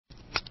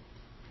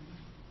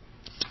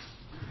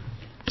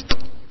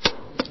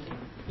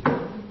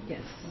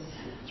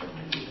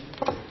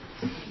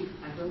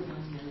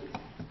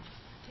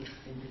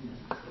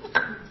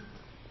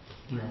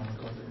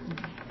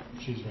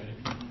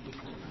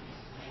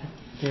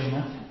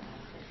Dana,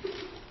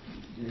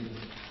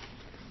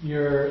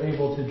 you're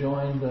able to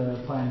join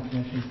the planning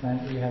commission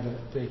tonight. We have a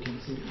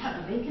vacancy. You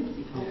have a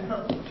vacancy. Oh, Yeah.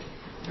 no.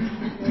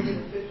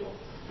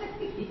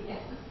 Yeah.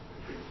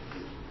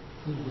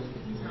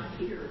 He's not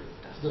here.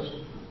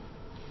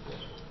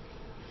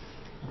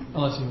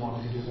 Unless you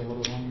wanted to do it a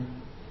little longer.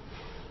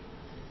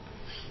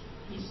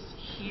 He's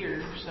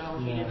here, so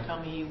he didn't tell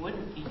me he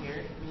wouldn't be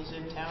here. He's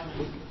in town.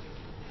 And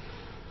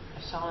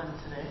I saw him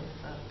today.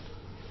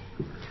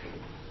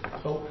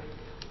 Oh,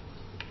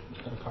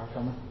 got a car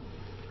coming.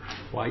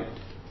 White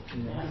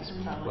Yeah, it's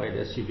probably.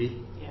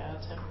 SUV. Yeah,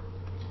 that's him.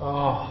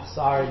 Oh,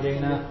 sorry,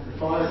 Dana.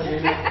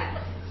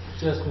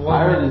 Just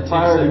Fired 2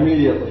 fired seconds.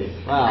 immediately.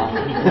 Wow.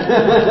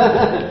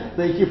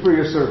 Thank you for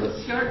your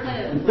service.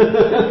 Short-lived.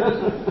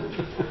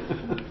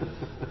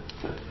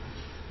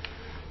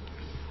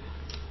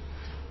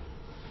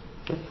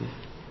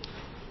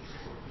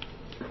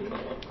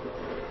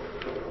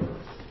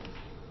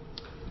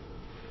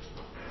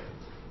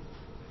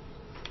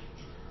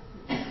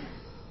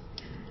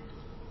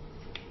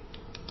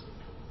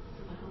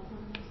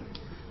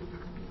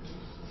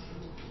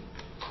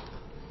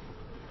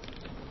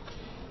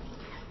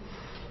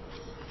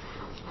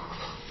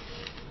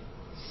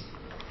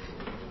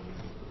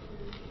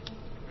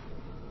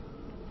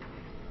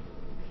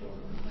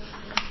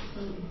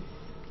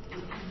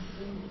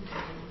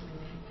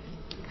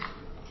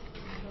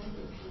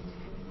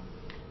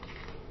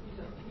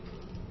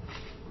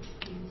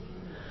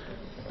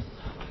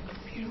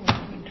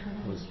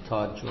 Was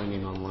Todd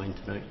joining online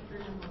tonight?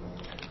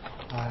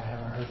 I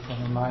haven't heard from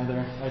him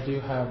either. I do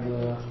have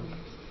the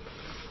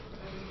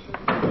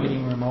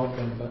meeting room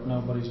open, but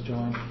nobody's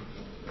joined.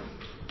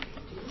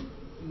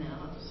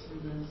 Maps for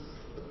this.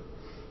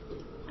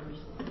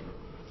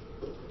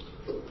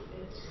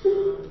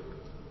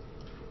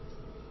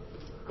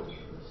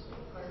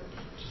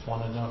 Just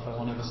wanted to know if I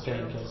wanted to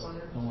stay because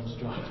no one's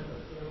joined.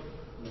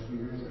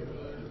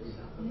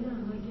 Yeah, I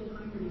might get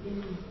hired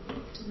again.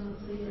 Not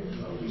say it.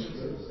 I was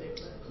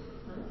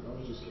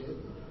just kidding.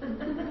 I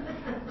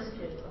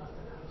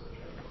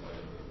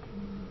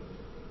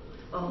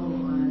don't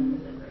know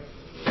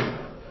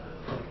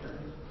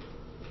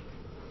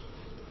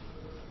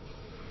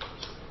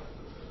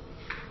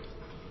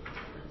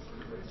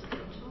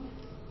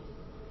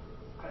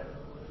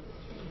what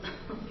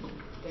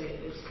it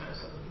is. It's kind of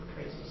some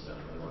crazy stuff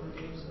I want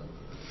to do, so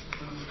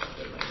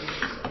that might be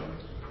exciting.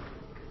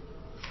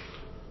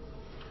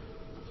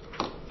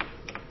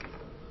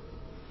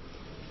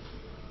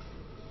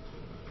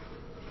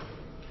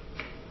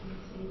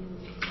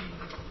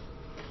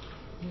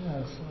 Yeah, I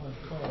saw a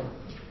car.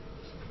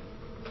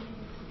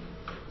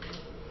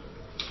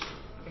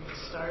 We can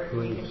start.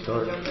 We can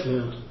start. jump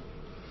in.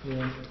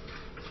 Yeah.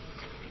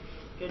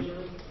 Good,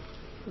 Julie?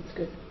 That's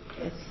good.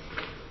 Yes.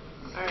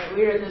 All right,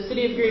 we are at the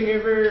City of Green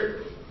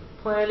River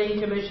Planning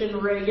Commission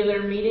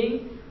regular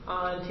meeting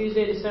on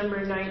Tuesday,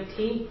 December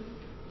 19th.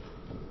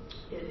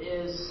 It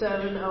is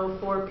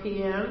 7:04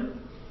 p.m.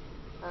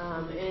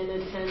 In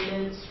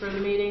attendance for the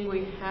meeting,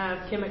 we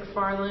have Kim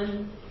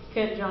McFarland,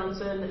 Kent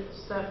Johnson,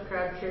 Steph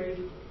Crabtree,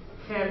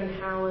 Kevin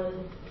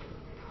Howland,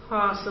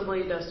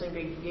 possibly Dustin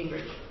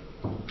Gingrich.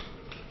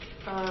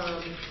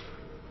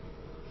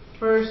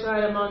 First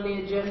item on the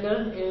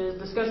agenda is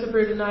discuss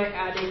approve tonight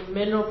adding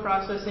mineral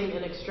processing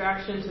and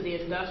extraction to the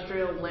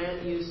industrial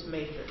land use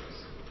matrix.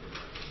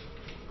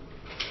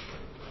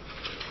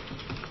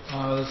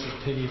 This is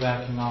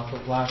piggybacking off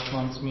of last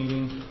month's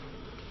meeting.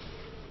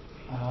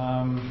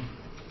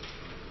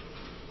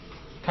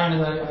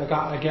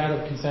 I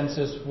gathered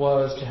consensus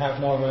was to have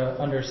more of an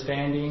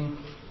understanding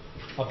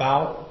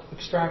about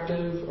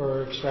extractive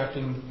or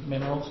extracting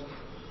minerals,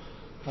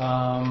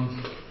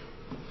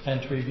 and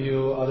to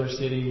review other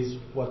cities,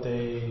 what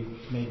they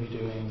may be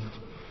doing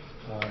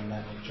in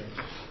that nature.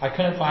 I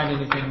couldn't find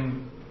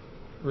anything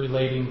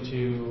relating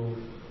to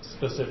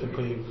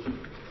specifically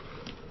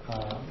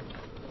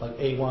like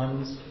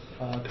A1's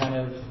kind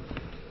of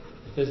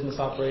business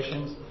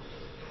operations.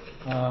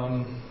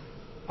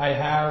 I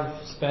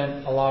have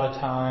spent a lot of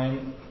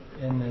time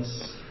in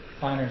this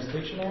Planner's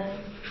Dictionary,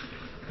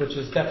 which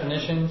is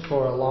definitions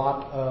for a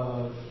lot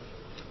of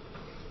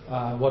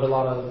what a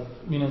lot of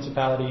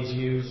municipalities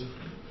use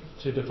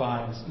to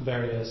define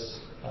various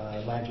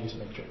land use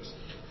matrix.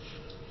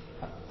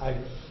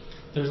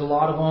 There's a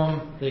lot of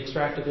them. The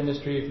extractive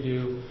industry, if you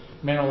do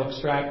mineral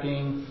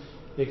extracting,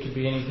 it could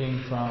be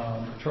anything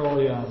from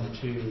petroleum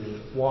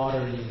to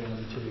water,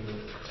 even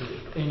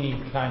to any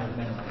kind of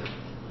mineral.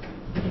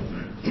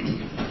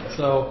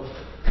 So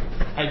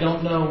I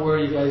don't know where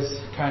you guys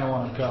kind of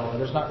want to go.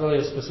 There's not really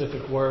a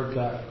specific word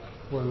that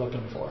we're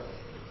looking for.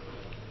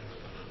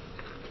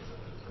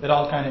 It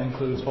all kind of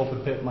includes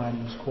open pit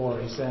mining,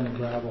 quarry, sand and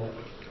gravel,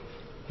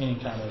 any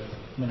kind of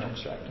mineral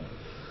extracting.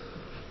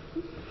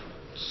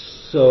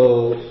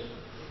 So,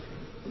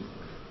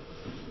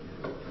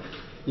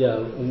 yeah,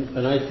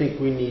 and I think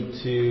we need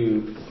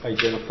to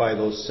identify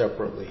those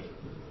separately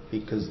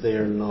because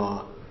they're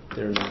not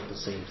the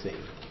same thing.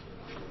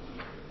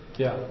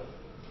 Yeah.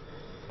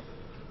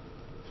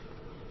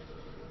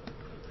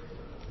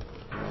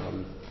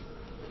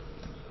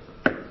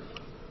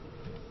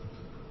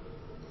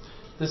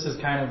 this is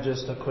kind of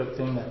just a quick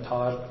thing that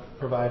Todd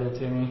provided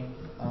to me.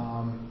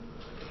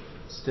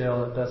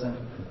 Still, it doesn't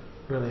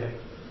really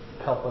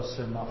help us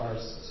in our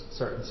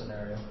certain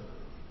scenario.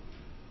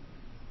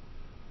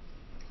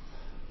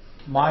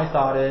 My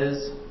thought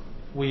is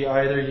we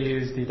either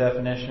use the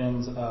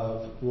definitions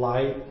of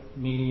light,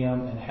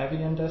 medium, and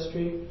heavy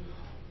industry,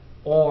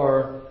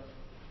 or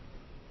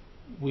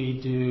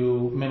we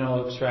do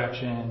mineral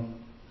extraction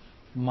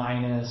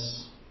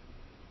minus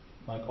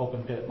like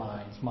open pit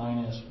mines,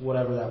 minus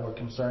whatever that we're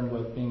concerned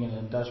with being in an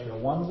industrial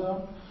 1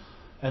 zone,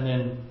 and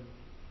then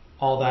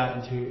all that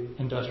into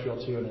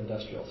industrial 2 and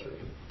industrial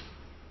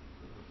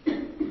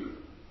 3.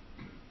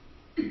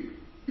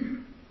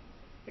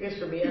 I guess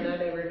for me, and I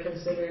never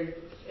considered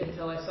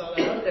until I saw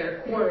that out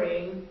there,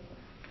 quarrying.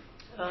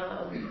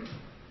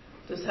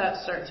 Does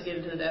that start to get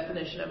into the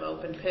definition of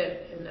open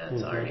pit, and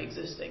that's already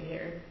existing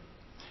here?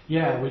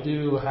 Yeah, we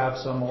do have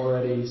some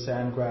already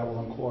sand, gravel,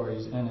 and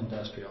quarries in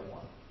industrial 1.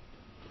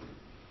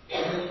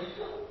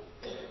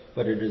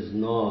 But it is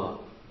not,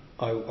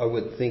 I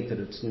would think that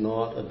it's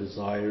not a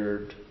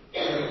desired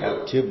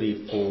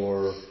activity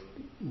for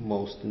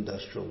most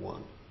industrial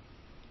 1.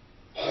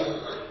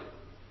 I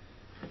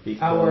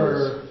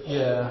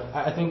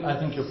think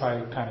you're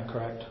probably kind of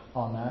correct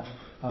on that.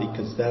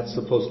 Because that's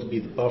supposed to be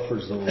the buffer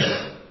zone.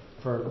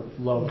 For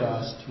low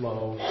dust,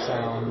 low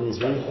sound,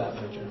 stuff of that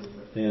nature.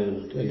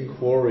 And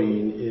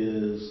quarrying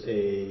is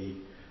a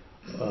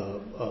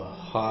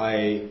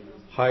high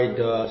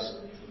dust,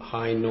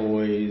 high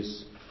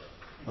noise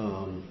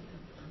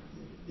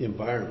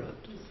environment.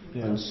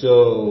 Yeah. And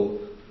so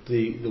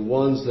the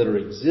ones that are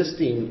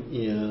existing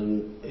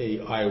in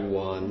a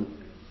I-1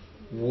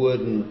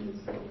 wouldn't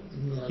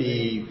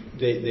be,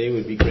 they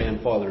would be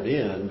grandfathered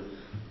in,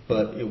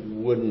 but we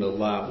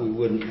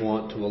wouldn't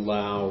want to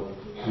allow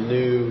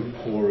new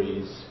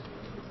quarries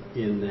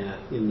in the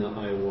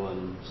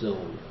I-1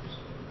 zone.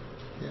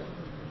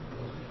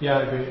 Yeah,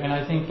 I agree. And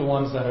I think the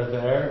ones that are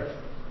there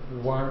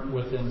weren't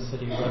within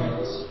city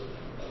limits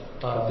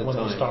when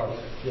they started.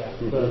 Yeah,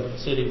 the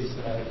cities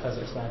has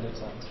expanded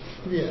since.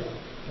 Yeah,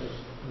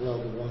 well,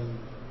 the one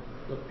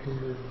up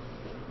here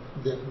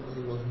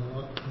definitely was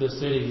not. The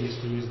city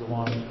used to use the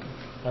one,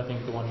 I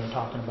think the one you're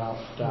talking about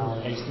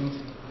down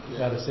Hastings.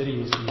 Yeah, the city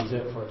used to use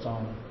it for its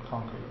own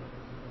concrete.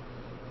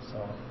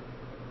 So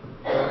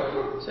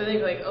I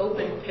think like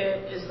open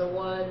pit is the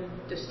one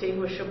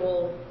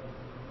distinguishable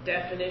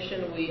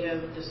definition we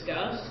have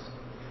discussed.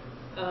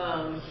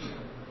 And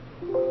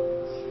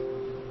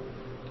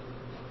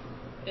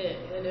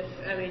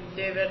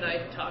David and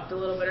I talked a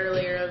little bit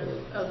earlier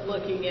of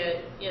looking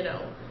at,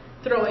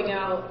 throwing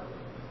out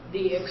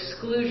the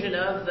exclusion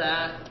of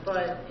that,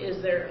 but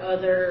is there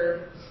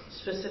other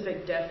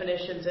specific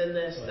definitions in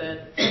this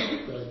that...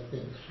 I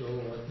think so.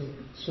 I think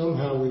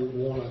somehow we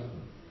want to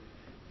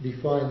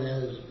define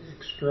that as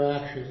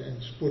extraction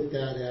and split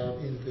that out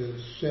into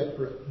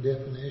separate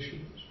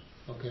definitions.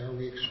 Okay, are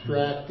we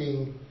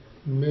extracting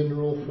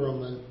mineral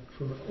from an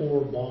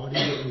ore body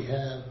that we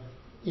have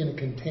in a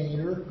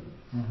container,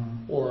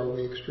 or are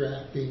we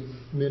extracting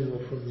mineral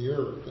from the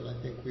earth? And I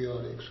think we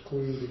ought to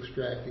exclude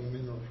extracting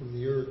mineral from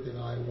the earth in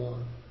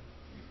I-1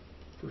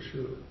 for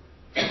sure.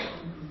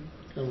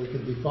 And we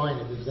can define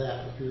it as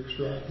that. If you're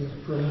extracting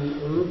it from the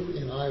earth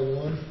in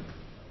I-1,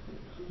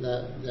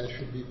 that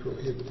should be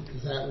prohibited,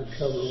 because that would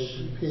cover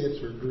open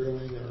pits or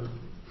drilling or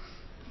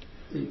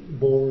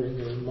boring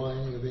or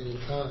mining of any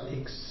kind.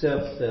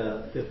 Except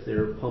that if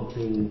they're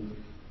pumping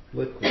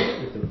liquid,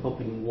 if they're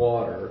pumping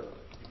water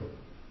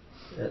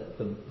at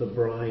the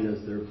brine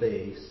as their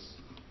base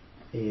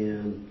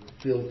and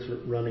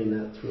running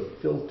that through a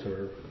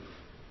filter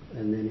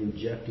and then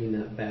injecting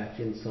that back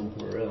in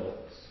somewhere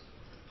else,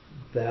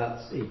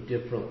 that's a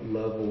different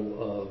level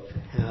of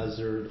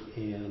hazard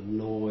and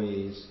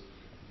noise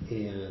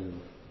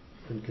and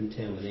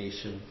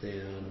contamination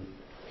than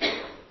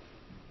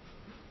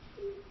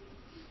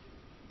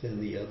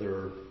the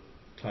other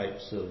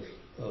types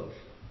of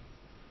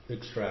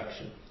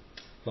extraction.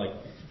 Like,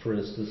 for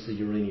instance, the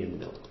uranium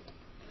mill.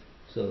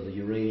 So the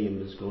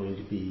uranium is going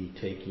to be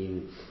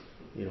taking,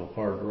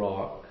 hard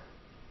rock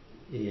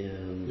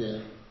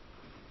and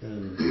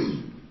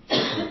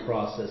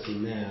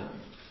processing that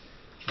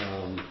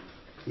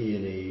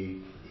in a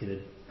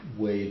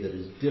way that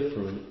is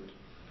different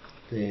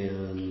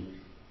than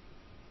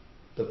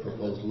the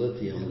proposed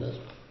lithium.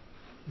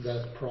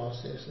 That's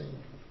processing.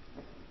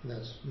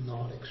 That's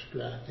not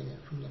extracting it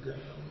from the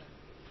ground.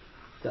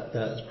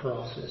 That's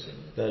processing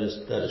it. That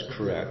is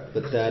correct,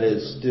 but that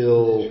is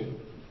still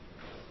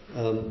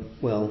so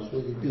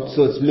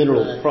it's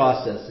mineral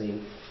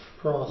processing.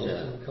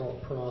 Processing, we call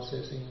it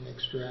processing and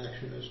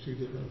extraction. There's two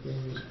different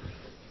things.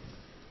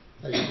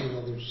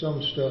 There's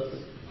some stuff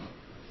that,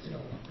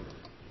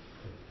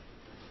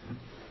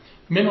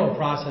 mineral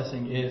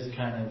processing is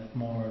kind of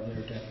more of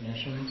their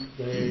definitions.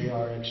 They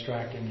are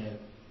extracting it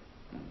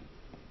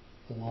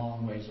a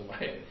long ways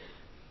away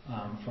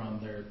from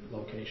their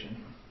location.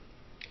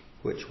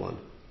 Which one?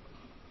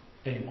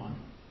 A1.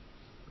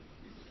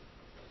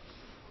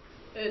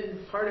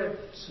 And part of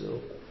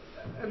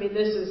I mean,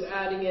 this is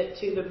adding it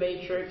to the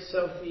matrix,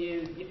 so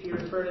if you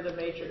refer to the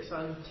matrix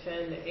on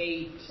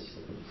 10.8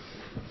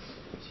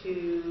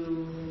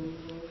 to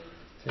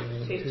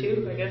take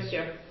 2, I guess,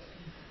 yeah.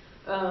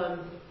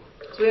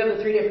 So we have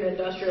the 3 different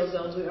industrial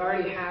zones. We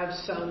already have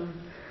some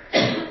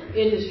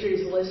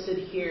industries listed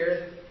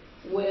here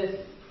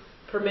with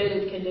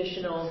permitted,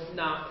 conditional,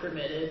 not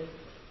permitted.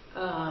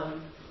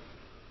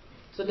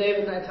 So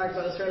David and I talked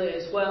about this earlier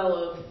as well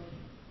of,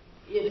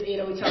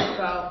 we talked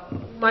about,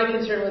 my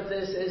concern with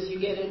this is you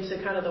get into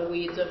kind of the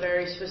weeds of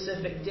very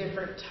specific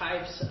different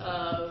types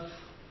of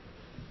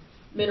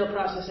mineral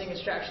processing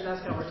extraction.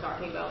 That's kind of what we're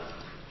talking about.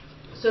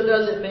 So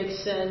does it make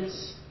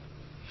sense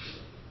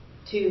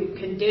to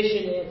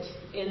condition it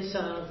in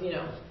some,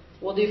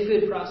 we'll do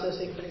food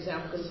processing, for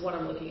example, because it's what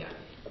I'm looking at.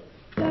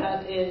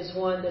 That is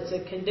one that's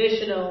a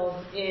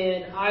conditional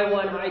in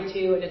I-1,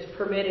 I-2, and it's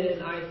permitted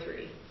in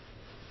I-3.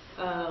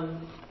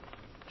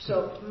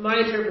 So my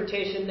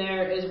interpretation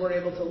there is we're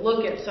able to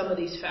look at some of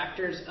these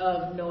factors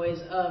of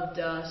noise, of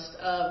dust,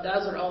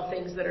 those are all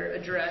things that are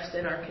addressed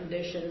in our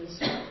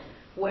conditions,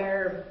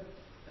 where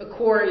a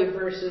quarry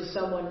versus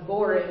someone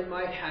boring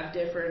might have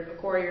different. A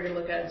quarry you're going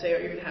to look at and say, oh,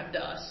 you're going to have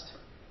dust.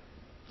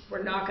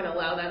 We're not going to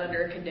allow that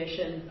under a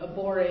condition. A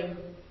boring,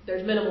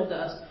 there's minimal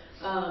dust.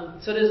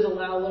 So it does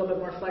allow a little bit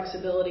more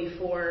flexibility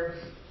for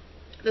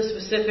the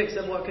specifics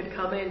of what could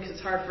come in, because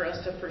it's hard for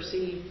us to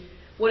foresee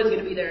what is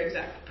going to be their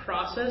exact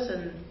process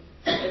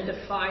and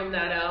define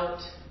that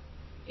out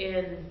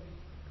in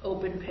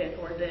open pit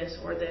or this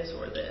or this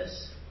or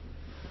this.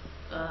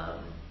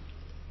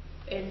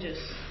 And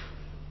just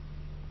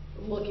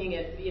looking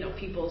at,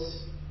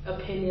 people's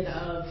opinion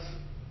of,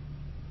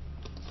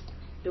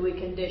 do we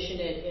condition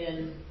it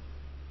in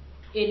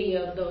any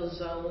of those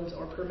zones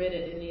or permit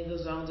it in any of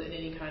those zones in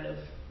any kind of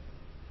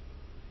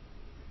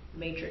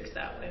matrix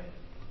that way?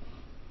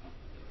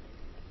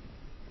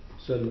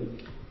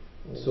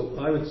 So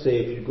I would say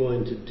if you're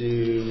going to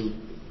do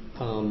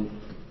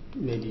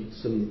maybe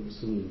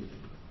some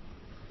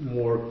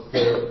more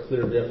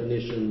clear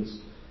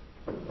definitions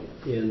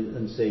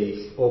in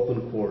say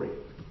open quarry,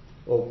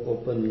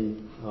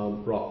 open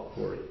rock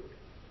quarry,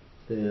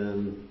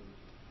 then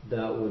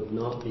that would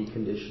not be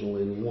conditional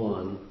in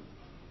 1,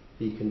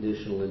 be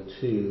conditional in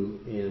 2,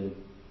 and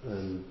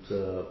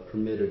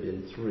permitted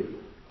in 3.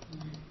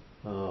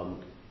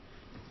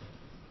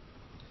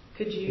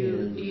 Do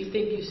you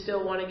think you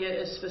still want to get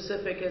as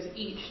specific as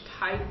each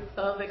type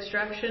of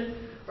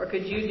extraction? Or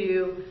could you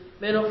do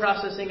mineral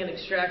processing and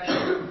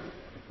extraction,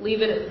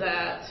 leave it at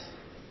that,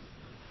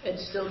 and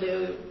still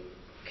do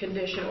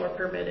condition or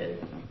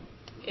permitted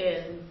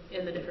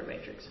in the different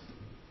matrix?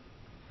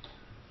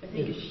 I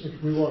think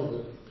If we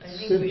wanted to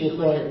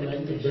simplify it and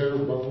make the bare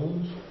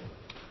bones,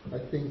 I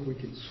think we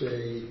could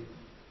say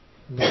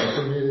not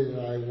permitted in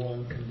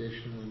I-1,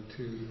 conditional in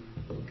 2,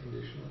 and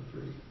conditional in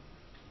 3.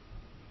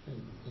 And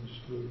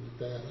just leave it at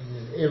that. And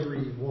then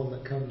every one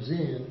that comes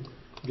in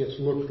gets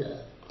looked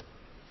at.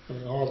 I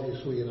mean,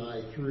 obviously in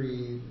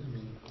I-3,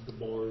 the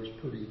bar is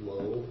pretty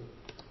low,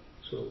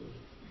 so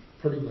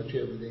pretty much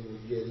everything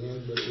would get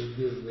in, but it would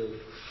give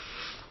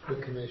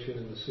the commission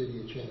and the city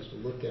a chance to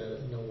look at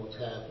it and know what's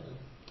happening.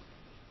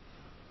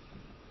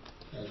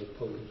 As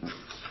opposed,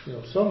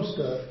 some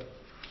stuff,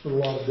 with a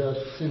lot of dust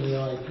that's in the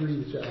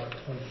I-3 that's out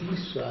on the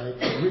east side,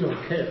 we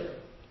don't care.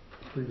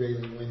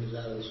 Prevailing wind is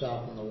out of the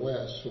south and the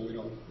west, so we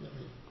don't,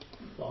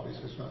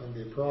 obviously it's not going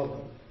to be a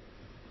problem.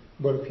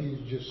 But if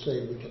you just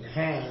say we can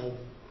have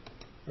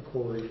a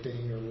quarry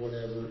thing or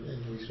whatever,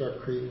 and we start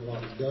creating a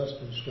lot of dust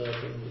and stuff,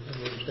 and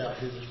we're just out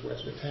here just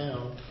west of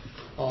town,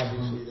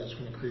 obviously that's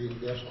going to create a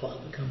dust cloud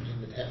that comes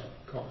into town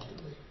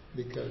constantly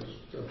because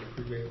of the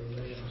prevailing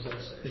winds.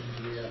 That's things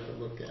we have to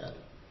look at.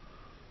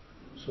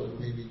 So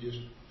maybe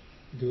just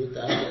do it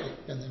that way,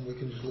 and then we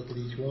can just look at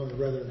each one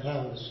rather than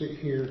having to sit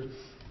here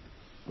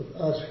with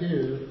us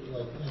here.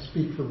 Like, I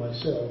speak for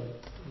myself,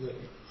 that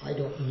I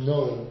don't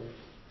know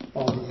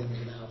all the ins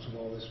and outs of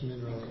all this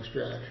mineral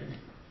extraction,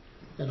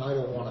 and I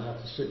don't want to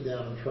have to sit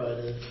down and try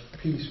to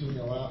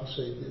piecemeal out and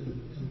say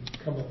and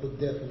come up with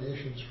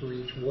definitions for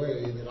each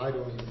way that I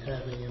don't even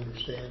have any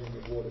understanding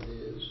of what it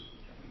is.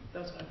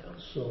 That's what I feel.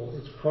 So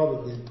it's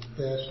probably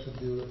best to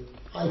do it,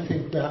 I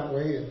think, that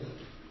way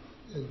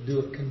and do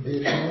it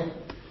conditional.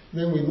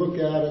 Then we look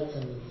at it,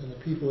 and the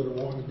people that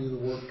are wanting to do the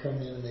work come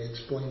in and they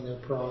explain their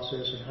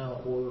process and how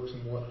it works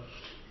and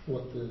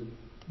what the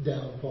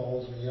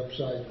downfalls and the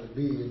upsides would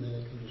be, and then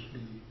it can just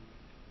be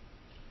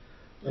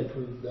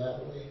approved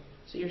that way.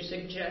 So your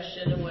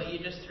suggestion and what you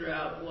just threw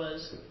out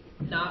was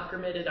not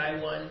permitted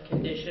I-1,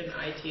 condition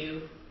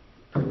I-2,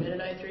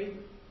 permitted I-3?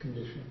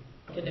 Condition.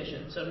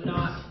 Condition. So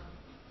not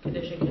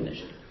condition.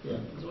 Yeah.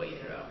 Is what you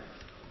threw out.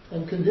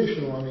 And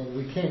conditional,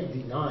 we can't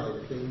deny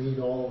it. If they meet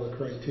all the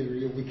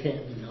criteria, we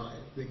can't deny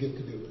it. They get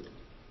to do it.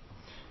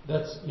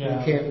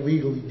 We can't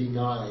legally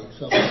deny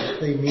something.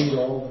 If they meet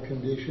all the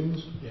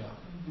conditions,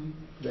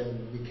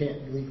 then we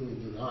can't legally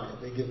deny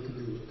it. They get to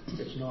do it.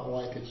 It's not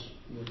like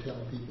we're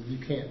telling people, you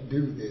can't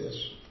do this.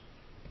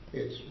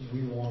 It's,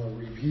 we want to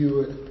review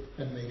it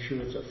and make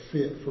sure it's a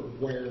fit for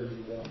where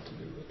you want to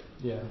do it.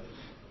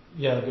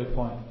 Yeah, good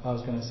point. I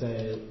was gonna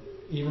say,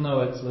 even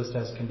though it's listed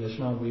as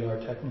conditional, we are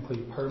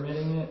technically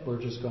permitting it.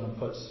 We're just gonna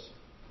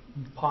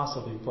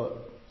possibly put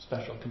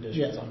special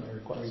conditions on the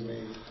request. We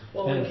may.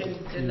 Well, we And can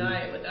if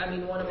deny you- it with, I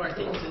mean, one of our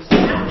things is,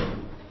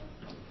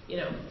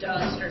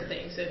 dust or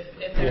things.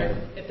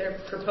 If they're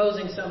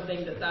proposing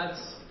something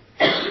that's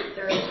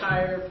their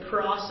entire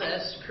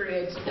process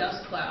creates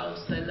dust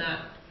clouds, then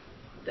that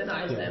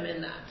denies them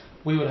in that.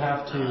 We would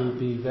have to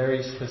be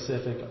very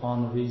specific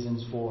on the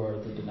reasons for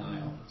the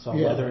denial. So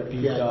Yeah, whether it be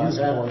yeah, you dust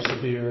have or to-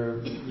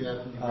 severe You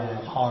have to be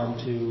very harm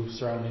to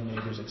surrounding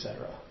neighbors,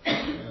 etc.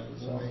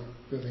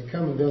 When they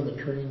come and done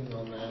the training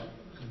on that,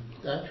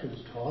 and actually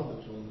it's Todd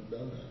was the one that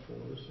done that for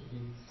us, and he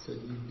said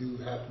you do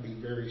have to be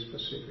very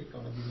specific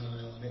on a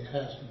denial, and it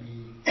has to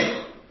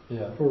be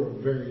Yeah. for a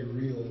very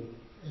real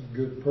and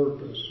good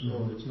purpose,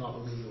 or it's not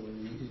legal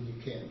and you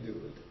can't do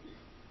it.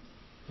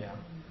 Yeah.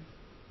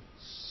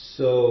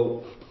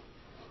 So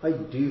I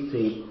do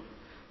think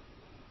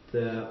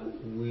that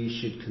we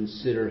should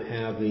consider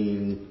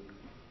having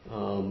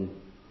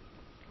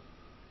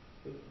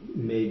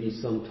maybe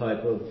some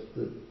type of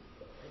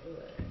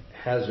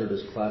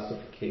hazardous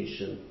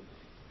classification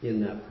in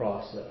that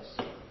process.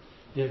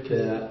 Yeah, 'cause-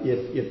 That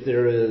if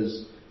there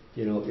is,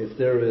 if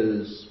there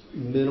is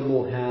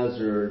minimal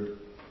hazard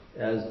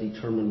as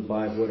determined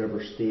by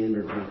whatever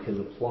standard we can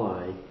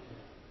apply,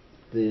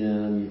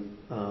 then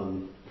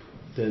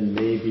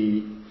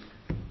maybe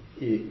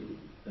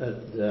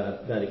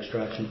that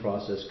extraction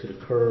process could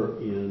occur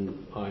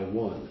in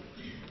I-1.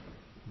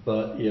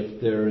 But if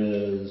there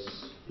is,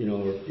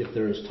 if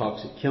there is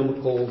toxic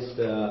chemicals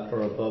that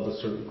are above a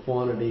certain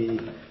quantity,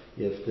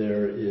 if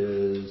there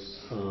is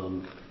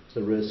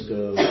the risk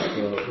of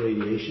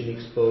radiation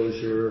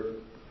exposure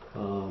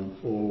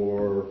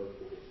or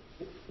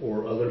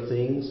other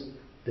things,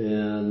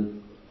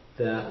 then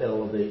that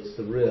elevates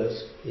the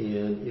risk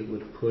and it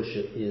would push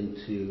it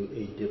into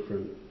a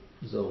different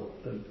zone,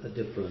 a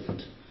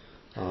different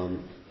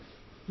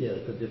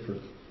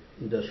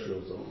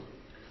industrial zone.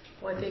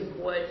 Well, I think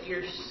what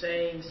you're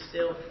saying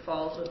still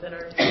falls within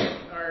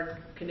our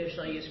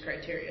conditional use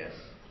criteria.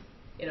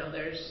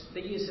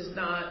 The use is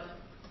not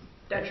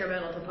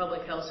detrimental to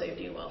public health,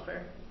 safety, and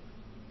welfare.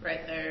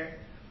 Right there,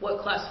 what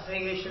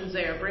classifications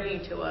they are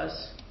bringing to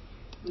us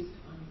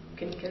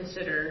can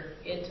consider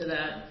into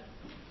that.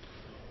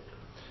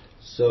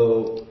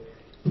 So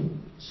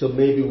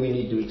maybe we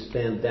need to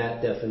expand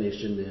that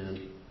definition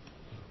then,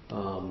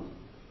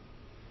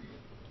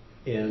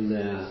 and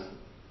that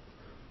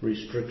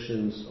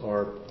restrictions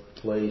are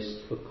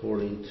placed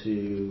according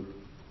to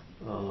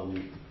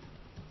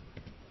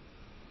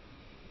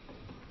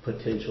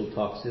potential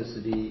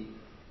toxicity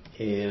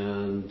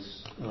and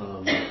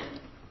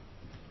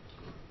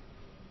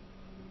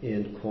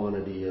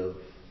quantity of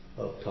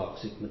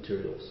toxic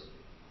materials.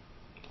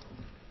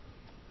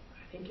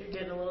 I think you're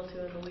getting a little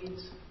too in the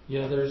weeds.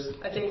 Yeah, there's.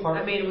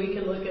 We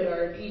can look at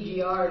our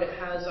EGR that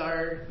has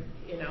our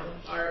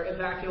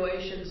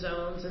evacuation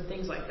zones and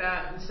things like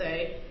that and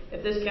say,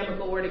 if this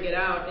chemical were to get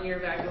out and your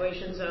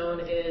evacuation zone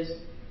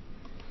is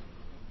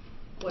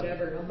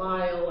whatever, a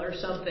mile or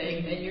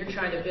something, and you're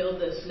trying to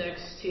build this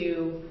next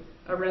to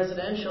a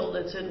residential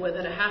that's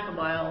within a half a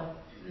mile,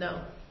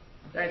 no.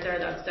 Right there,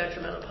 that's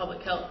detrimental to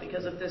public health,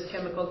 because if this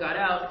chemical got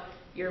out,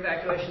 your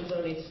evacuation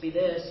zone needs to be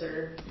this,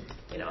 or,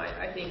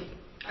 I think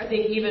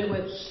even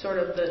with sort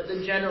of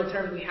the general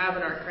terms we have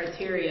in our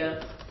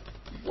criteria,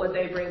 what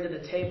they bring to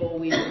the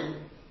table,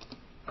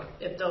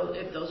 if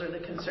those are the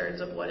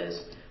concerns of what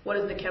is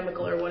the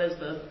chemical, or what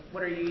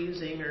are you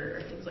using,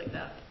 or things like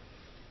that.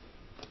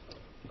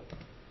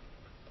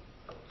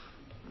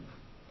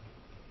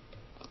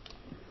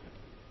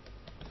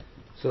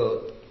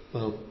 So,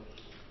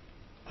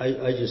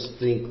 I just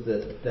think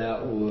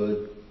that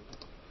would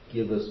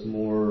give us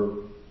more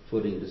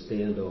footing to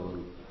stand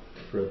on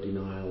for a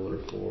denial, or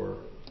for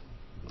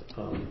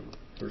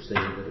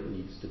saying that it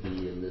needs to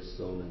be in this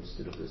zone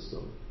instead of this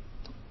zone.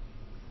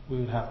 We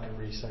would have to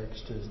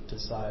research to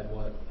decide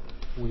what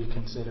we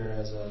consider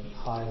as a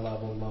high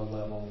level, low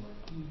level,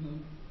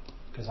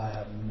 because I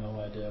have no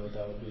idea what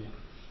that would be.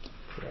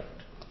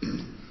 Correct.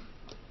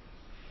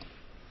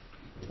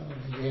 I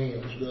don't think any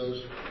of us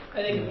does.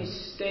 I think if we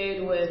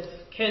stayed with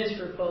Kent's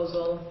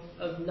proposal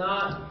of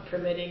not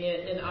permitting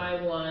it in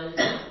I-1,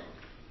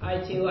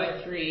 I-2,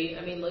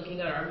 I-3, looking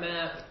at our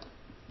map,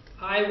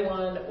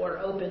 I-1 or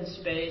open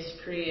space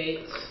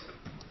creates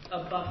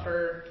a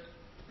buffer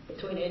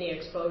between any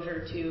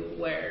exposure to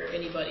where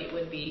anybody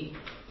would be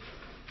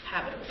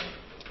habitable.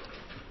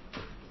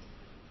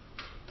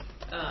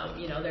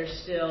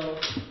 There's still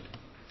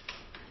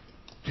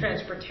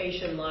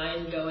transportation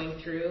line going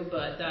through,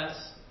 but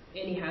that's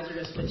any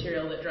hazardous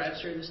material that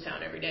drives through this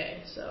town every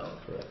day. So.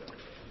 Correct.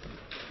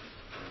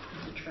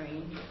 The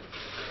train.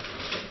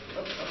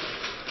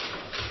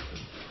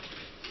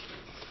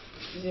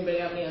 Does anybody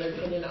have any other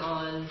opinion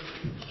on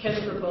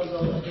Ken's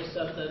proposal and just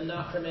of the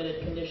not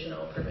permitted,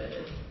 conditional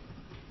permitted?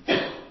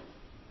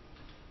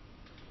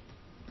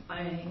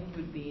 I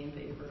would be in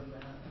favor of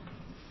that.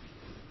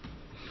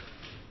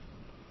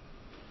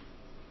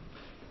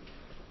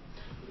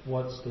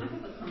 what's I the,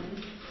 have a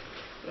comment.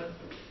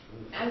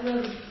 As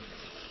of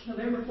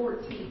November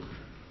 14th,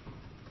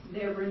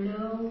 there were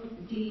no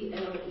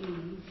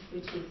DLE,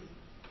 which is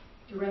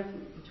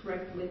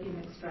direct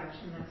lithium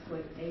extraction. That's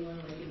what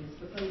A1 Lithium is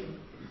proposing.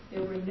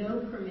 There were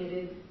no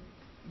permitted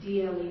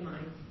DLE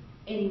mines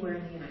anywhere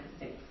in the United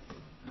States.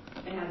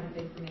 It hasn't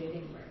been permitted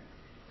anywhere.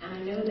 And I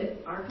know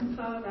that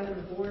Arkansas got on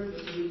the board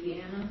with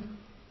Louisiana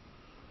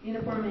in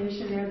a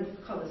formation there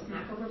that's called the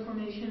Smackover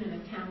Formation,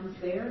 and a town's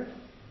there.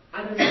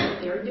 I don't know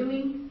what they're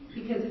doing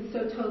because it's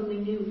so totally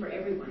new for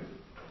everyone.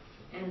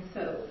 And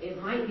so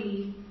it might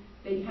be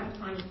that you have to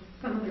find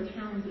some other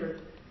towns that are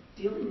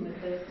dealing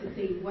with this to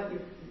see what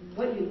you're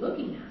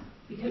looking at,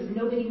 because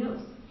nobody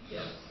knows.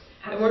 Yeah.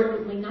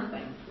 Absolutely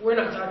nothing. We're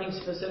not talking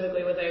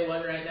specifically with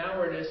A1 right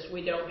now.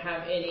 We don't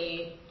have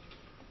any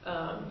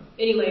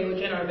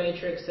language in our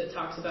matrix that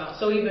talks about.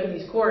 So even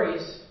these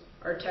quarries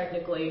are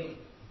technically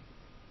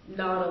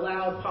not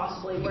allowed,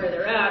 possibly where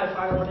they're at. If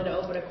I wanted to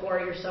open a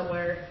quarry or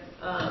somewhere,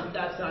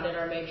 that's not in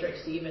our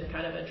matrix to even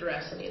kind of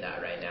address any of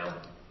that right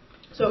now.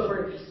 So if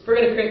we're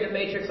going to create the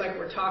matrix like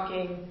we're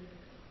talking,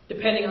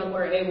 depending on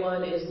where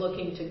A1 is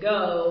looking to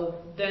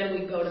go, then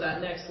we go to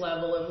that next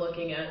level of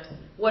looking at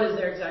what is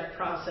their exact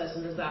process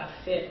and does that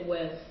fit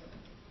with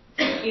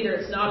either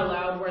it's not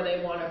allowed where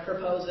they want to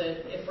propose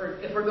it if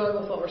we're going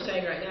with what we're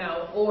saying right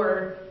now,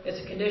 or it's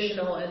a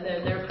conditional and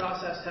then their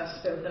process has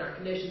to fit within our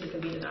conditions, it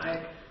can be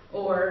denied,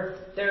 or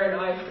they're an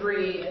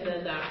I3 and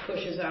then that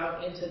pushes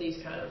out into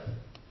these kind of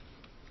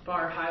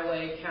far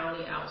highway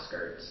county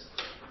outskirts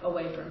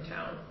away from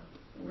town.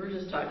 We're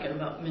just talking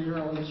about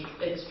mineral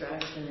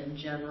extraction in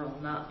general,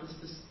 not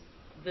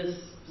this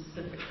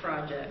specific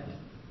project.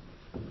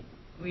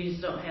 We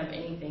just don't have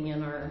anything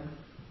in our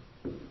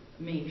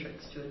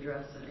matrix to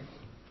address it.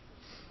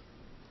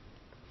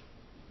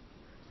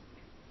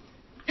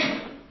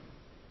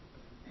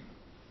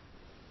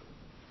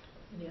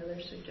 Any other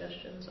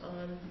suggestions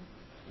on?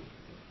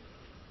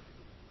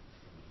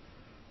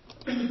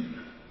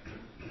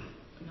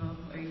 No,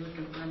 are you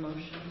looking for a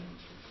motion?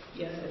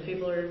 Yeah, if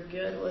people are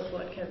good with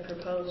what Kent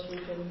proposed, we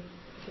can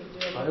do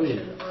a I would-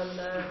 motion on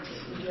that.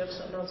 Did you have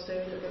something else,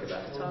 David, that you're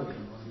about to talk?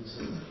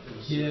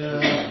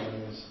 yeah,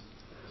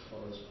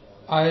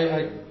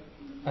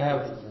 I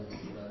have,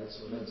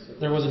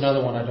 there was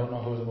another one, I don't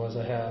know who it was.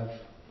 I have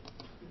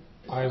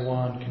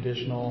I1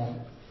 conditional,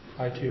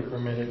 I2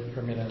 permitted,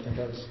 I think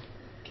that was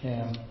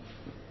Cam.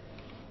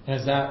 And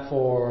is that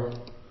for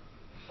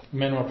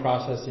mineral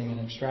processing and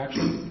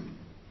extraction?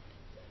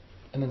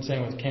 And then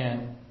same with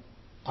Kent,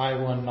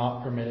 I1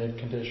 not permitted,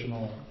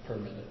 conditional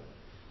permitted.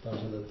 Those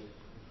are the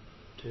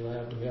two I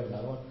have. Do we have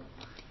another one?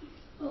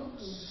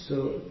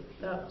 So,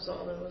 That was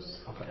all that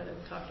was Okay. kind of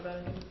talked about.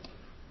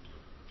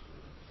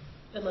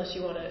 Unless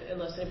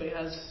anybody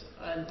has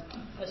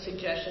a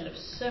suggestion of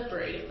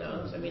separating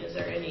those. I mean, is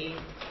there any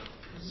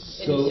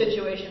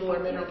situation where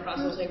mineral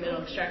processing,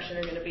 mineral extraction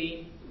are going to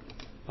be?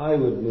 I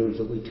would move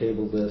that we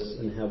table this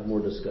and have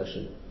more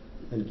discussion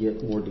and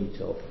get more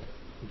detail.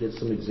 Get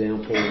some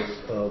examples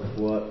of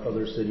what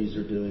other cities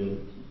are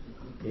doing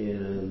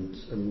and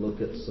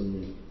look at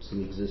some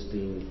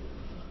existing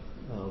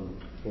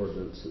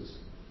ordinances.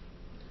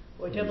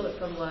 We tabled it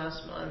from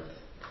last month,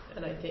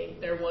 and I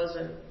think there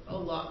wasn't a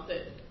lot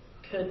that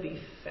could be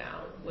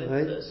found with the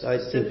I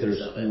specifics think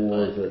there's of it.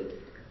 more but that,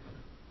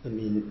 I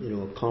mean,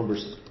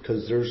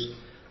 because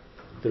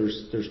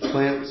there's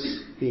plants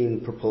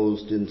being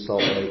proposed in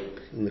Salt Lake,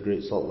 in the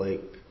Great Salt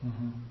Lake,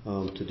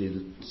 to do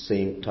the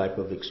same type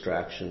of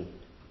extraction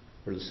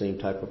or the same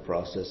type of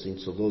processing.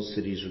 So those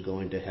cities are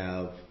going to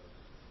have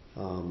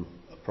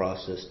a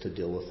process to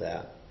deal with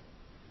that.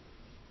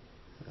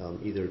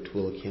 Either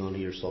Tooele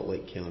County or Salt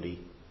Lake County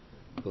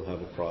will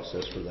have a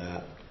process for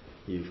that.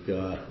 You've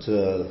got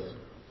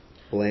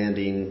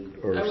Blanding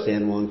or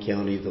San Juan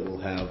County that will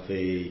have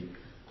a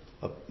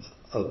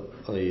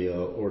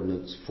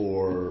ordinance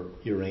for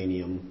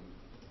uranium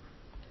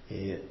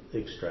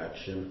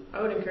extraction.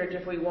 I would encourage,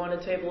 if we want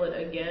to table it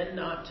again,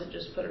 not to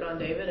just put it on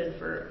David, and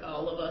for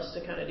all of us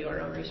to kind of do our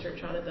own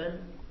research on it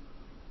then,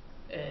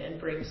 and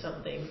bring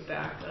something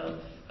back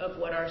of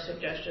what our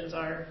suggestions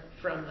are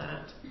from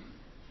that,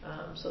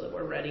 so that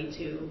we're ready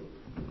to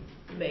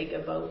make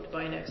a vote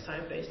by next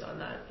time based on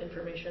that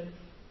information.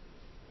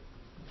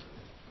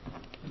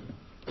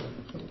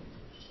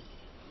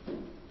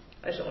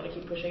 I just don't want to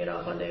keep pushing it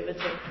off on David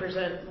to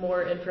present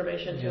more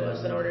information to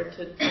us in order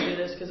to do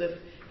this, because if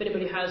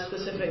anybody has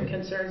specific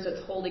concerns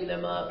that's holding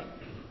them up,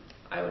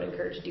 I would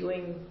encourage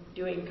doing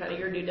kind of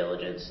your due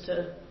diligence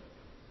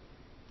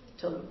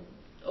to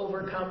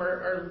overcome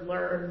or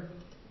learn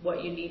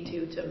what you need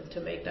to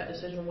make that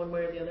decision one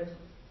way or the other.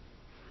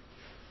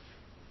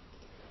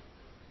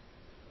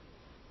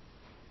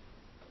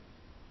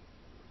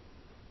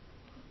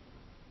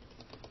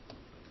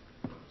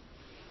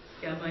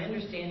 Yeah, my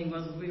understanding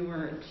was we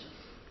weren't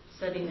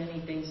setting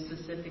anything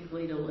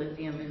specifically to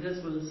lithium. This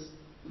was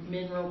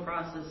mineral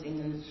processing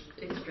and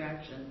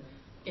extraction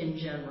in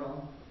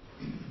general.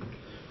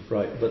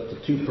 Right, but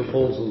the two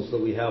proposals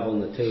that we have on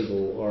the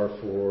table are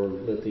for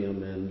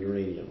lithium and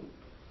uranium.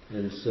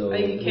 And so I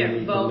think you we can't need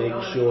to vote make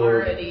on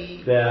sure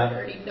already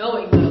that,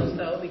 knowing those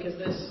though, because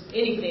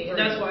anything, and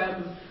that's why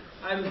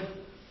I'm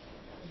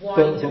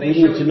wanting to but we make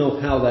sure need to know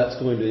how that's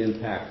going to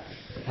impact,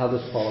 how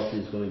this policy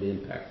is going to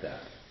impact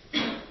that.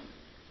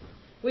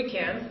 We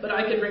can, but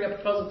I could bring a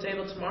proposal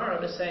table tomorrow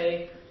to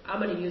say, I'm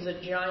gonna use a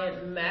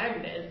giant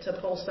magnet to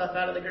pull stuff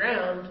out of the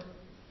ground.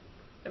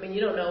 I mean,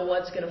 you don't know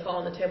what's gonna fall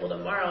on the table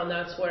tomorrow, and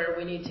that's where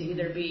we need to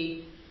either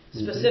be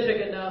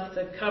specific enough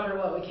to cover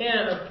what we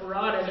can, or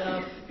broad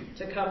enough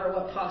to cover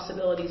what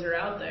possibilities are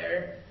out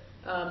there.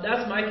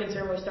 That's my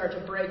concern when we start to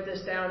break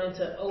this down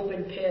into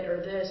open pit or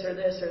this or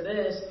this or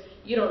this.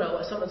 You don't know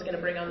what someone's gonna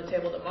bring on the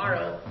table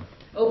tomorrow.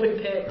 Open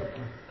pit,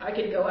 I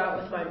could go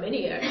out with my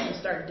mini X and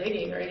start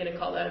digging. Are you going to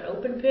call that an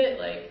open pit?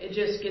 Like, it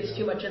just gets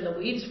too much in the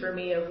weeds for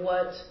me of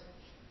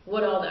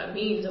what all that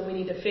means, and we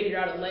need to figure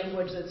out a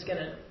language that's going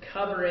to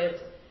cover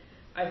it.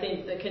 I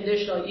think the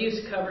conditional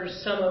use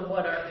covers some of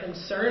what our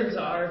concerns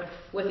are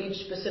with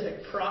each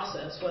specific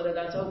process, whether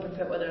that's open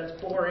pit, whether that's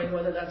boring,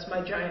 whether that's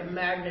my giant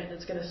magnet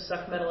that's going to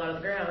suck metal out of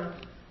the ground.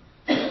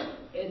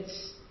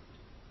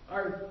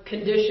 Our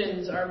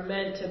conditions are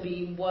meant to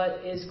be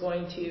what is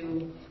going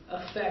to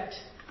affect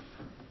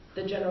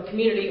the general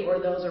community or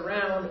those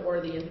around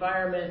or the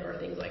environment or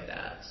things like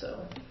that.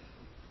 So,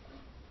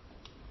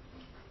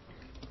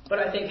 but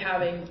I think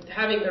having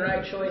the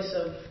right choice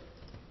of,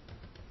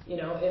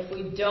 if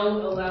we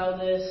don't allow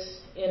this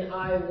in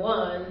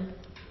I-1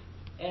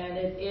 and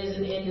it is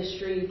an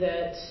industry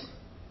that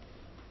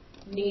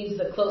needs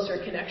the closer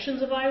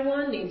connections of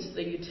I-1, needs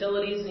the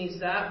utilities, needs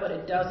that, but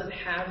it doesn't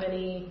have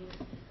any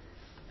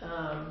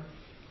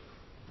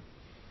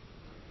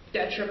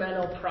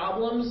detrimental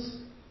problems,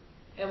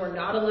 and we're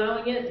not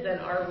allowing it, then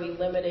are we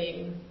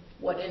limiting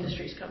what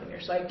industry's coming here?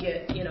 So I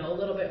get, a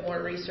little bit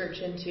more research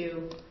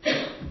into,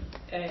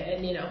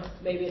 and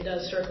maybe it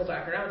does circle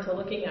back around to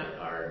looking at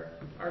our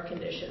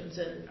conditions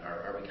and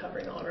are we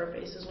covering all of our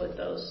bases with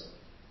those?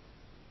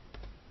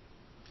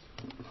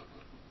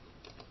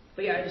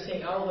 But yeah, I just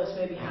think all of us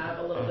maybe have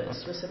a little bit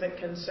specific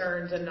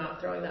concerns, and not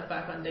throwing that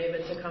back on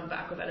David to come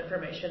back with that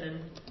information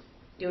and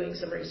doing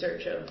some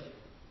research of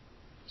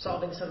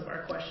solving some of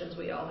our questions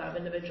we all have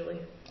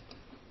individually.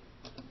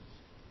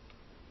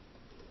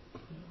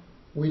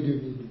 We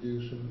do need to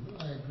do some,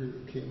 I agree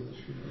with Kim, this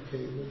should be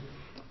tabled.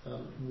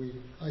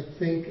 I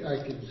think I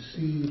could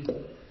see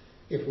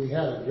if we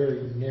had a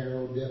very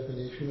narrow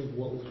definition of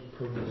what was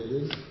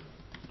permitted,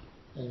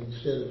 and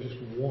instead of just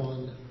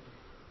one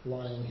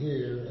line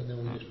here, and then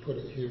we just put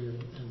it here,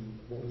 and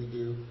what we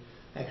do,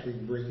 actually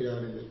break it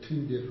out into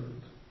two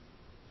different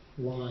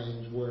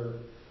lines where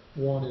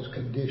one is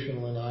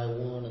conditional in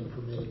I-1 and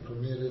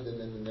permitted, and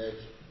then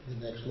the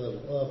next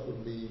level up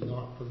would be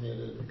not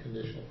permitted and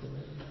conditional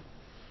permitted.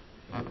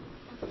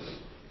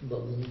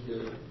 But we need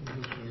to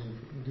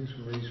do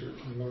some research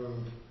and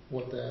learn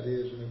what that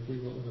is, and if we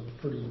went with a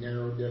pretty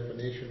narrow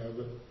definition of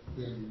it,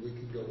 then we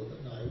could go with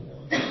an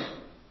I-1.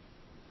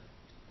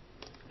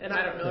 And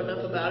I don't know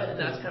enough about it, and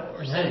that's kind of what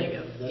we're saying.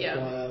 That's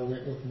why I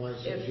went with my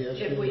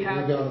suggestion. If we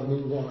have, got to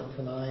move on it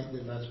tonight,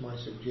 then that's my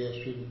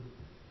suggestion,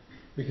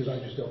 because I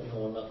just don't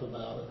know enough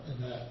about it,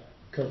 and that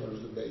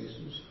covers the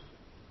bases.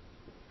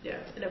 Yeah,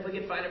 and if we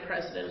could find a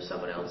precedent if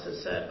someone else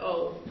has said,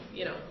 oh,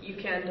 you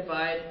can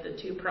divide the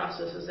two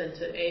processes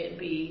into A and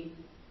B,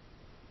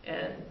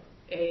 and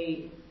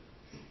A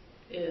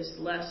is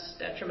less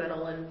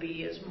detrimental and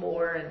B is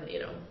more, and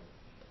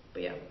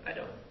but yeah, I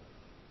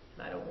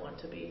don't want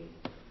to be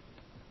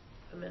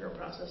a mineral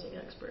processing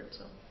expert,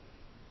 so.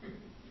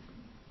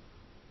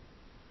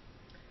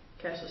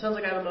 Okay, so it sounds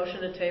like I have a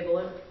motion to table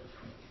it.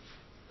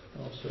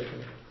 I'll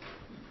second.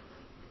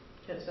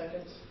 10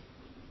 seconds.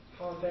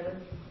 All in favor?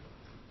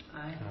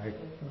 Aye.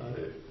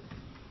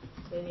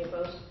 Any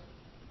opposed?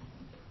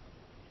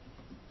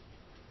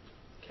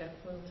 Okay,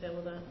 we'll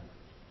table that.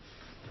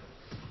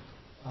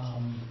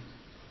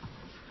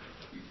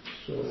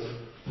 So,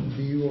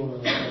 do you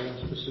want to add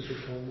specific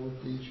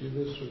homework to each of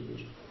this, or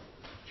just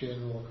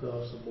general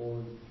across the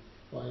board,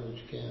 find what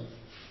you can?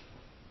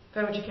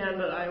 Find what you can,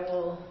 but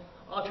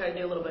I'll try to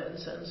do a little bit and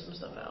send some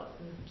stuff out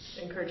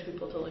and encourage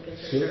people to look in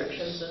certain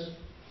directions,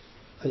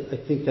 and I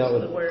think that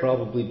would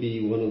probably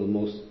be one of the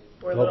most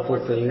we're a little more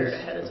helpful things, prepared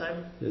ahead of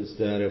time. is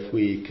that if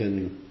we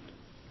can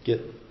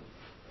get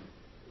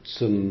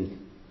some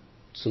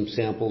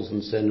samples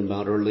and send them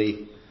out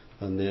early,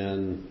 and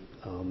then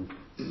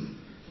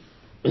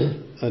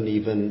and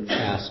even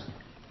ask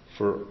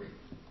for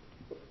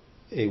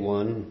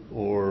A1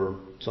 or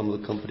some of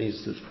the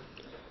companies that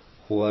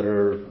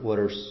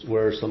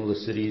where are some of the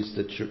cities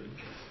that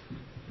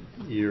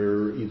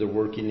you're either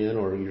working in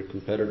or your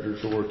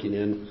competitors are working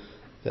in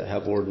that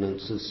have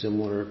ordinances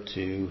similar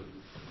to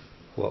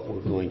what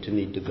we're going to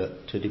need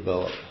to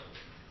develop.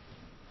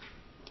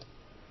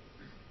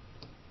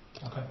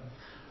 Okay.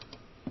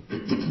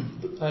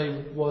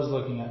 I was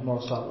looking at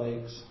North Salt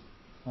Lake's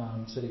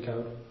city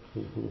code.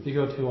 Mm-hmm. If you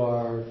go to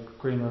our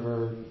Green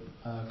River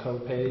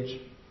code page,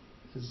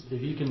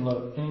 if you can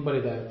look,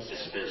 anybody that's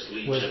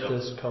with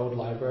this code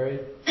library,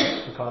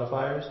 the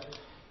codifiers,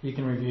 you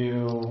can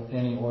review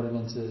any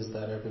ordinances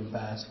that have been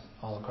passed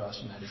all across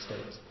the United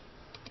States.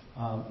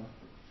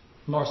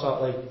 North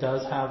Salt Lake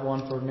does have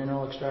one for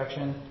mineral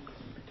extraction,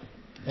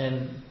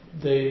 and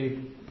they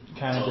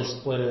kind of just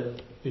split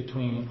it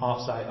between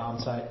off-site,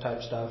 on-site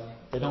type stuff.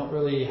 They don't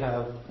really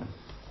have,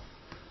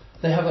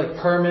 they have like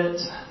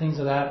permits, things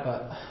of that,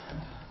 but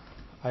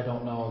I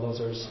don't know,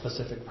 those are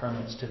specific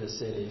permits to the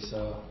city,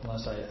 so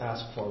unless I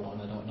ask for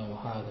one, I don't know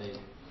how they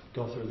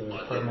go through their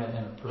permit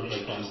and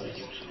approval process.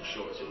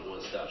 Shorts and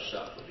one-stop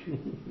shop for you.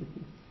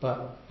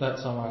 But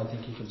that's somewhere I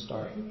think you can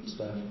start,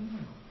 Steph.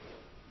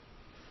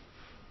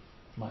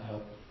 Might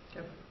help.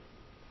 Okay.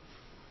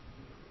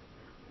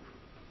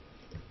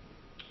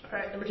 All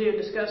right, number 2,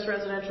 discuss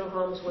residential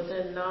homes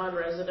within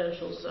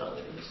non-residential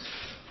zones.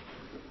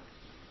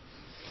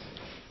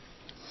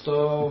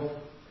 So,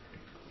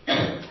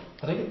 I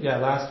think,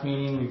 last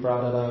meeting we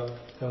brought it up,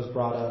 it was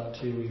brought up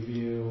to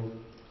review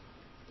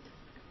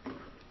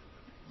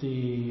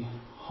the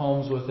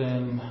homes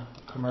within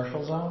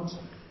commercial zones.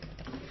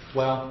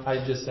 Well,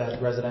 I just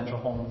said residential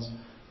homes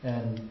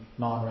and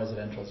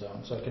non-residential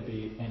zones, so it could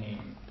be any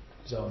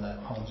zone that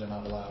homes are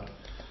not allowed.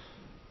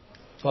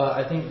 But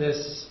I think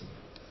this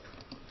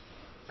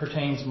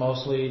pertains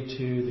mostly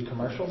to the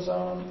commercial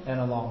zone and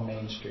along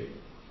Main Street,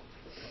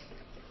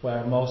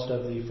 where most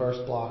of the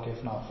first block,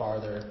 if not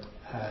farther,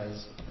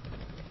 has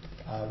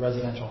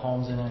residential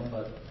homes in it,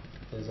 but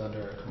is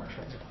under a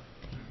commercial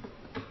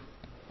zone.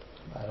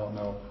 I don't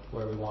know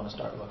where we want to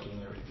start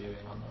looking or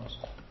reviewing on those.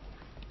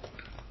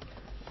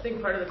 I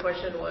think part of the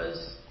question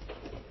was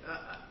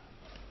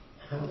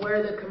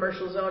where the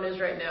commercial zone is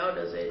right now.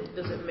 Does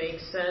it make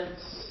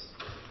sense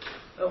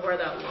of where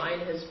that line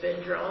has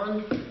been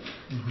drawn?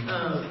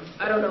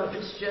 I don't know if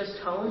it's just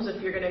homes.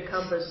 If you're going to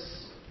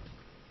encompass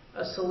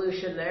a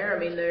solution there, I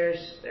mean,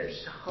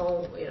 there's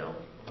home,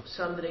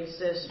 some that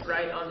exist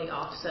right on the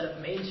offset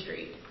of Main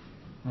Street,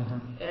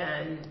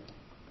 and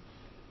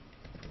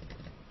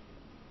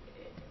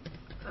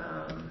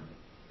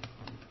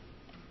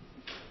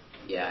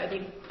I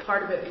think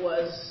part of it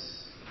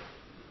was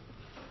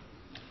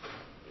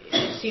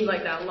it seemed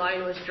like that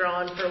line was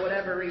drawn for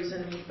whatever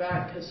reason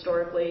back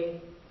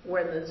historically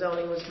when the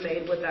zoning was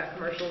made with that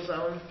commercial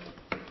zone,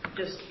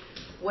 just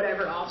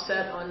whatever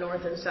offset on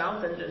north and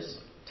south, and just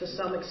to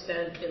some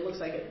extent it looks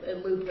like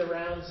it looped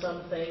around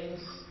some things,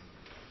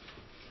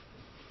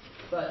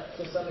 but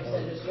to some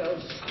extent just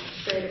goes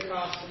straight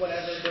across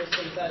whatever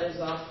distance that is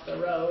off the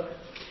road.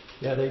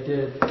 Yeah, they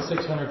did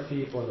 600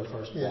 feet for the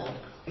first block.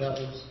 That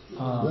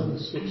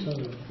was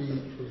 600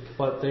 feet.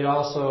 But they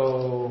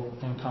also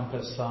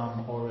encompass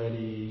some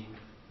already,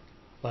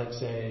 like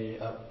say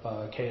up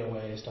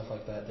KOA, stuff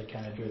like that. They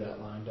kind of drew that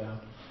line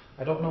down.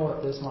 I don't know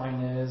what this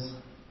line is.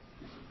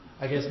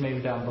 I guess maybe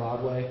down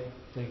Broadway.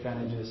 They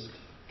kind of just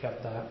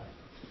kept that.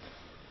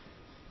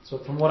 So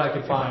from what I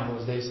could find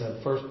was they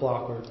said first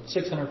block or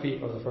 600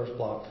 feet or the first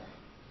block.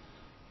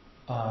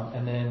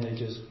 And then they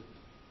just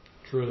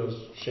drew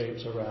those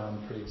shapes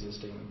around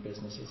pre-existing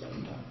businesses at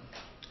the time.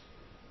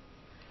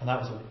 And that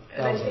was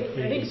a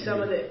I think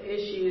some of the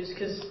issues,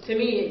 because to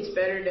me it's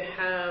better to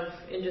have,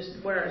 in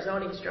just where our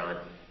zoning's drawn,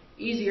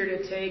 easier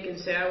to take and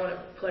say I want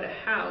to put a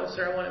house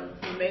or I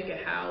want to make a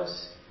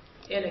house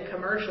in a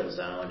commercial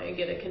zone and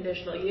get a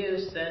conditional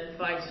use than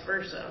vice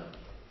versa.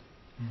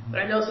 But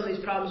I know some of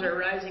these problems are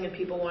arising in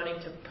people wanting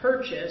to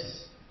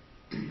purchase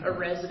a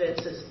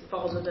residence that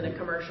falls within a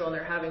commercial and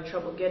they're having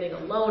trouble getting a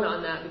loan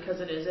on that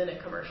because it is in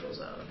a commercial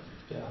zone.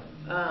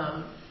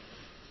 Yeah.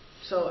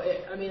 So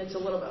it's a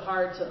little bit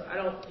hard to. I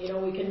don't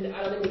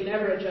think we can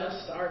ever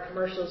adjust our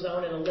commercial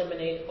zone and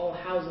eliminate all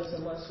houses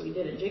unless we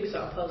did a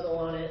jigsaw puzzle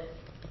on it.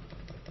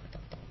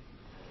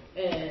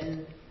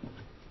 And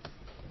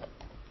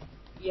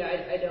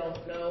I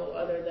don't know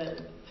other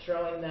than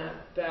throwing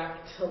that back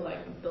to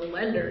like the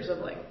lenders of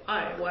like,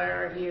 why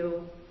are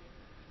you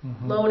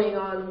loaning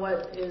on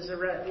what is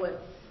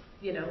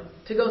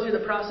to go through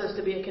the process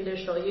to be a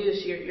conditional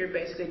use, you're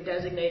basically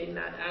designating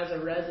that as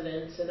a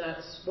residence, and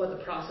that's what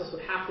the process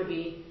would have to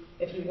be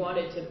if you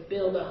wanted to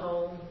build a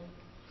home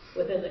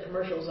within the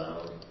commercial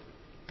zone.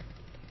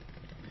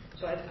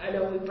 So I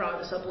know we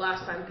brought this up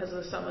last time because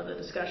of some of the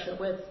discussion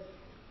with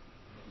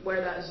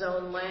where that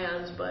zone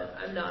lands, but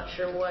I'm not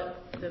sure what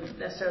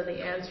necessarily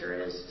the answer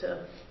is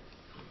to.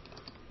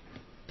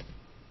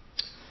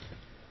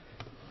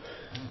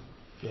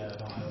 Yeah, I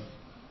don't have.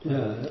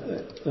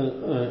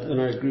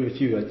 And I agree with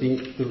you. I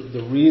think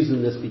the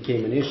reason this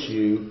became an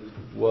issue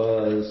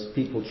was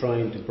people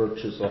trying to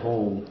purchase a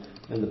home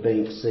and the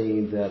bank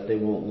saying that they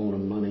won't loan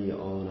them money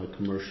on a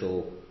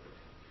commercial,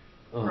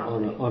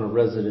 on a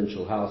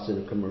residential house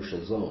in a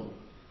commercial zone.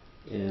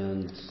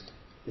 And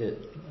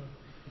it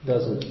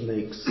doesn't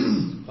make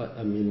sense.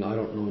 I mean, I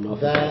don't know enough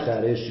about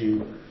that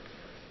issue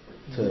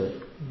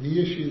to.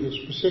 The issue that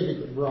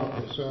specifically brought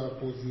this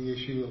up was the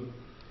issue of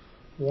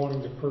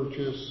wanting to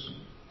purchase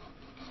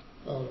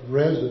a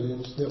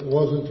residence that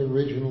wasn't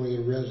originally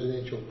a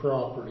residential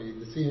property.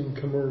 It's in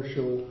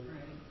commercial,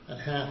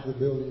 and half the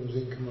building was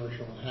in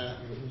commercial and half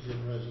of it was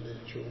in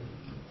residential.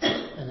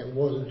 and it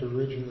wasn't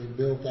originally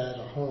built as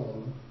a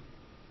home.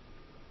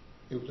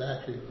 It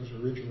was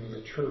originally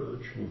a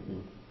church.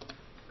 Mhm.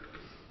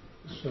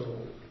 So,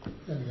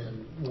 and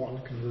then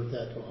wanting to convert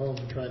that to a home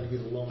and trying to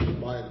get a loan to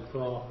buy the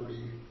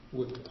property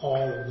with all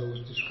of those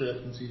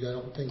discrepancies. I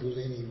don't think it was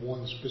any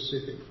one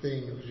specific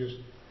thing. It was just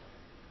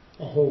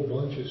a whole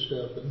bunch of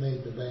stuff that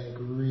made the bank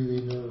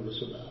really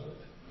nervous about it.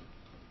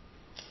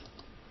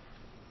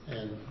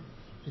 And,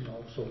 you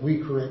know, so we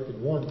corrected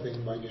one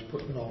thing by just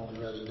putting it all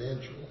in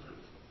residential.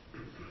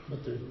 But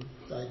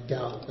I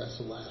doubt that's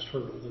the last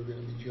hurdle they're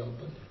going to be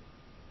jumping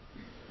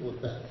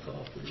with that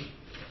property.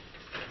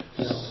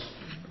 Now,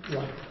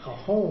 like a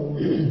home,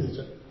 it's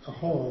a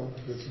home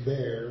that's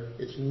there,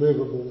 it's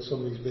livable,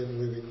 somebody's been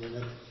living in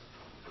it.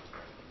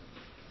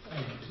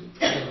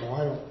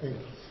 I don't think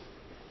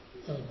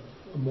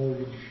a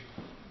mortgage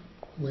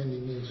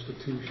lending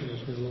institution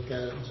is going to look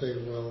at it and say,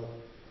 well,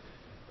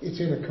 it's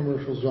in a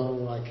commercial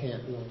zone, I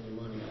can't loan you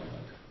money on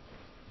it.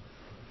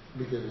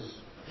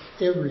 Because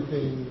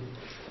everything,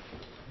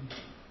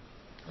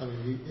 I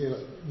mean,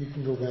 you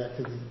can go back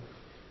to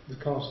the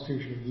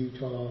Constitution of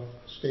Utah,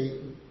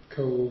 state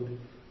code,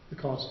 the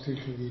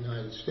Constitution of the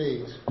United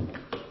States.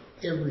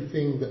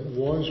 Everything that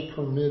was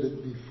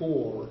permitted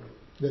before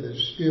that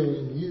is still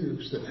in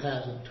use, that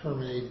hasn't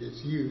terminated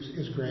its use,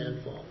 is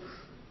grandfathered.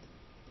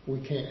 We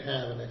can't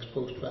have an ex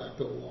post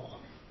facto law,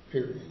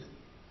 period.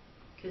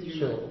 Because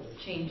you're not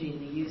changing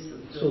the use of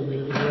the So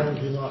building. as long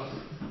as you're not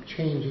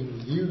changing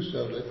the use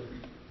of it,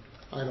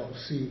 I don't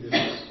see that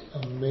it's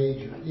a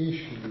major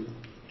issue.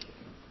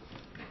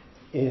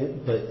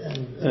 And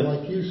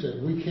Like you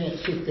said, we can't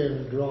sit there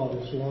and draw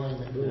this line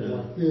that goes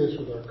like this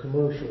with our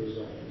commercial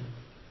zone.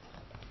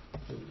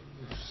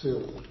 It's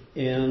silly.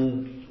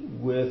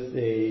 And with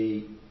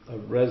a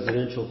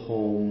residential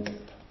home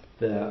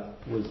that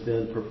was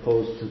then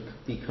proposed to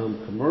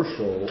become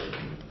commercial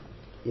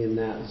in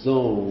that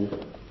zone,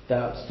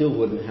 that still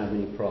wouldn't have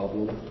any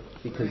problem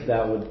because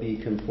that would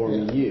be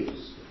conforming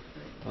use.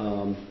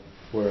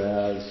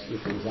 Whereas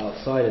if it was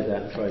outside of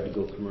that and tried to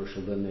go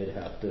commercial, then they'd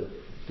have to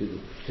do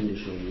the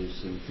conditional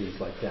use and things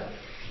like that.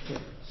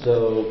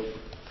 So,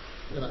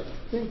 And I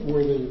think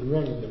where they would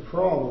run into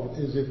problem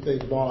is if they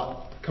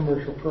bought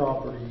commercial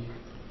property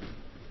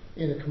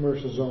in a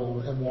commercial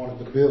zone and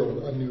wanted to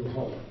build a new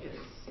home.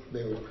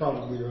 They would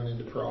probably run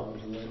into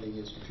problems in lending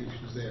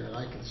institutions there, and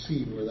I can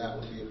see where that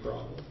would be a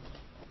problem.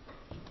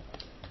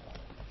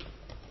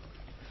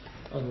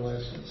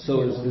 Unless,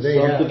 so is the they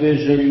have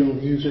subdivision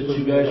conditional use that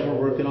you permit guys were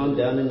all working on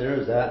over. down in there,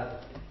 is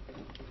that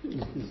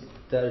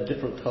a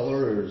different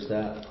color or is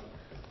that?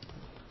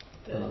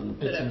 That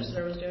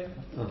Emerson was doing.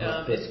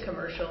 It's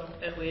commercial,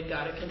 and we had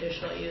got a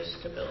conditional use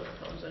to build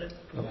homes in it.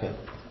 Okay.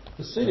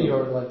 The city,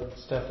 or like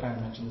Steph kind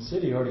of mentioned, the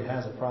city already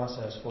has a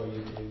process for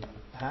you to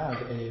have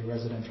a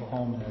residential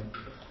home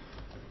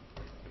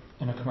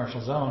in a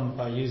commercial zone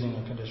by using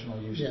a conditional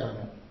use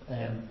permit.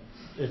 And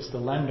it's the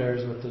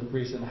lenders with the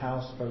recent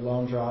house or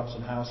loan drops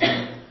and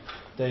housing,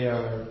 they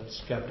are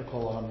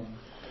skeptical on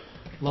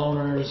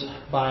loaners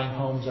buying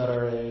homes that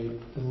are a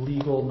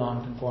legal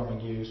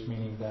non-conforming use,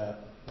 meaning that,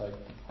 like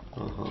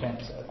Kent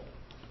said.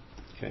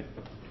 Okay.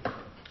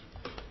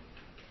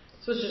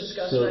 So it's just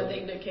discussion, I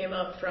think, that came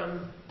up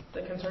from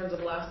the concerns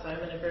of last time,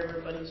 and if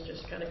everybody's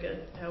just kind of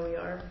good how we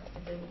are, I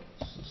think.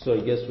 So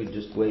I guess we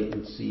just wait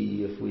and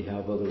see if we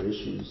have other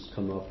issues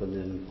come up and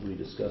then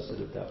rediscuss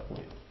it at that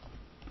point.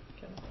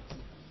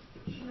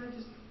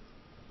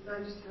 Should I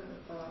just had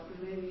a thought,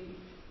 and maybe,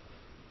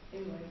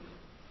 anyway.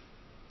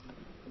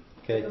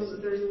 Okay.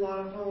 There's a lot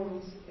of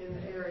homes in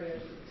the area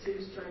that the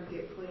city's trying to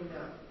get cleaned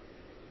up.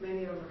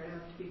 Many of them are going to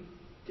have to be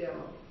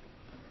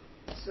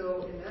demoed.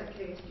 So in that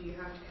case, do you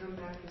have to come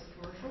back as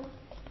commercial?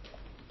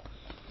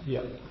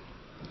 Yep.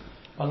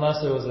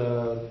 Unless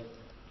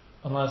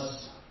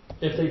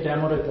if they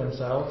demoed it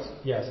themselves,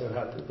 yes,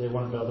 they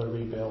wouldn't be able to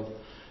rebuild.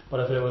 But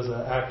if it was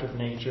an act of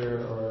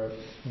nature or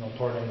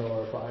tornado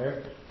or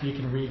fire, you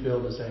can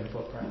rebuild the same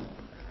footprint.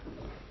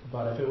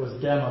 But if it was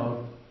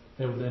demoed,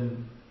 they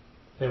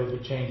would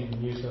be changing the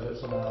use of it,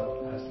 so now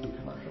it has to be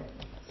commercial.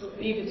 So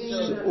You could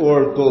still,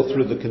 Or go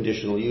through the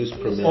conditional use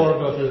permit. Or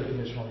go through the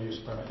conditional use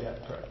permit, yeah,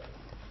 correct.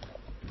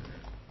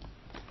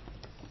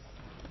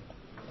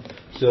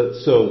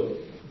 So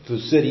the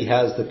city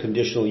has the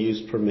conditional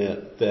use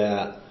permit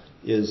that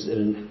is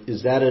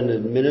that an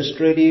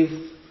administrative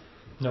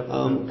Nope.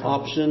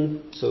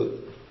 option? So,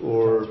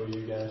 or For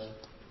you guys.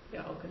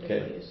 yeah, all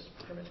conditional Okay. use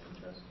permits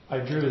come to us. I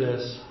drew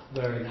this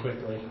very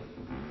quickly.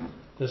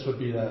 This would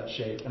be that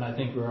shape, and I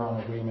think we were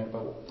on agreement,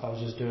 but I was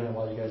just doing it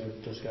while you guys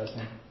were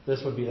discussing.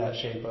 This would be that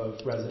shape of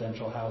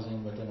residential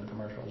housing within a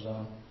commercial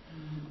zone.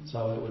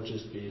 So it would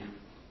just be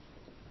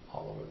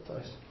all over the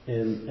place.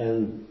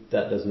 and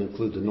that doesn't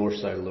include the north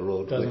side of the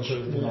road, Doesn't which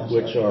include the north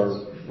which side.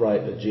 are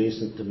right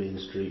adjacent to Main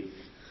Street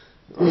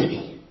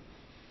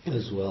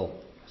as well.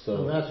 So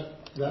So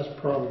that's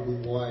probably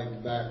why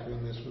back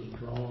when this was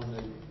drawn,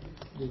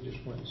 they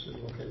just went and said,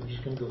 okay, we're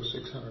just going to go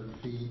 600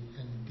 feet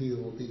and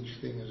deal with each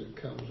thing as it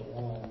comes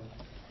along,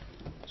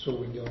 so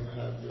we don't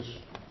have this,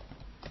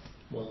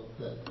 well,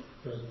 that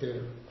right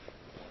there.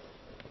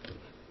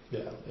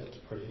 yeah, it's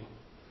pretty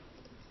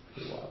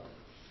wild.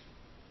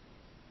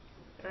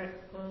 Alright,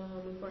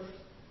 move forward.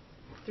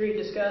 3,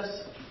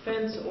 discuss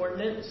fence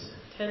ordinance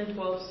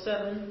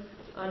 10.12.7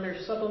 under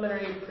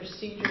supplementary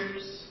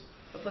procedures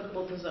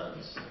applicable to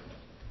zones.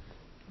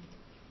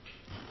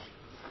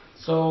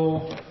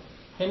 So,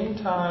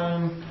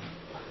 anytime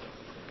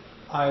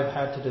I've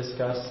had to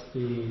discuss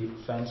the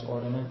fence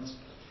ordinance,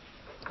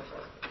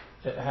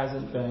 it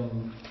hasn't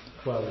been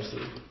well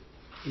received.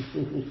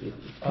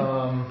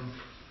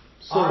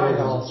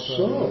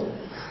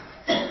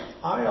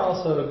 I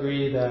also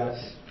agree that,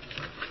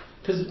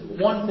 because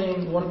one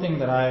thing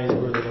that I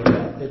really look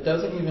at, it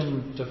doesn't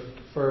even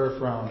differ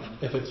from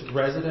if it's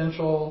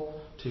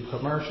residential to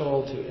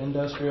commercial to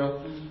industrial,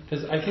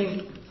 because I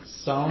think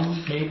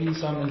maybe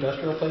some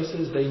industrial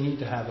places, they need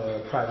to have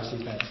a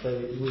privacy fence.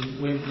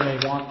 We may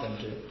want them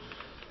to,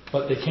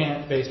 but they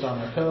can't based on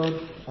their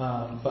code.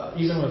 But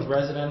even with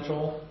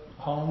residential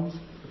homes,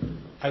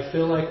 I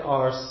feel like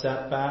our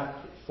setback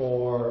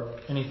for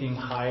anything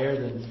higher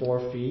than 4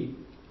 feet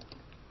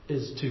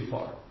is too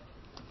far.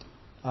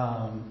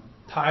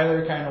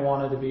 Tyler kind of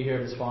wanted to be here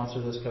to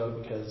sponsor this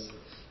code because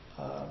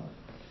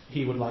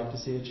he would like to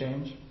see a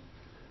change.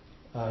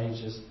 He's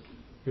just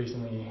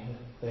recently,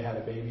 they had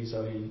a baby,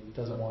 so he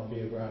doesn't want to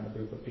be around a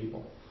group of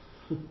people.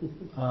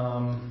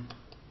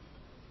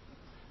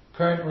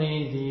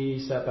 Currently, the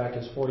setback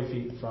is 40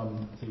 feet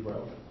from the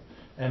road.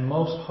 And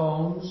most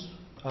homes,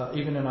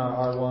 even in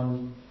our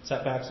R1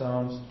 setback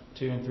zones,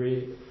 2 and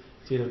 3,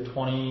 it's either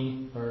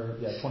 25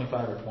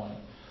 or 20.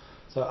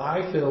 So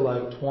I feel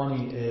like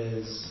 20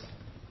 is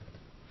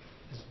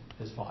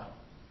fine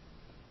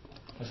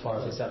as far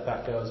as the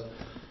setback goes.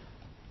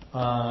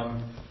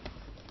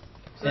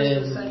 So this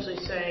is essentially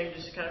saying,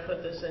 just to kind of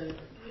put this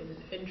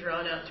in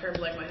drawn out terms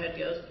like my head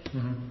goes.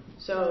 Mm-hmm.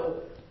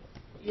 So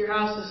your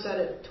house is set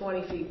at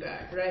 20 feet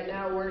back. Right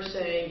now we're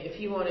saying if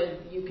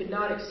you could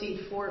not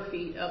exceed 4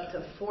 feet up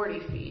to 40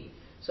 feet.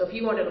 So if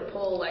you wanted to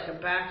pull like a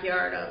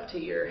backyard up to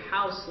your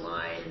house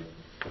line,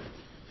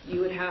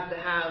 you would have to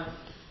have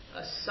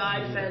a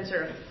side fence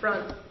or a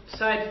front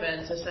side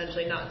fence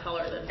essentially not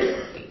taller than 4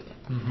 feet.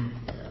 Mm-hmm.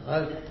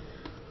 Yeah,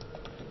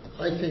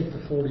 I think the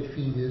 40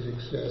 feet is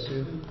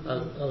excessive.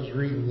 I was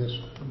reading this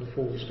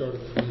before we started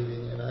the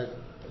meeting, and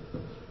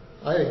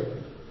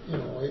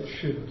we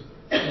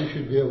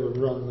should be able to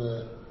run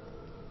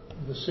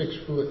the 6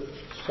 foot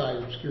side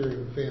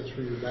obscuring fence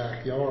for your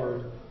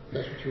backyard. If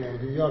that's what you want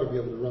to do. You ought to be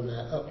able to run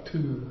that up to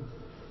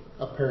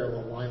a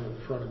parallel line with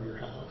the front of your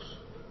house.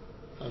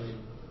 I mean,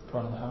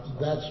 Front of the house.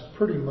 that's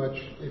pretty much,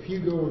 if you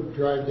go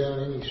drive down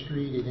any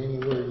street in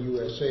anywhere in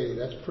USA,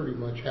 that's pretty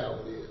much how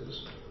it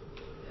is.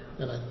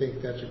 And I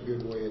think that's a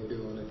good way of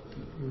doing it.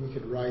 We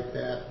could write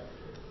that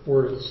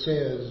where it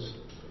says,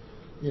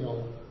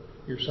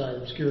 your side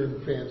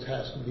obscuring fence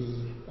has to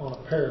be on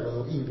a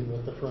parallel even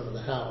with the front of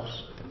the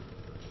house.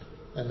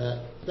 And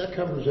that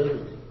covers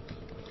everything.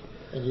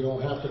 And you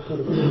don't have to put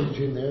a footage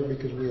in there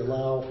because we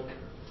allow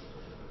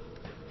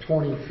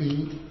 20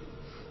 feet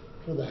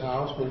for the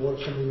house, but what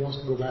if somebody wants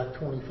to go back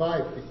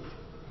 25 feet?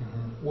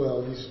 Mm-hmm.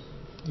 Well,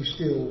 you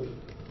still,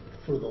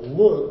 for the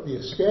look, the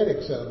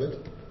aesthetics of it,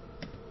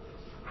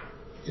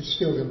 it's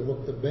still going to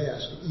look the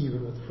best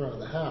even with the front of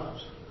the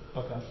house.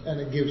 Okay. And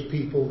it gives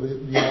people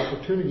the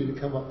opportunity to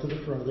come up to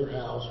the front of their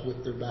house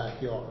with their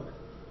backyard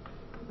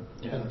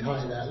and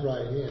tie that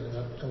right in.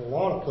 And a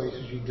lot of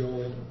places you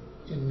go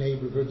in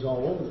neighborhoods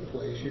all over the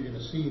place, you're going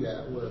to see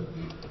that where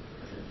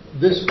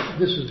this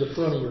is the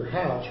front of your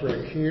house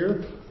right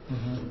here,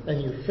 Mm-hmm.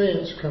 and your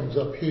fence comes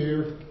up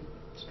here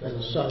and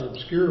the side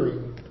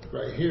obscuring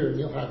right here, and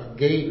you'll have a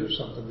gate or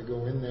something to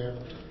go in there.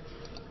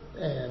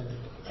 And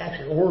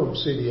actually, Orem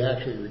City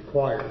actually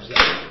requires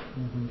that.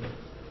 Mm-hmm.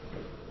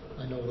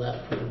 I know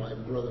that from my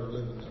brother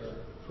living there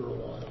for a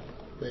while.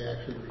 They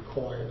actually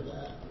require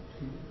that.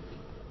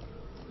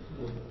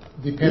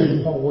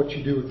 Depending upon what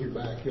you do with your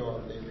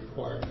backyard, they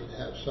require you to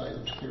have side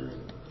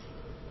obscuring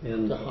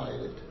And to hide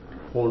it.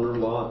 corner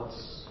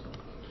lots,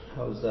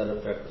 how does that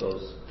affect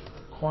those?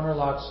 Corner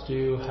lots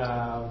do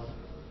have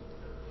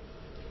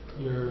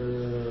I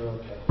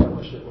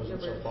wish it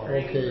wasn't so far.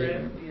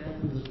 Okay. Yeah.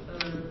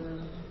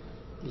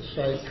 The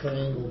side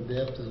triangle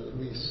depth is at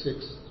least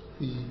 6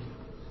 feet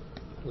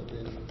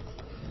within.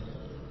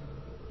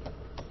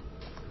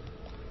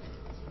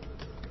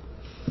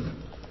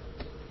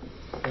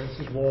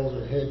 Fences, walls,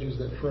 or hedges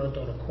that front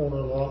on a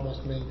corner lot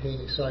must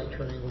maintain a side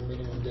triangle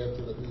minimum depth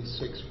of at least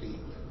 6 feet.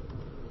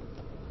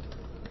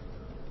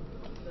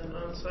 Then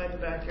on side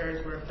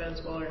backyards where a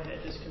fence, wall, or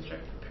hedge is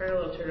constructed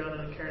parallel to road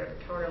on a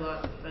corner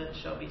lot, the fence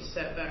shall be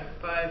set back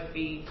 5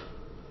 feet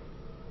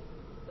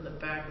from the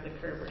back of the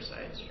curb or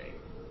side street.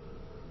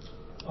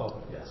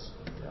 Oh, yes.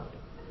 Yeah.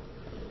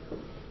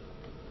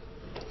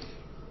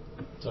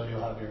 So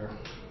you'll have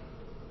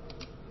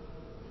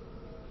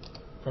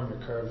from your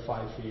curb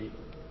 5 feet,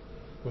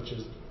 which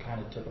is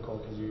kind of typical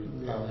because you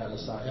probably have a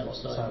sidewalk.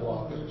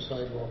 The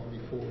sidewalk would be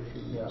 4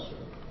 feet. Yeah. So.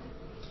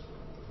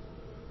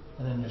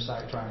 And then your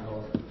side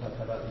triangle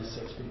have at least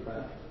 6 feet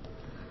back.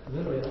 Is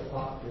anybody else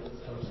off? It's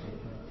toasty.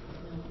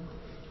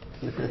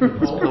 It's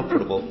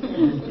comfortable.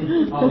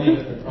 I'll leave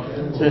it.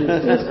 Okay.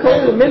 It was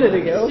cold a minute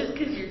ago. Just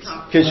because you're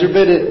talking. Because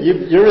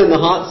you're in the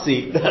hot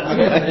seat. That's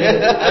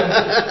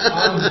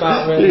I'm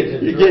about ready to.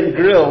 You're getting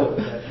grilled.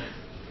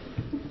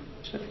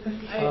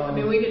 I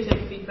mean, we could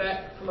take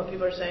feedback from what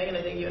people are saying, and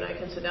I think you and I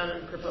can sit down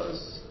and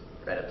propose,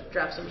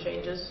 draft some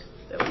changes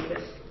that we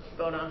could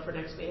vote on for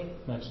next meeting.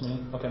 Next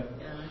meeting, okay.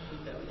 Yeah, I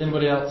think that would.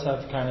 Anybody else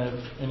have kind of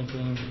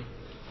anything?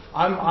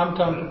 I'm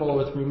comfortable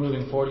with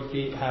removing 40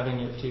 feet, having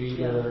it to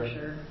Yeah, either, for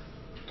sure.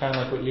 kind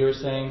of like what you were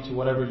saying, to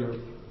whatever your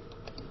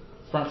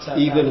front setback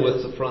Even with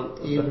is. the front,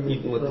 Even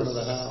with front the of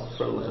the house.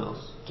 front of the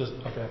house. Just,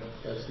 okay.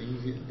 That's the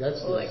easiest,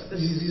 that's Well, like the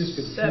the easiest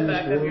to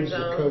setback of your choose words that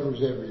zone.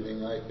 covers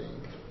everything, I think.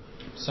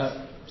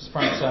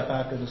 Front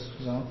setback of this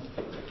zone.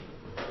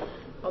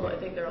 Although I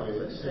think they're all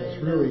the It's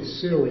same. really Would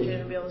silly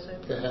you be all the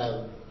same? to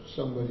have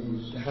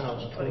somebody's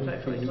house 20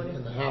 25, feet 20.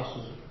 and the house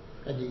is,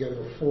 and you gotta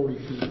go 40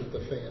 feet with the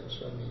fence.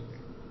 I mean,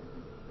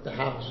 the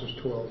house is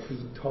 12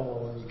 feet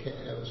tall and you can't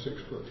have a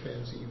 6-foot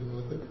fence even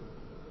with it.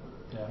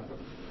 Yeah.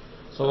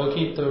 So we'll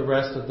keep the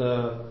rest of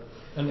the,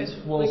 and Yes,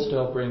 we'll we-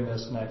 still bring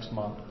this next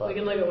month, but. We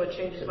can look at what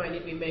changes might need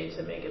to be made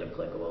to make it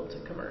applicable to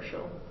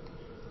commercial.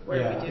 Where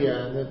Yeah. we do.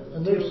 Yeah,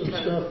 and there's some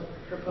kind of stuff,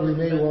 we propose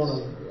may fence.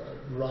 wanna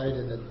write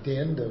an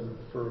addendum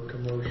for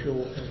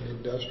commercial and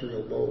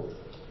industrial both.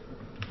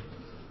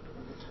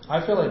 I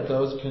feel like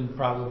those can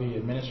probably be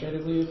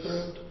administratively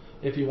approved,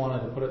 if you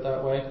wanted to put it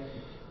that way.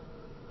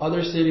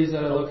 Other cities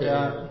that I looked Okay.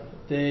 at,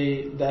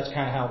 that's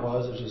kind of how it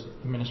was, just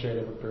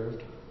administrative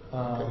approved,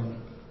 Okay.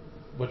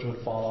 which would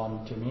fall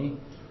on to me,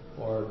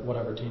 or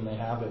whatever team they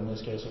have, in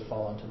this case would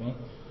fall on to me.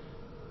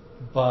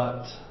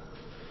 But,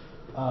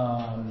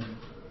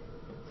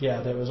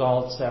 yeah, that was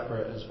all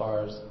separate as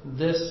far as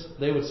this,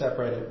 they would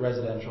separate it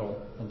residential,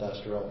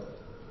 industrial,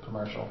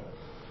 commercial.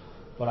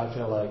 But I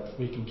feel like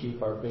we can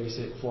keep our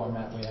basic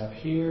format we have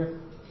here,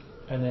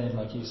 and then,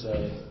 like you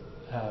say,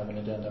 have an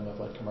addendum of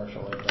like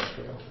commercial or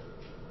industrial.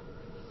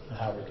 And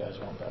however you guys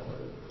want that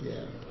worded.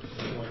 Yeah,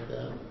 something like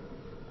that.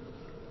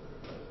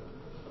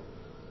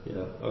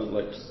 Yeah, I would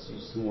like to see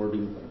some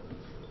wording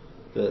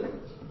that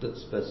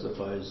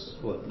specifies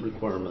what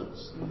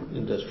requirements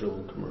industrial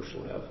and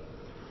commercial have.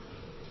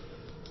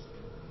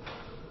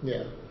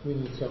 Yeah, we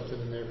need something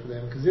in there for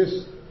them, because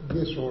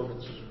this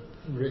ordinance is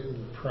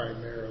written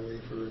primarily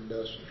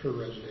for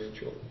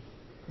residential.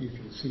 You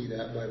can see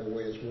that by the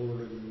way it's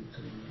worded and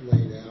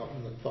laid out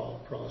in the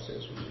thought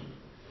process.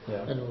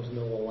 Yeah, And there was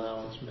no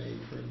allowance made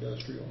for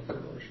industrial and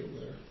commercial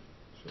there.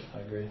 So. I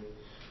agree.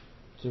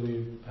 Do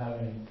we have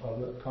any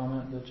public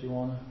comment that you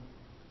want to?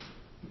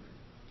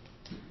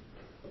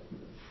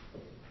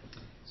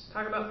 Let's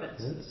talk about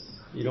fences.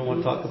 You don't want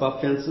to talk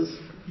about fences?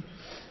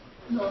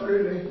 Not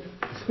really.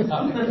 Moving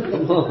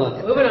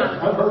on.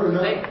 I've heard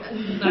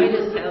enough. I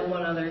just have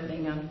one other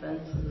thing on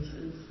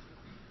fences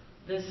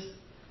is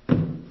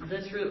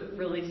this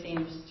really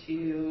seems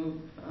to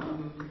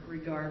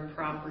regard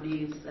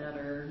properties that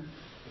are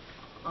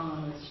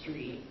on the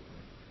street.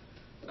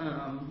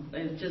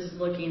 And just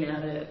looking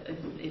at it,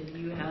 if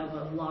you have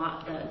a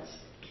lot that's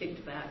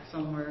kicked back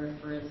somewhere,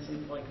 for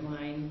instance, like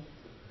mine,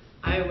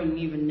 I wouldn't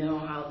even know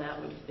how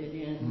that would fit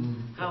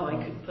in, how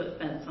I could put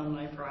fence on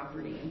my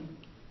property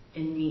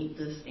and meet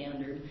the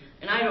standard.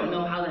 And I don't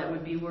know how that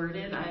would be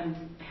worded.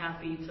 I'm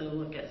happy to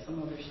look at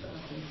some other stuff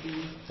and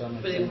see. That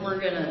makes But sense. if we're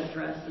going to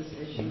address this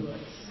issue,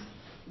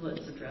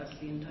 let's address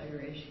the entire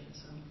issue.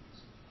 So.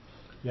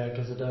 Yeah,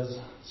 because it does.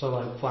 So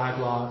like flag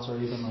lots or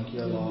even like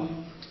your lot.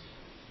 Mhm.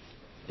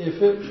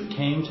 If it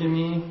came to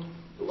me,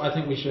 I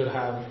think we should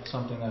have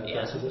something that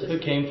addresses it.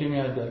 If it came to me,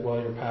 I'd be like, well,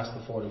 you're past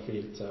the 40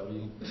 feet, so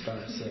you can start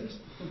at 6.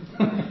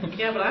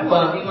 Yeah, but I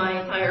want to do my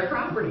entire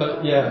property.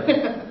 But yeah,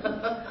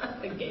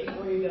 Okay,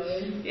 where you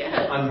going?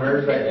 Yeah. On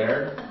Merge right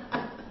there,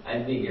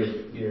 I think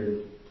your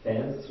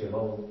fence, your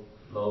whole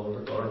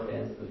lower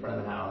fence in front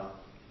of the house,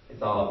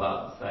 it's all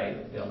about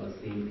sight, being able to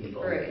see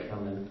people Right.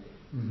 coming.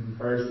 Mhm.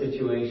 Her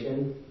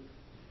situation,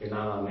 you're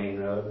not on Main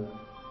Road,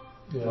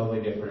 Yeah.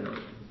 totally different,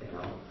 you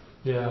know.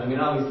 Yeah. I mean,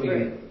 obviously,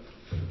 Right.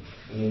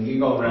 I mean, you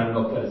go around and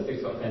go put a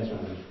 6-foot fence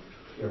around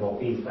your whole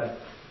piece, that's,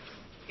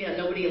 Yeah,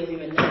 nobody has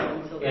even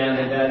known until and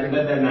they're then,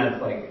 but then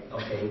that's like,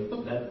 okay,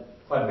 that's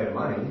quite a bit of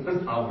money,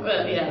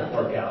 obviously, yeah. to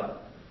fork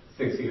out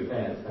 6 feet of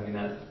fence. I mean,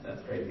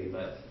 that's crazy,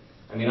 but,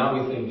 I mean,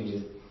 obviously, you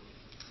just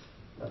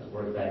have to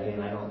work that in.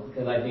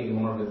 Because I think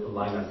more of it's the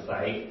line of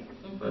sight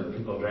for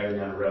people driving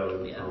down the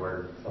road, Yeah. or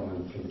where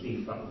someone can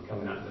see something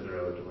coming out to the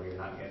road to where you're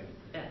not getting,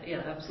 Yeah,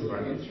 people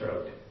aren't getting absolutely.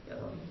 stroked. Yeah.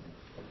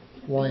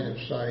 Line of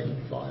sight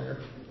and fire.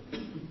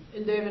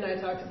 And Dave and I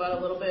talked about it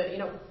a little bit. You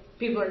know,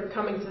 people are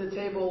coming to the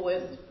table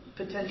with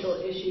potential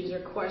issues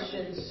or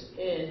questions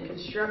in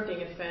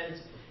constructing a fence,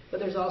 but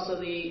there's also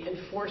the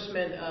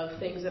enforcement of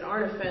things that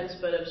aren't a fence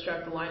but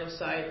obstruct the line of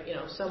sight. You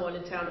know, someone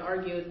in town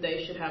argued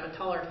they should have a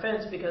taller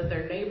fence because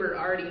their neighbor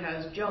already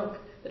has junk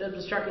that is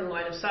obstructing the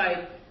line of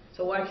sight.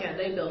 So why can't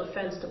they build a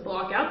fence to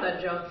block out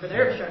that junk for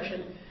their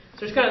obstruction?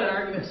 So there's kind of an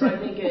argument. So I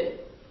think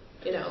it,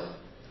 you know,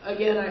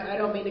 again, I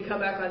don't mean to come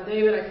back on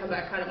David. I come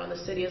back kind of on the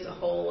city as a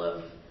whole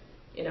of,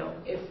 you know,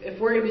 if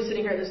we're going to be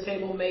sitting here at this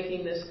table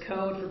making this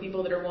code for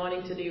people that are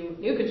wanting to do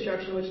new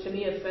construction, which to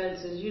me a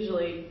fence is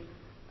usually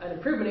an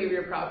improvement of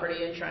your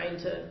property and trying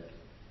to,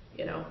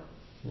 you know,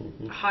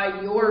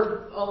 hide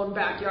your own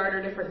backyard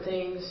or different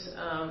things,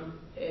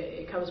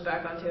 it comes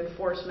back onto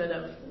enforcement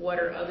of what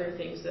are other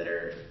things that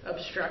are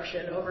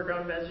obstruction,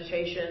 overgrown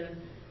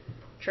vegetation,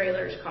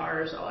 trailers,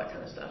 cars, all that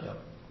kind of stuff. Yep.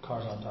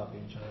 Cars on top of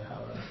each other,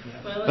 however.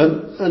 Yeah.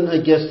 Well, And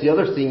I guess the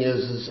other thing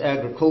is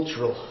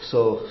agricultural.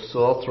 So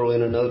I'll throw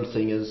in another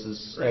thing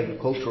is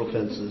agricultural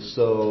fences.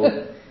 So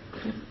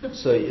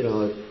you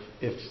know,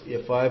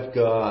 if I've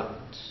got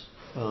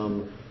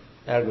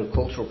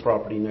agricultural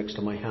property next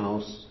to my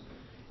house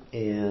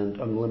and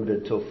I'm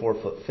limited to a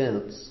 4-foot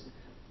fence,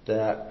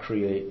 that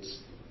creates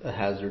a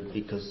hazard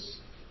because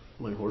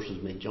my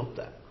horses may jump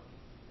that.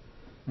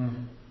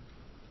 Mm-hmm.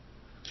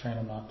 Train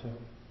them not to.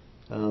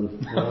 Well,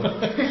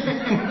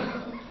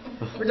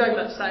 We're talking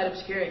about side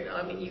obscuring though.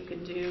 I mean, you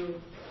could do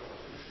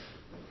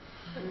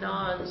a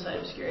non-side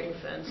obscuring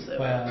fence that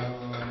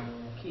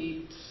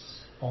keeps.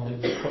 Only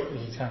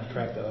he's kind of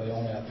correct though. They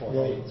only have 4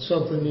 Well, feet.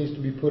 something needs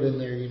to be put in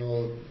there, you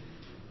know,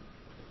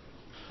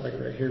 like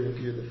right here with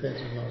you, the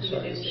fence is not You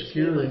side could do 6 feet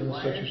obscuring,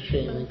 like such wire. as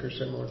chain link or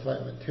similar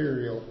type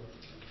material,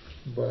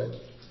 but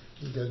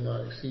it does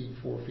not exceed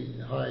 4 feet in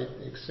height,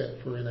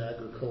 except for in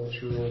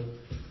agricultural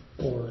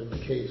or in the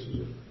cases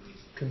of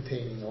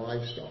containing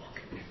livestock.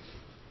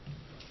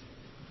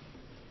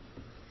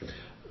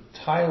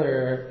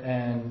 Tyler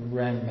and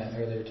Ren met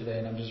earlier today,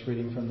 and I'm just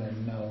reading from their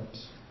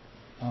notes.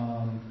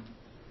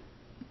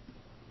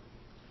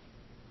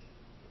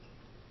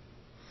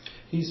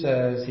 He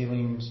says he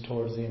leans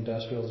towards the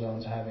industrial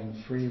zones having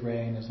free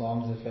reign as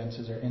long as the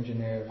fences are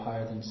engineered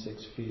higher than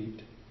 6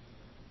 feet,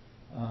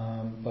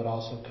 but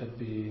also could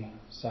be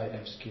site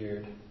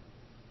obscured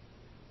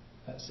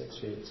at 6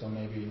 feet. So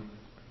maybe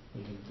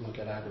we can look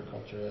at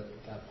agriculture at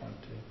that point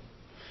too.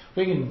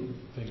 We can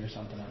figure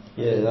something out.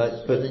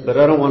 yeah, but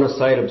I don't want a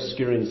site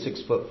obscuring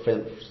 6-foot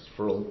fence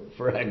for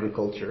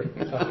agriculture.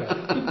 Okay.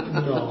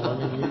 No, I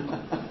mean,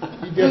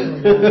 you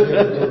definitely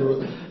won't be able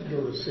to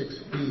go to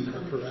 6 feet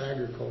for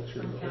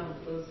agriculture. some but-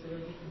 count those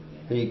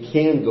that are- You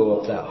can go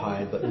up that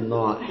high, but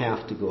not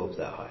have to go up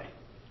that high.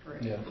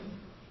 Correct. Yeah.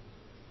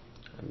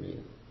 I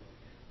mean,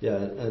 yeah,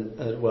 and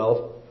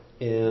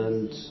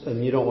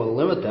you don't want to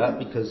limit that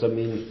because I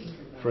mean,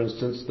 for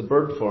instance, the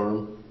bird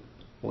farm,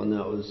 when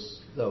that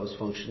was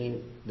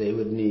functioning, they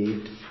would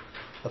need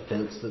a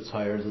fence that's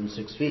higher than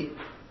 6 feet.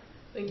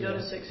 They can go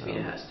to 6 feet.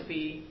 It has to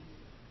be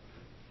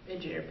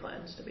engineered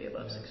plans to be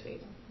above 6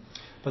 feet.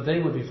 But they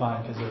would be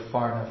fine because they're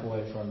far enough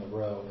away from the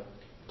road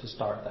to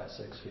start that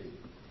 6 feet.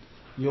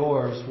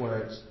 Yours, where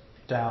it's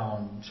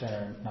down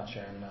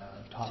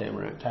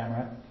Tamarack.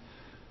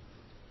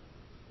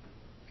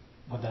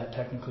 Would that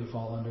technically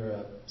fall under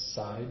a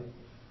side?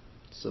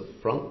 It's the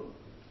front.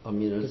 I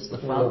mean, it's the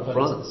front, but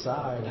front it's the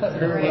side.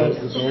 Parallel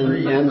to the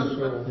street, and,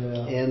 so.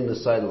 Yeah. and the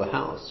side of the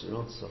house, you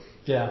know.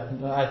 Yeah,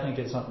 I think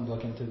it's something to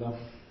look into though.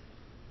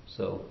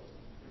 So.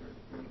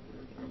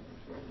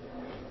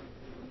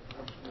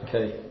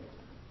 Okay.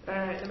 All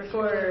right, number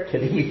 4.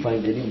 Can we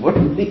find any more?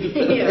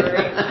 Yeah,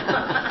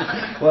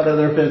 right. What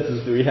other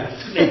fences do we have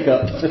to make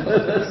up?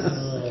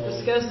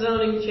 Discuss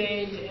zoning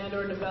change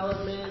and/or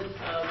development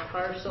of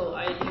parcel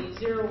ID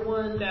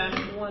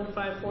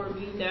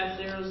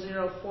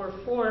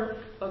 01-154B-0044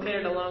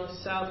 located along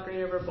South Green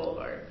River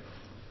Boulevard.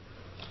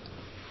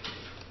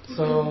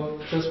 So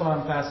this one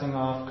I'm passing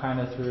off kind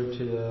of through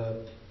to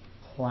the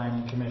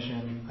Planning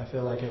Commission. I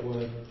feel like it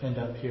would end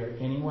up here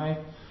anyway.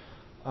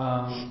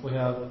 We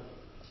have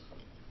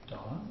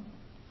Donna?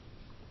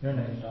 Your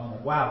name's Donna.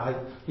 Wow, I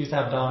used to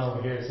have Donna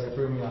over here, so it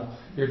threw me off.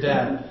 Your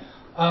dad.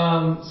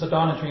 So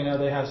Don and Trina,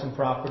 they have some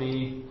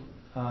property,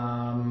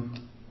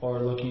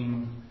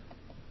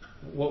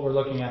 what we're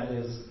looking at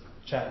is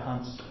Chat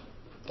Hunt's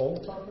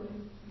old property?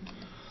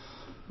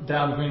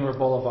 Down Green River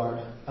Boulevard.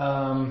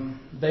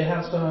 They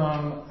have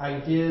some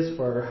ideas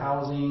for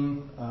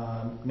housing,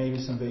 maybe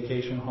some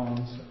vacation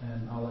homes,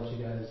 and I'll let you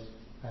guys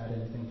add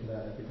anything to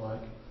that if you'd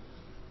like.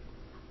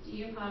 Do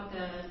you have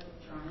the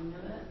drawing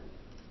of it?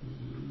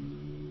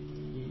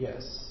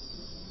 Yes.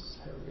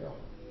 Here we go.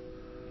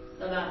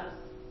 So that's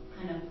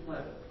kind of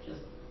what,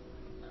 just,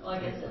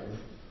 like it says.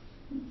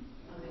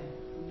 Okay.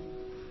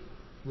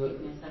 Take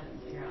me a second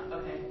to figure out,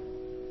 okay.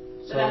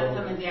 So that's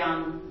coming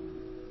down,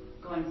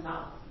 going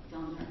south,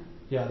 down there.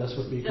 Yeah, this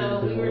would be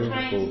So good. we were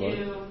trying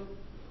to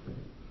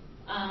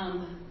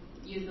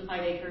use the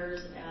 5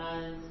 acres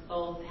as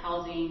both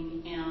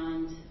housing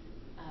and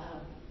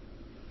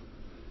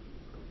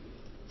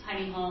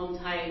tiny home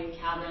type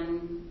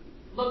cabin.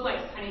 Look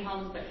like tiny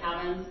homes but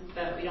cabins,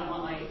 but we don't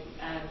want like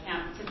a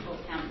typical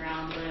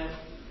campground with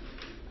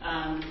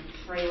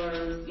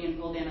trailers being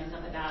pulled in and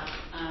stuff like that.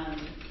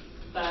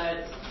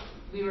 But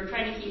we were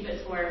trying to keep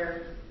it to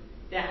where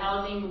the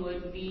housing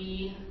would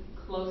be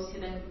close to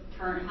the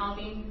current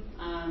housing.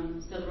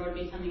 So the road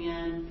would be coming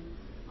in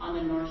on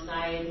the north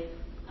side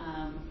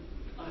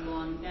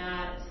along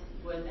that,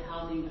 with the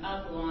housing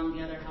up along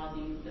the other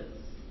housing that's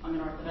on the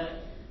north of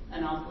it,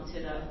 and also to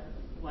the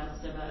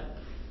west of it,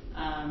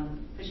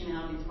 pushing the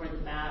housing towards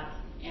the back.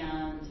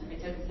 And I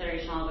took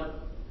consideration all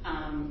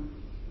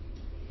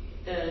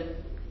the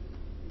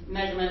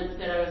measurements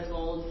that I was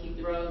told to keep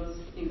the roads,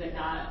 things like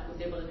that,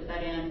 was able to fit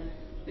that in.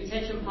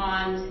 Retention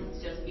pond,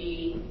 just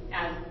be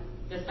as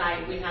the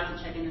site, we'd have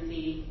to check in to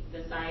see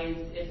the size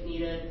if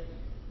needed,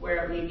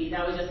 where it may be.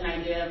 That was just an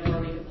idea of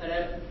where we could put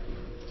it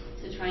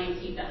to try and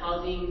keep the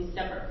housing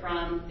separate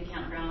from the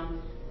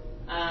campground.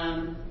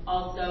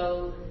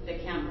 Also, the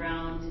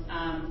campground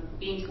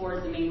being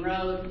towards the main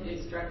road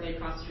is directly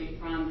across the street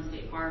from the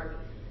state park.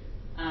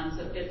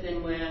 So it fits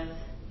in with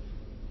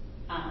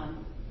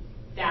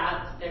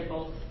that. They're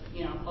both,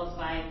 close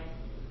by,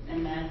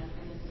 and then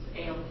this is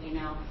A-OK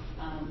now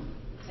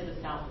to the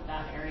south of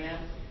that area.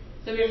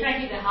 So we were trying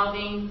to keep the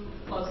housing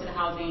close to the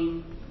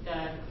housing,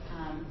 the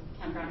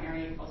campground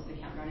area close to the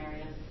campground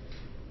area,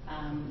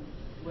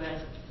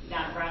 with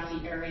that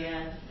grassy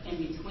area in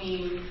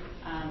between,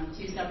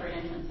 two separate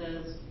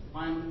entrances,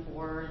 one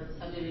for the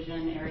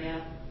subdivision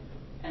area,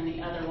 and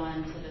the other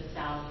one to the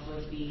south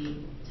would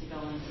be to go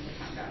into the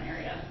campground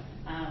area.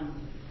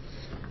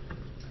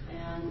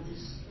 And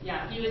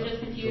yeah, he was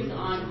just confused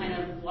on kind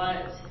of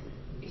what,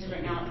 because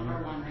right now it's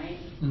R1, right?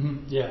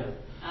 Mm-hmm. Yeah.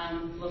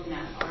 Looking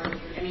at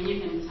R3, you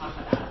can talk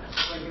about that,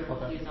 what you're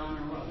confused on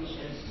or what we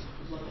should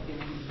look at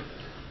doing.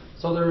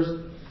 So there's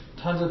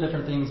tons of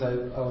different things I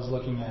was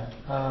looking at.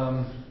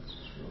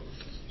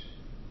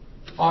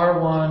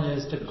 R1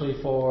 is typically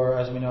for,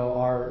 as we know,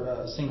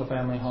 our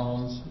single-family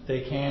homes.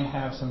 They can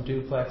have some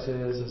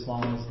duplexes as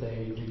long as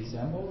they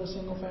resemble a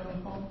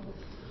single-family home.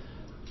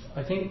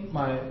 I think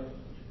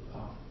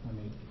let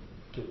me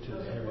get to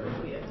the area. Where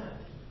are we at?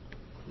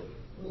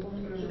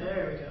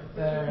 There we go.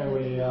 There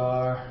we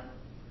are.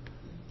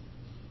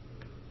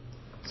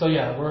 So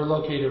yeah, we're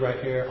located right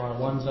here,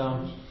 R1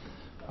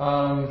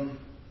 zone.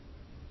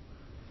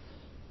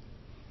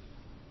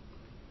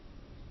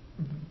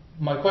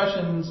 My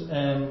questions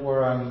and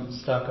where I'm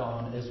stuck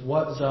on is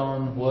what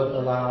zone would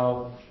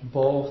allow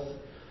both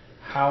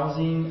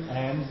housing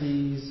and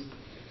these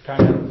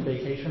kind of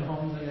vacation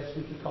homes, I guess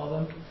we could call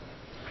them.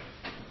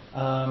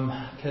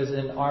 Because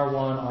in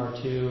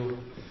R1, R2,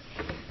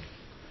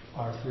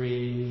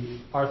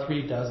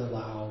 R3 does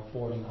allow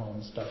boarding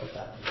homes, stuff like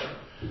that.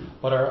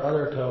 But our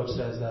other code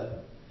says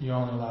that you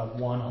only allow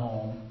one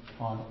home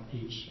on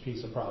each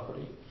piece of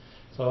property.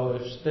 So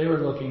if they were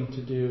looking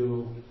to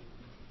do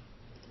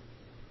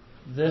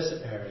this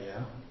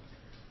area.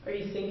 Are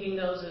you thinking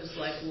those as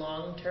like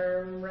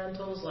long-term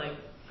rentals, like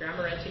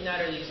grandma renting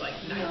that, or are these like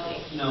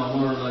nightly? No,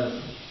 more or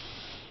less,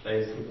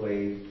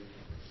 basically,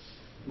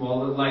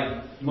 well,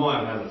 like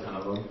Moab has a ton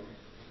of them.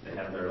 They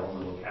have their own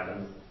little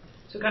cabins.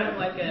 So kind of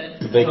like a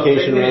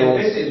Vacation rentals.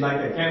 Basically, it's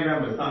like a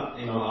campground, but it's not,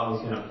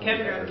 obviously not.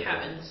 campground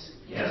cabins.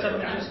 Yeah, So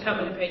someone can just come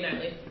in and pay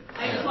nightly.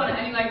 I just want to,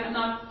 I'm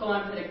not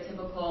going for the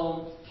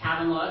typical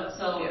cabin look.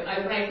 So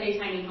Yeah. when I say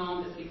tiny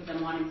home, it's because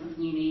I'm wanting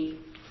something unique.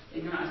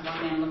 You're not just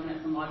walking in and looking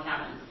at some log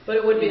cabins. But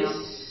it would be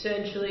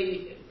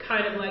essentially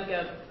kind of like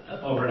a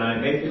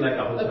Overnight, basically like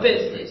a hotel. a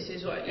business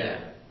is what, Yeah.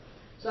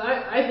 So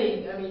I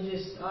think,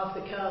 just off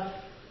the cuff,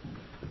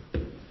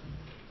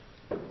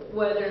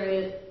 whether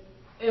it,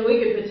 and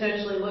we could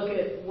potentially look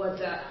at what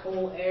that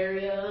whole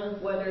area,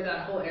 whether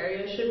that whole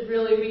area should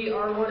really be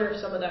R1 or if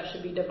some of that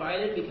should be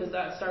divided, because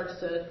that starts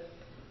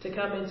to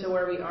come into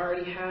where we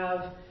already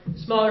have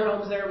smaller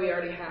homes there, we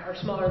already have, or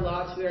smaller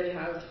lots, we already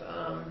have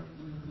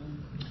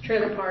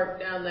trailer park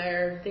down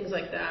there, things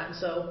like that. And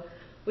so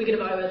we could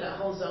evaluate that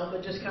whole zone,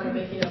 but just kind of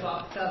making it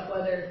off the cuff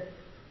whether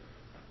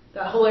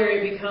that whole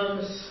area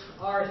becomes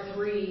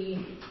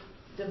R3,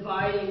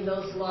 dividing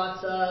those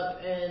lots up,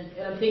 and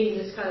I'm thinking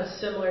it's kind of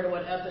similar to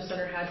what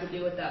Epicenter had to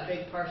do with that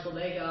big parcel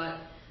they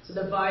got. So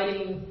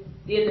dividing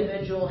the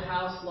individual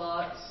house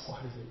lots. Why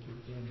does it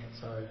keep doing that?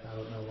 Sorry, I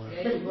don't know why.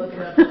 Yeah, keep looking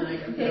up and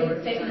I can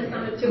Taking us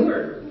on a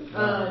tour.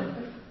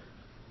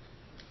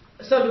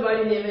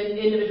 Subdividing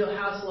the individual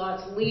house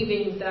lots,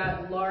 leaving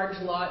that large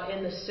lot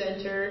in the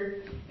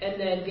center, and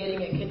then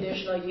getting a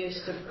conditional use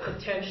to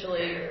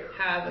potentially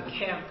have a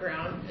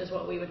campground, is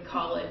what we would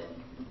call it,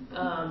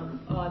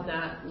 on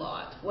that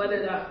lot.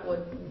 Whether that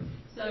would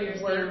So you're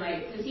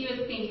saying because he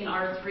was thinking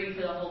R3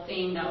 for the whole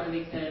thing, that way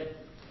we could,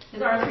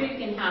 because R3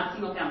 can have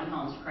single family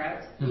homes,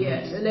 correct?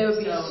 Yes, and they would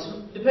be,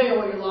 So- depending on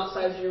what your lot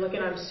size you're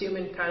looking, I'm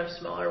assuming kind of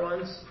smaller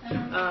ones.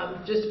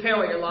 Just depending on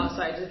what your lot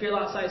size is. If your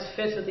lot size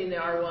fits within the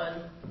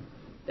R1,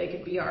 they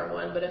could be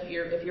R1, but if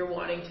you're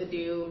wanting to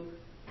do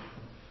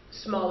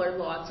smaller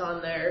lots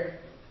on there,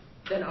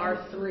 then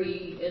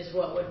R3 is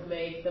what would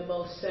make the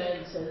most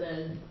sense. And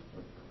then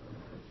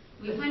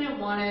We kind of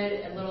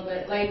wanted a little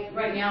bit, like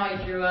right now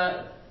I drew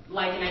up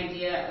like an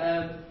idea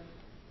of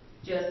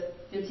just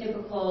the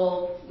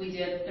typical,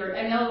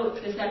 I know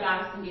the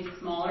setbacks can be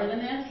smaller than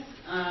this,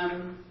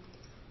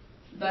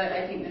 but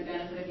I think the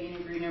benefit of being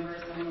in Green River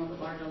is having a little bit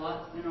larger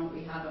lots than what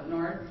we have up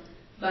north.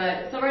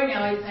 But, so right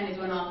now he's kind of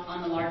doing off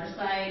on the larger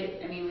side.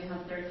 We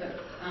have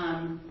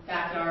 30-foot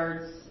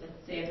backyards,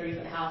 say a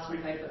 30-foot house,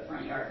 25-foot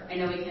front yard. I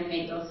know we can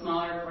make those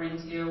smaller according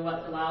to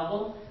what's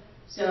allowable.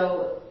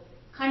 So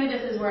kind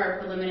of this is where our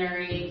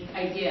preliminary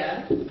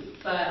idea,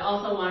 but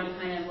also wanted to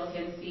kind of look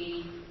and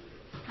see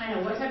kind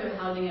of what type of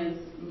housing is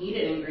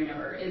needed in Green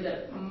River. Is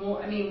it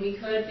more, I mean, we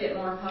could fit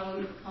more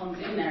homes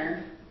in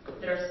there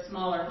that are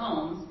smaller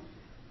homes,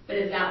 but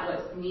is that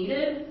what's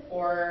needed,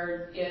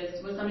 or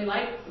would somebody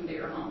like some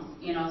bigger homes?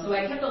 You know, so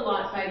I kept the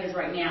lot sizes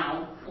right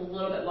now a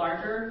little bit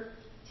larger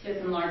to fit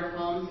some larger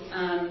homes.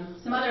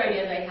 Some other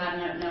ideas I had,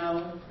 and I don't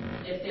know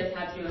if this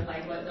had to do with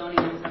like what zoning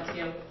and stuff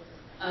too.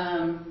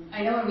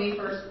 I know when we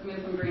first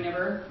moved from Green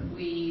River,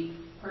 we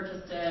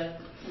purchased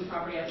some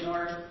property up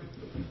north,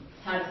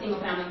 had a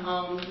single-family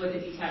home with a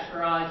detached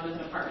garage with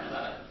an apartment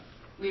above it.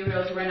 We were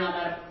able to rent out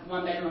that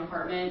one-bedroom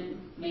apartment,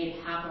 made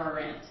half of our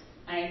rent.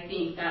 I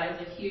think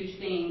that is a huge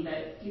thing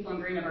that people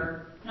in Green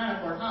River cannot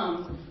afford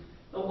homes,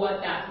 but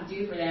what that could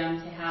do for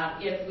them to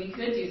have, if we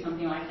could do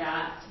something like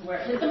that, to where,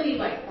 because some of these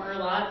like corner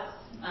lots,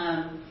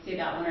 say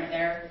that one right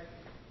there,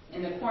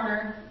 in the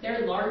corner,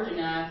 they're large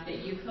enough that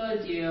you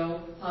could do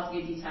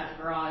possibly a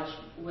detached garage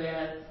with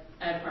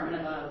an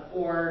apartment above,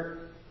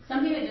 or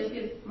something that just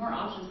gives more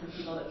options for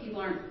people that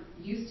people aren't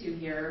used to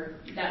here.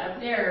 That up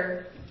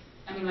there,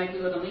 I mean, like we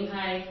live in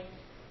Lehigh,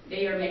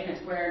 they are making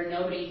it where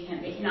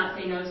they cannot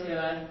say no to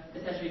a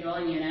accessory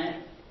dwelling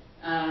unit,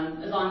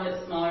 as long as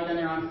it's smaller than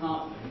their own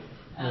home.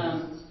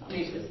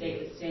 Maybe the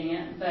state is saying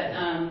it,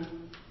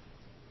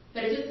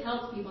 but it just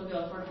helps people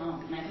to afford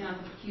homes, and I think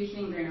that's a huge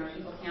thing in Green River.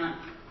 People can't,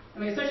 I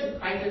mean, especially the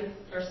prices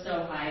are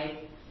so high,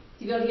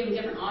 to be able to give them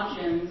different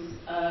options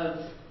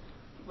of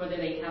whether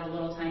they have a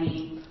little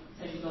tiny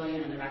accessory dwelling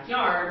unit in their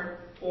backyard,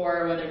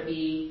 or whether it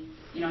be,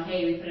 you know,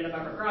 hey, we put it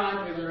above our garage,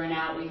 we're able to rent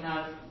out, we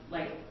have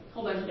like a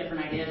whole bunch of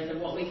different ideas of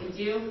what we can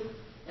do.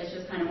 It's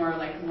just kind of more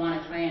like we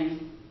want to try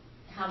and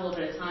have a little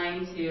bit of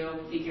time to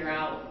figure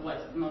out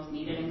what's most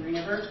needed in Green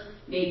River.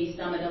 Maybe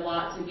some of the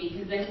lots would be,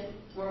 because then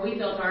where we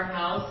built our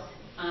house,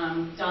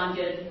 Don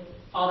did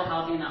all the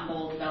housing in that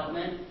whole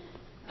development.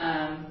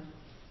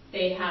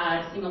 They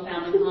had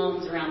single-family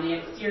homes around the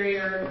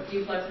exterior,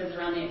 duplexes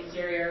around the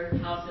exterior,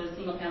 houses,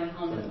 single-family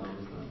homes.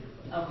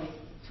 Okay,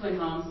 twin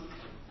homes.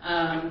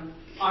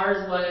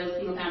 Ours was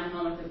single-family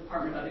home with an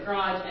apartment above the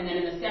garage, and then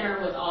in the center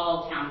was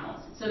all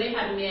townhomes. So they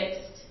had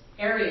mixed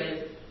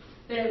areas,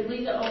 but it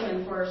leaves it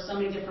open for so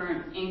many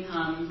different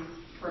incomes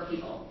for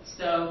people.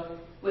 So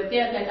with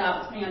this, I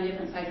thought, depending on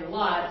different sizes of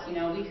lots, you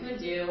know, we could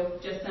do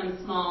just some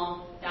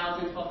small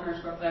 1,000, 1,200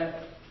 square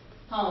foot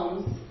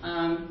homes,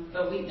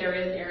 but there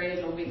is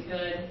areas where we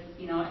could,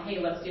 you know, hey,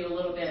 let's do a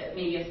little bit,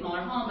 maybe a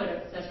smaller home, but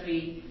an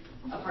accessory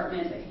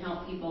apartment that can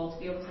help people to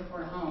be able to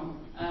afford a home.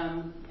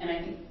 And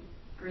I think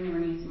Green River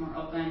needs to be more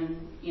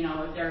open. You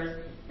know, if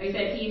there's, like I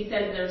said, he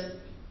said there's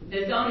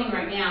the zoning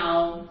right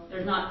now,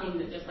 there's not things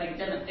that just like, it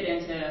doesn't fit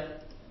into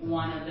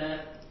one of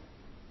the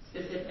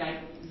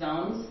specific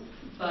zones,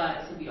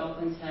 but to be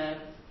open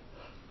to,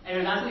 I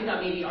don't know, that's what we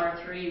thought maybe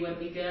R3 would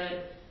be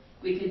good.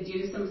 We could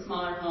do some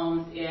smaller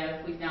homes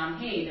if we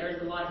found, hey,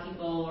 there's a lot of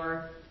people,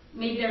 or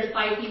maybe there's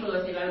 5 people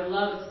that say, I would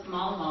love a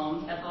small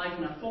home, that's all I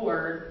can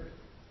afford.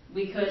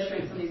 We could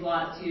shrink some of these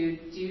lots to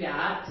do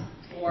that,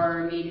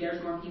 or maybe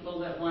there's more people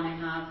that want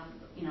to have,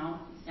 you know,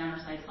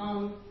 standard size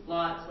home,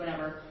 lots,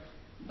 whatever.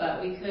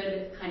 But we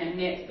could kind of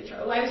mix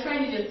I was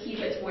trying to just keep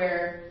it to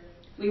where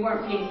we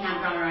weren't putting a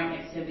campground right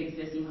next to the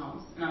existing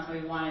homes, and that's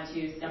why we wanted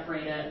to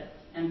separate it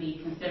and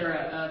be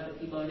considerate of the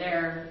people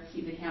there,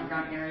 keep the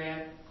campground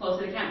area close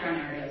to the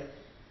campground areas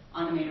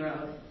on the main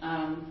road.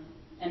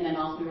 And then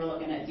also we were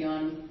looking at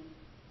doing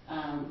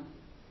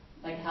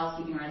like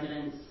housekeeping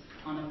residents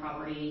on the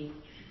property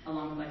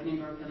along with like an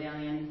indoor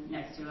pavilion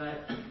next to it,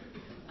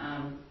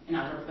 and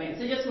outdoor pavilion.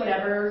 So just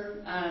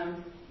whatever,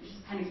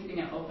 just kind of keeping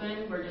it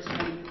open. We're just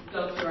trying to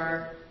go through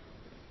our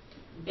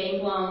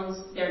bank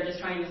loans. They're just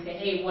trying to say,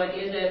 hey, what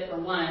is it? For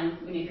one,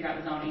 we need to figure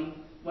out the zoning,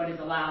 what is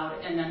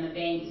allowed, and then the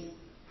banks,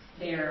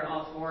 they're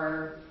all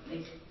for,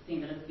 they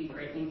think that it'd be a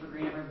great thing for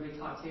Green River we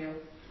talk to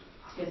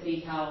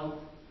see how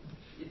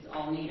it's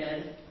all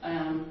needed.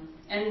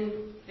 And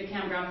the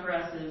campground for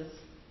us is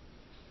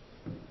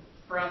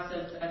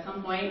at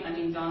some point, I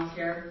mean, John's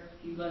here,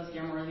 he lives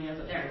here more than he does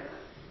it there.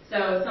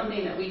 So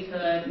something that we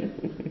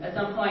could, at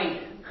some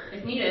point,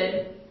 if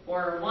needed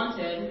or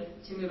wanted,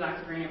 to move back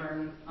to Green River.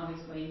 And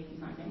obviously, he's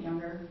not getting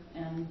younger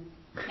and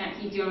can't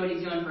keep doing what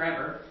he's doing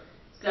forever.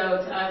 So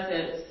to us,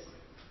 it's,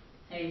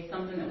 hey,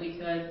 something that we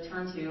could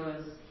turn to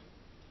as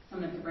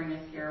something that could bring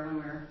us here when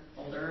we're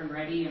older and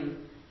ready and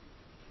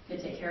could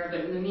take care of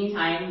it. In the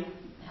meantime,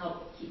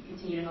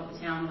 continue to help the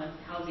town with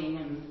housing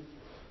and,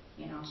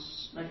 you know,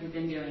 like we've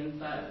been doing,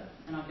 but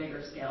on a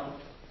bigger scale.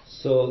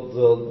 So the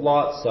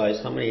lot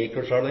size, how many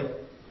acres are they?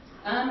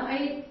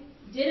 I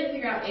didn't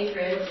figure out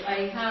acreage.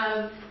 I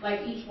have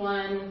like each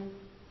one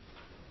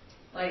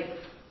like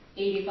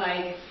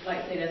 85,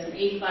 like say this one,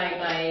 85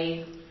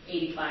 by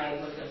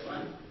 85 was this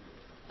one.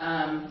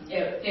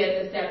 It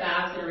fit the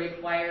setbacks that are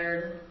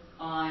required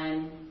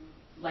on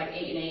like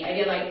 8 and 8. I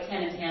did like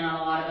 10 and 10 on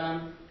a lot of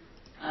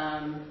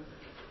them.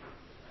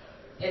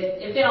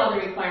 It fit all the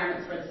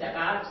requirements for the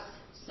setbacks,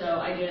 so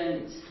I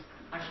didn't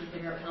actually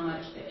figure out how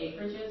much the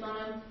acreage is on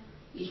them.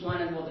 Each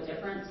one is a little bit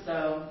different,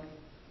 so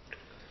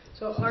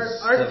So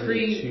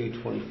R3,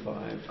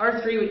 7225.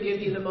 R3 would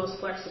give you the most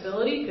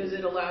flexibility because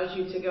it allows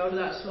you to go to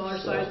that smaller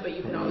size, but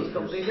you can always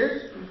go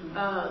bigger.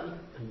 How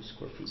many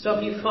square feet? So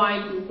if you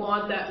find you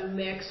want that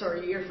mix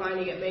or you're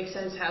finding it makes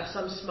sense to have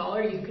some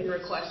smaller, you can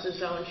request a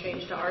zone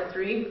change to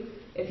R3.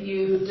 If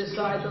you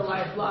decide the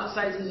lot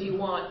sizes you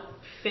want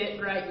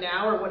fit right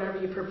now or whatever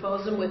you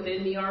propose them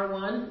within the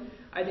R1,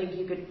 I think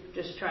you could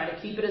just try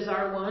to keep it as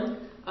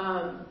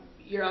R1.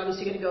 You're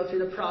obviously going to go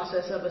through the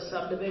process of a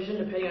subdivision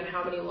depending on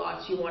how many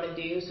lots you want to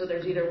do. So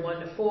there's either 1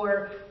 to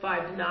 4,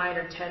 5 to 9,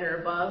 or 10 or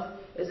above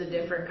is a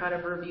different kind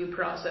of review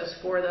process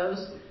for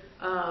those.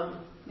 And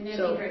I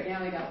think right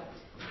now we got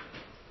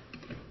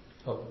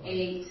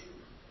 8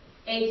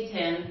 to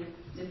 10,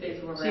 just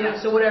basically where we're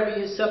at. So whatever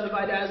you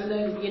subdivide as, and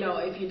then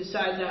if you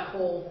decide that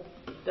whole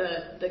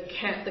the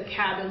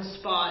cabin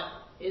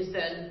spot is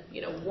then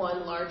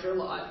one larger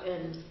lot,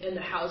 and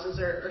the houses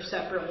are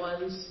separate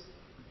ones.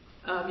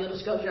 You'll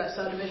just go through that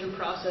subdivision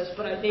process,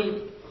 but I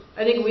think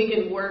we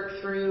can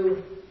work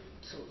through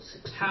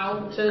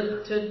how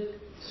to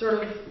sort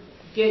of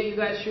get you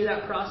guys through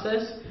that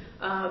process.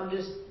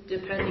 Just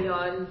depending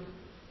on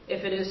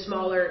if it is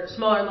smaller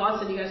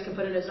lots, then you guys can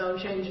put in a zone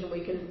change, and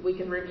we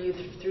can review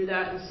through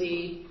that and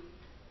see.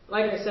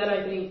 Like I said,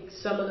 I think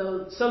some of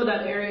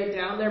that area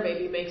down there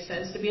maybe makes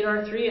sense to be an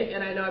R3,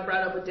 and I know I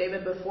brought up with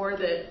David before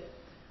that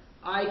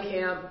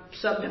iCamp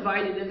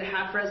subdivided into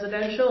half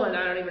residential, and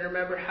I don't even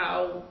remember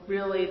how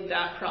really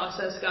that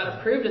process got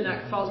approved, and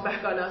that falls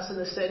back on us in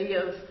the city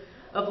of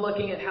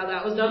looking at how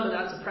that was done, but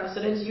that's a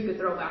precedence you could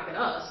throw back at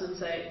us and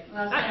say,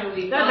 that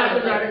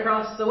happened right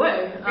across the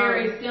way.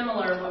 Very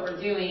similar what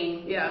we're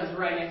doing Yeah. is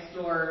right next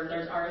door.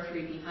 There's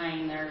R3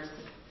 behind there,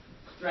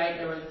 right?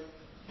 There was,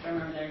 I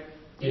remember there,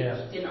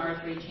 didn't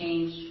R3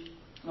 change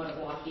what it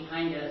walked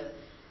behind us?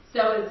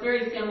 So it's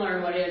very similar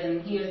in what it is,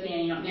 and he was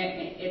saying,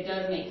 it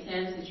does make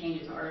sense to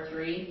change it to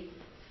R3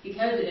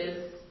 because it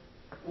is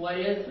what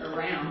is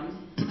around.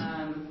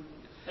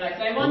 But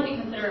I wanted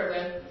to consider it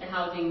with the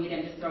housing. We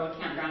didn't just throw a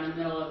campground in the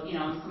middle of,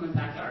 someone's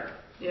backyard.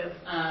 Yeah.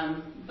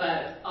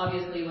 But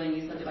obviously when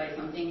you subdivide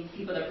something,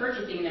 people that are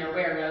purchasing, they're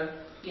aware of,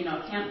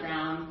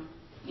 campground,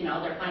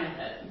 they're fine with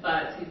it.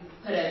 But to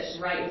put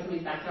it right in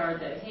somebody's backyard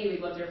that, hey,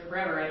 we've lived there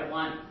forever, I don't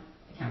want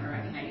a campground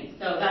right behind me.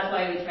 So that's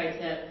why we tried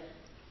to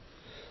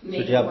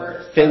make So do you it work.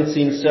 have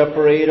fencing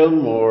separate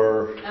them,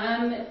 or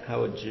how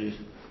would you?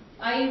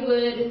 I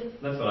would.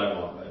 That's what I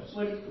want, but.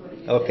 What do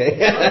you Okay.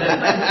 That's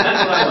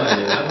what I want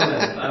to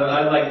do.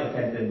 I'd like to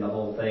fence in the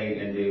whole thing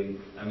and do,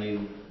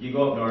 you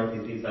go up north,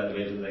 you see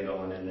subdivisions, they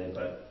go in and they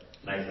put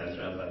nice fence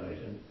around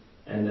subdivision.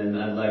 And then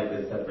I'd like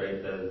to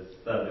separate the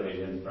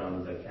subdivision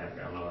from the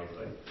campground,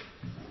 obviously.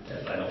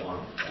 Because I don't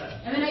want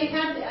that.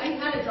 I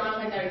had it drawn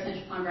like that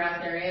retention pond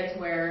grass area to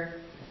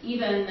where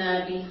even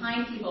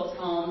behind people's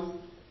homes,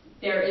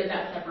 there is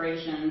that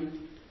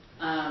separation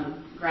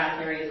grass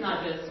area. It's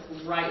not just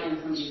right in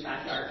somebody's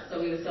backyard. So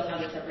we would still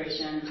have the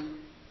separation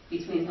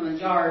between someone's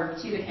yard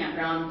to the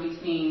campground,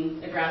 between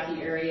the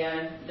grassy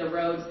area, the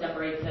road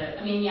separates it.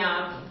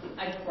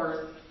 Of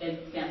course,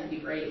 it stands to be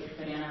great to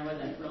put in. I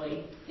wasn't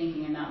really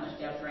thinking in that much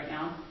depth right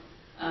now.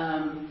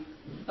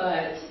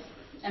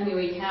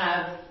 We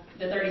have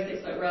the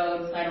 36-foot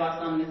road,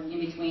 sidewalks in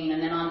between,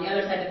 and then on the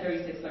other side of the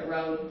 36-foot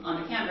road,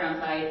 on the campground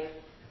side,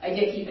 I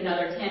did keep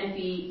another 10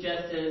 feet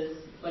just as,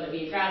 whether it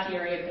be a grassy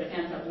area, put a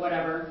fence up,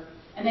 whatever.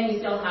 And then you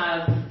still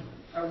have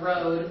a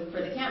road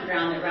for the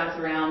campground that wraps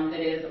around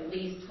that is at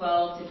least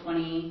 12 to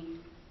 20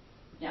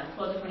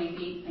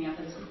 feet, depending on if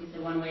it's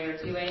a one-way or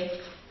two-way.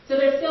 So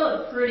there's still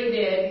a pretty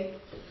big,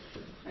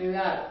 we've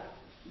got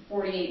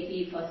 48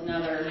 feet plus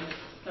another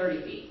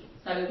 30 feet.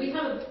 So we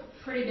have a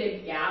pretty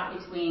big gap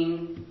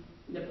between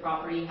the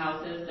property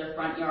houses, their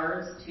front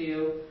yards,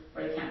 to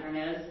where the campground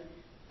is.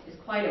 It's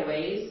quite a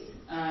ways.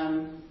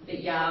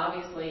 But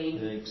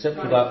obviously. Except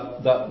for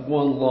that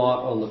one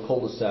lot on the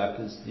cul-de-sac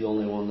is the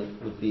only one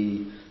that would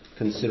be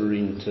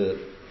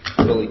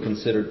really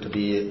considered to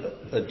be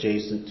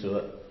adjacent to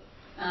it.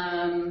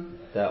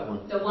 That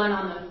one. The one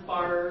on the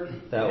far.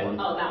 That one.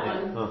 Oh, that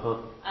one.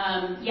 But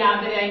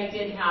I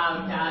did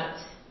have that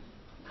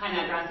kind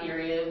of grassy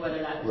area, whether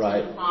that's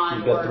right. pond.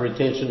 You've got the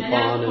retention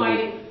pond.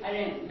 I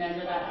didn't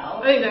measure that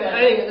out. I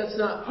think that's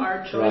not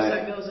our choice. Right.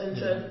 That goes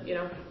into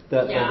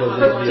That goes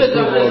to into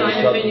the approval of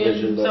design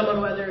opinion, but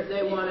someone whether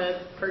they want to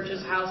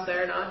purchase a house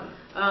there or not.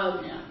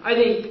 I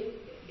think,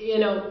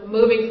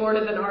 moving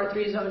forward with an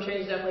R3 zone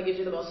change definitely gives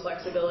you the most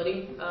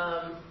flexibility.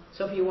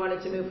 So if you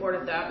wanted to move forward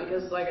with that,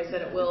 because like I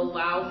said, it will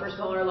allow for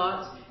smaller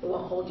lots, it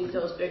won't hold you to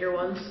those bigger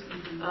ones.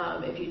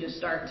 If you just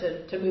start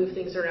to move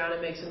things around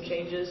and make some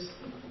changes.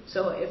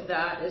 So if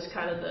that is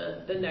kind of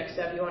the next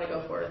step you want to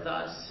go forward with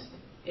us,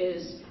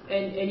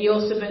 and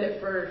you'll submit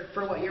it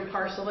for what your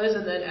parcel is,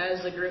 and then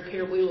as a group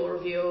here, we will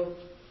review,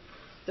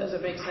 does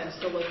it make sense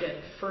to look at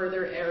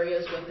further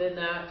areas within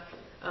that.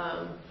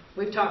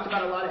 We've talked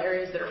about a lot of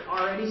areas that are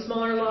already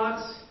smaller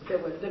lots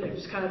that are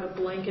just kind of a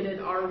blanketed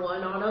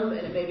R1 on them,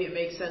 and maybe it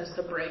makes sense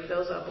to break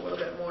those up a little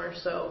bit more.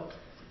 So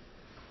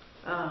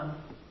I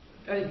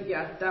think,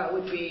 that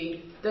would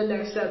be the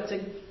next step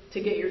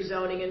to get your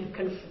zoning and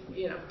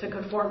to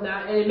conform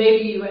that, and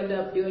maybe you end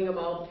up doing them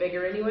all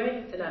bigger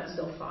anyway, and that's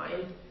still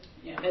fine.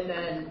 Yeah. And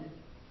then,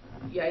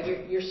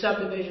 your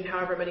subdivision,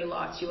 however many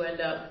lots you end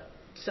up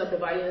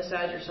subdividing this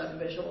as, your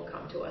subdivision will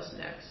come to us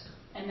next.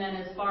 And then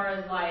as far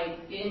as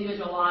like the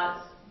individual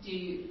lots,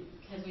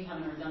 because we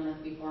haven't ever done this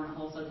before in a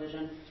whole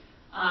subdivision,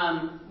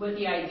 with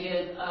the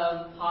ideas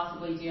of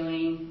possibly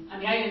doing,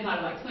 I even thought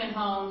of like twin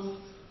homes,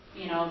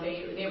 they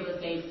were able to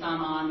save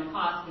some on the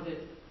cost because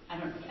I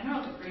don't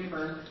know if it's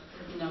Greenberg,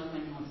 there's no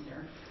twin homes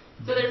there.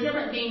 So there's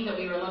different things that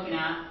we were looking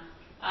at.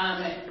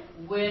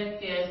 With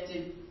this,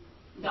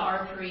 the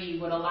R3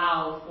 would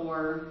allow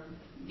for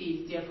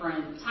these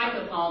different type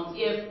of homes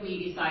if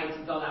we decide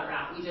to go that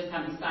route. We just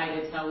haven't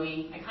decided till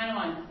I kind of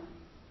want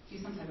to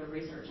do some type of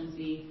research and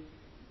see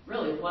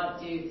really what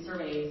do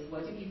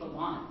people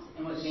want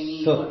and what do they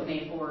need, what can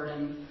they afford.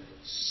 And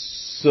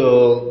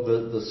so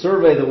the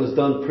survey that was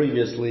done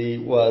previously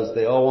was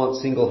they all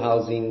want single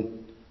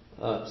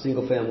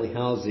family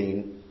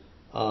housing,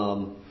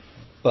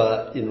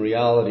 but in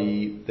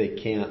reality they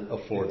can't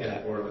afford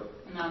that.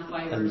 And that's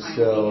why we're And trying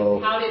so- to think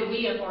of how did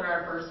we afford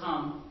our first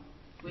home?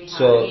 We have,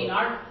 So-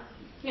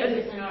 we have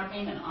 $600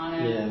 payment on a,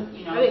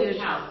 I think it's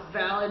house.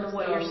 valid in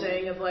what you're So-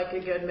 saying of like a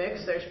good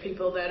mix. There's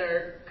people that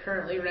are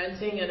currently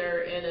renting and are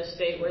in a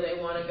state where they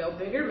want to go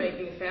bigger,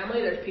 making a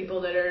family. There's people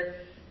that are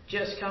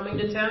just coming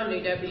to town,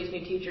 new deputies,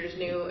 new teachers,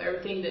 new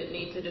everything, that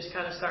need to just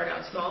kind of start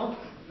out small.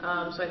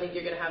 So I think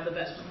you're going to have the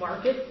best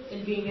market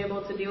in being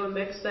able to do a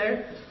mix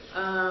there.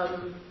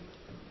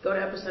 Go to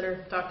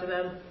Epicenter, talk to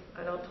them.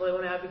 I don't totally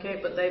want to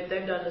advocate, but they've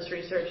done this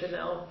research and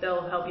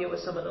they'll help you with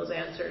some of those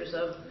answers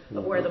of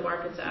where the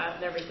market's at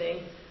and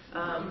everything.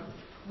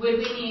 Would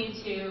we need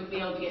to be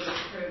able to get this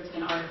approved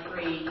in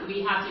R3? Do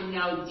we have to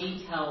know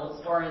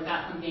details, or is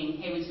that something,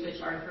 hey, we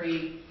switch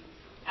R3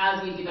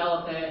 as we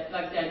develop it?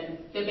 Like I said,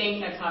 the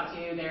banks I've talked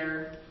to,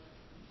 they're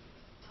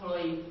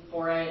totally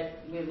for it.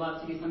 We'd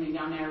love to do something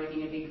down there. We think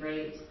it'd be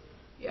great.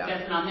 Yeah.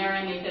 Justin, on their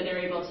end, they said they're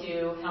able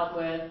to help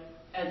with,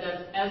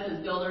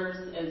 as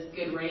builders, as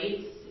good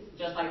rates,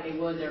 just like they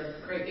would. They're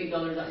great big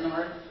builders up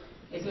north.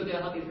 They said we'll be able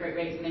to help you with great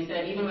rates. And they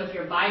said even with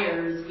your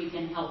buyers, we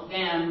can help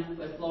them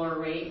with lower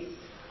rates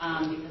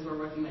because we're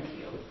working with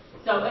you.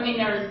 So,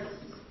 there's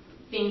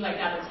things like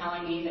that they're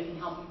telling me that can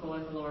help people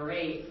with lower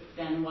rates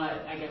than what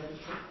I guess is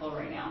typical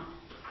right now.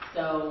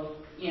 So,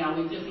 we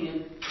just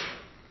need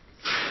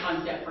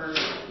one step first.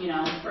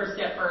 First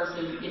step first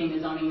is getting the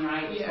zoning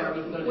right. Yeah,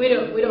 We can go to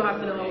we don't have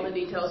to know all the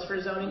details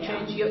for zoning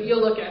Yeah. change.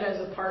 You'll look at it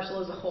as a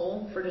parcel as a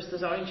whole for just the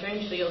zoning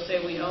change. So you'll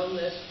say we own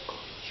this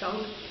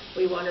chunk,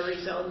 we want to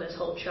rezone this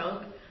whole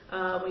chunk.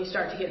 When you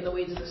start to get in the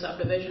weeds of the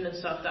subdivision and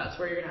stuff, that's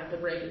where you're going to have to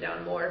break it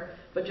down more.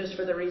 But just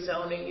for the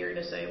rezoning, you're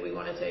going to say we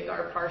want to take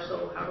our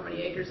parcel, however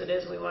many acres it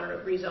is, and we want to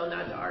rezone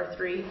that to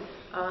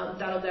R3.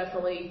 That'll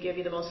definitely give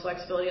you the most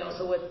flexibility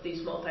also with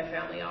these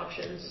multifamily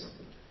options.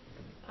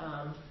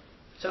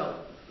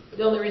 So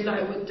the only reason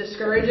I would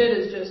discourage it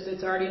is just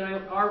it's already in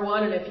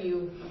R1, and if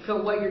you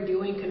feel what you're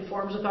doing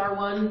conforms with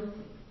R1,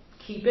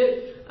 keep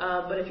it.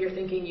 But if you're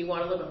thinking you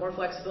want a little bit more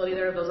flexibility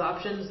there of those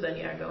options, then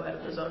go ahead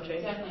with the zone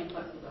change. Definitely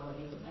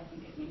flexibility. I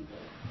think it means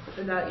it.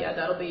 And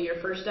that'll be your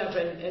first step,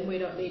 and we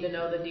don't need to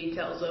know the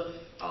details of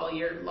all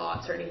your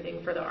lots or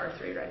anything for the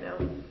R3 right now.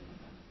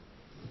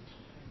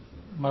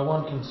 My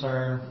one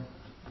concern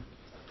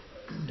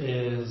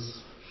is,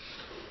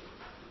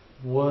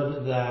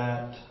 would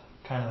that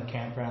kind of the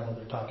campground that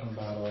they're talking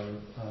about, or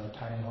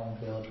tiny home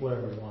village,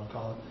 whatever you want to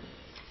call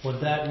it, would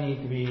that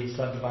need to be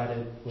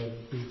subdivided with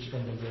each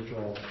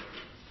individual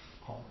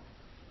home?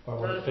 Or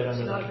would it fit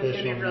under the Not if it's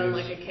going to conditional be run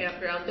use? like a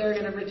campground. They're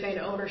going to retain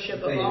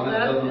ownership of Hey, all you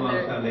that. build them and on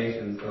they're-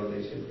 foundations, so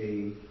they should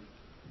be.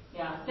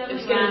 Yeah,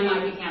 It's definitely gonna not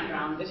be- like a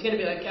campground. It's going to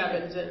be like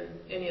cabins in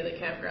any of the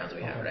campgrounds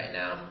we have right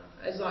now.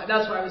 That's why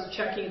I was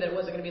checking that it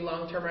wasn't going to be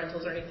long-term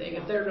rentals or anything.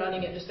 If they're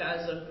running it just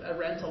as a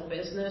rental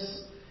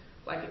business,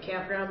 like a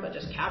campground, but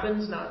just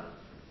cabins, not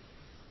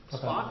Okay.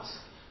 spots.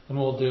 And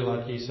we'll do,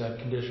 like you said,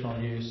 conditional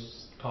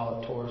use,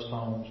 call it tourist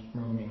homes,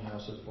 rooming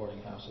houses,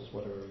 boarding houses,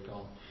 whatever we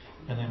call them.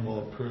 And then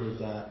we'll approve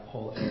that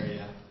whole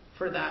area.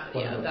 For that,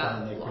 whatever plan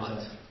that they lot.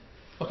 present.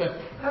 Okay.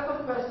 I have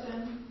a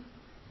question.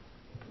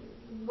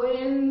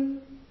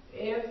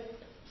 If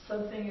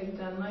something is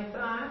done like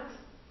that,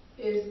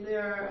 is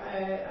there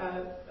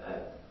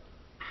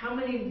how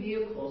many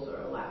vehicles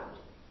are allowed?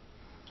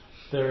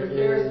 There Is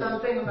there is,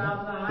 something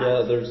about that?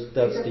 Yeah,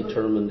 that's Because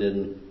determined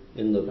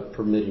in the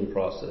permitting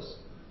process.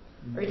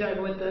 Are you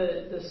talking with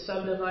the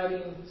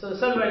subdividing? So the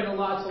subdividing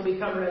lots will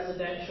become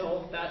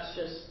residential. That's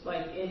just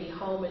like any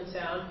home in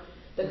town.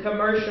 The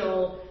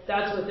commercial,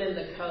 that's within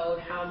the code,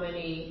 how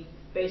many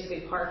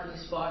basically parking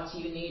spots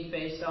you need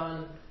based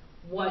on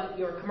what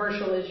your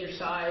commercial is, your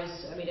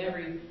size.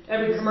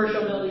 Every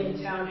commercial building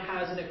in town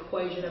has an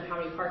equation of how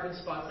many parking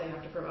spots they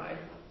have to provide.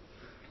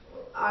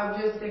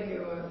 I'm just thinking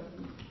of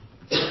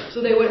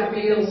So they would have to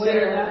Be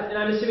consider aware. that. And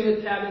I'm assuming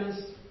with cabins,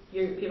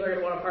 people are going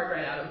to want to park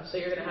right at them. So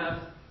you're going to have,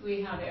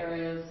 We have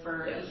areas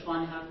for Yeah. each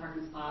one to have a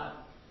parking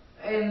spot.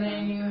 And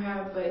then you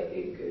have,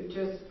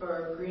 just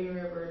for Green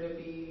River to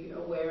be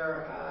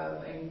aware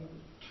of and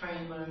try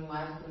and learn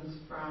lessons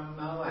from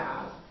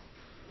Moab,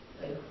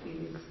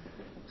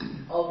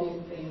 all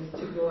these things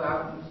to go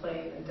out and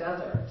play in the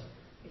desert.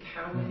 Like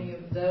how many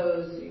of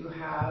those do you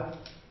have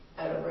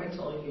at a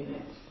rental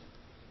unit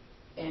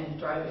and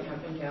driving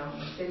up and down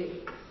the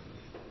city?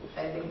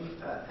 I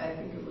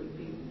think it would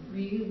be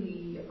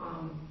really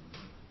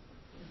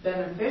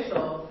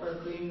beneficial for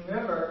Green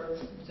River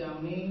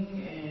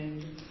zoning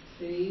and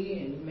city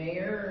and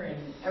mayor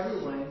and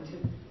everyone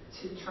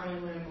to try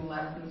and learn the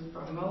lessons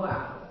from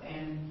Moab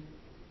and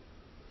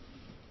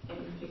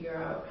figure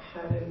out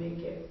how to make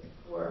it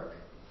work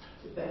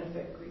to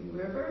benefit Green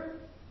River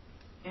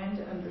and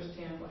to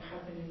understand what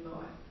happened in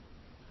Moab.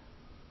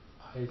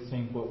 I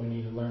think what we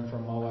need to learn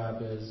from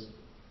Moab is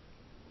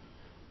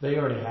they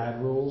already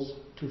had rules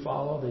to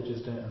follow, they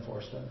just didn't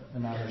enforce them,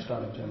 and now they're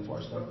starting to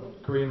enforce them.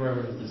 Green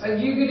River is the same. Are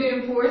you going to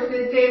enforce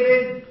it,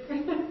 David?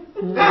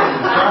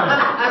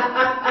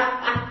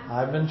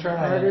 I've been trying.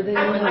 I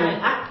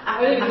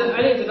think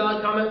it's a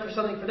valid comment for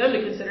something for them to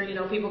consider.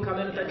 People come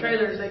in with their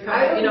trailers, they come.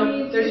 I don't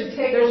need to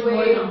take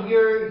away more.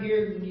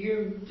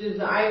 your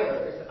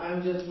desires.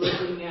 I'm just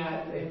looking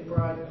at in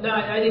broad. No,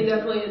 I think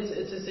definitely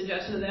it's a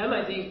suggestion to them.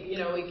 I think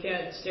we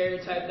can't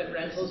stereotype that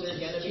rentals are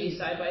going to be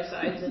side by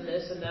sides and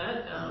this and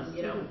that.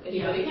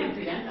 Anybody can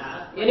prevent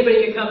that.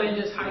 Anybody can come in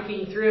just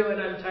hiking through,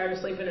 and I'm tired of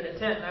sleeping in a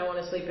tent, and I want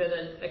to sleep in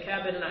a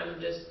cabin, and I'm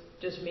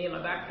just me and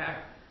my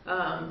backpack.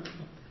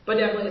 But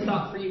definitely a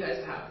thought for you guys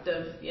to have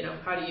to,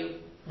 how do you?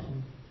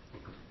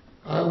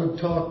 I would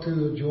talk to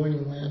the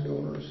adjoining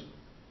landowners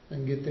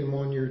and get them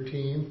on your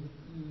team.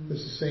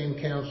 It's the same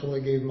counsel I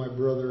gave my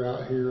brother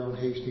out here on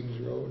Hastings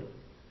Road,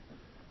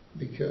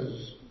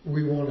 because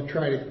we want to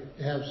try to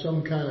have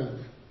some kind of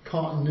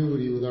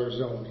continuity with our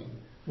zoning.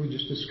 We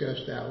just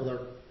discussed that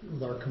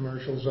with our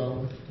commercial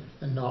zone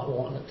and not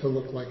wanting it to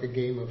look like a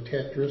game of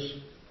Tetris.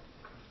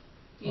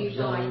 Do you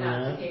feel like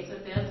that's the case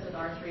with this, with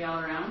R3 all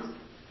around?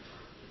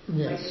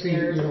 Yeah, Like see,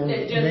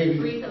 just maybe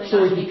recently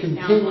so we not can making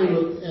it sound continue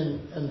like-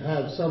 it and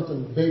have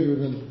something bigger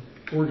than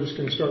we're just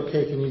going to start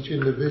taking each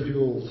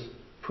individual's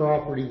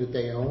property that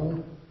they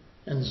own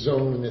and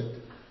zoning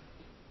it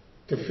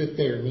to fit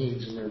their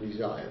needs and their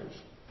desires.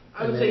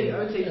 I would say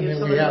and give then we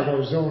somebody. have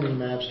our zoning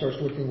map starts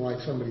looking like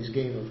somebody's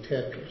game of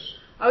Tetris.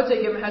 I would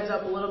say give them a heads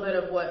up a little bit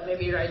of what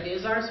maybe your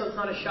ideas are, so it's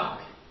not a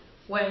shock.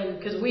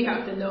 Because we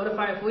have to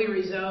notify if we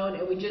rezone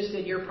and we just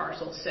did your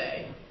parcel,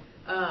 say,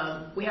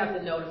 we have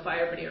to notify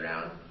everybody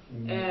around.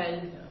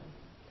 And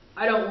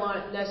I don't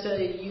want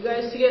necessarily you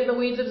guys to get in the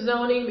weeds of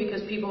zoning,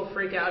 because people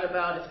freak out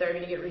about if they're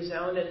going to get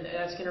rezoned and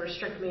that's going to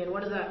restrict me and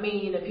what does that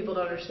mean, and people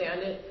don't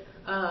understand it.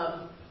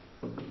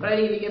 But I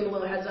need to give them a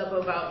little heads up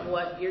about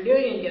what you're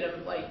doing and get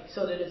them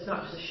so that it's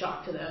not just a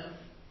shock to them.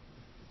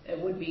 It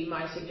would be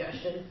my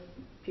suggestion.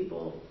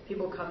 People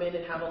come in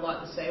and have a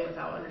lot to say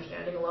without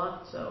understanding a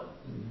lot. So.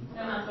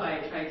 And that's why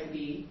I tried to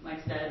be,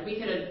 like I said,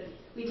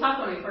 we talked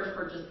when we first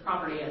purchased the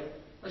property as,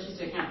 let's just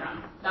do a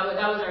campground. That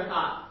was our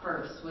thought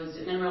first,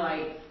 and then we're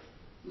like,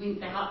 we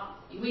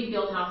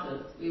build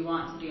houses. We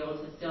want to be able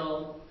to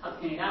still help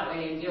the community that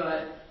way and do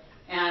it.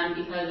 And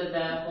because of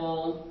the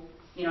whole,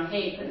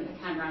 hey, putting a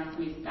campground in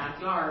somebody's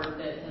backyard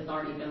that has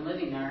already been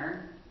living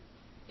there,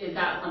 is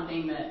that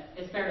something that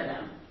is fair to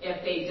them?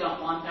 If they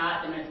don't want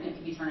that, then it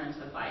could be turned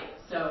into a fight.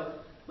 So,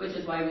 which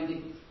is why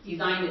we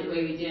designed it the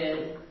way we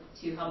did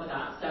to help with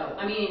that. So,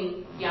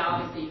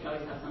 obviously you could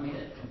always have somebody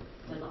that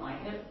doesn't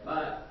like it,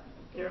 but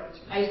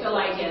I feel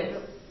like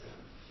it's,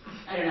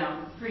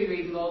 pretty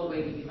reasonable the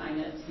way we designed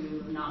it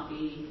to not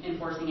be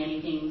enforcing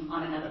anything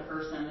on another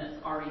person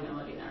that's already been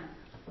living there.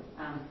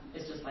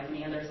 It's just like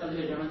any other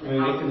subdivision with We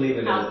can leave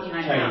it house as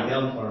behind Chinese house.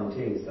 gum farm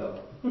too,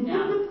 so.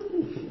 Yeah.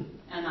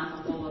 And that's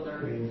a whole other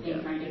thing,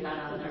 trying to get that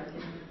out of there.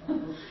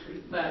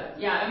 But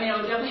yeah,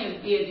 it will definitely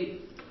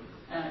be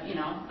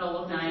it'll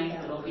look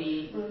nice. It'll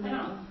be,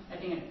 I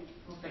think it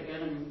will fit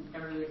good, and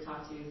everybody we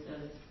talk to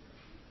says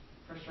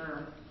for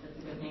sure it's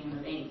a good thing. And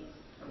the banks,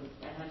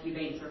 I had a few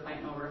banks who are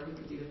fighting over who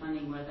could do the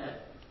funding with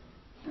it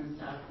and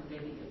stuff, because they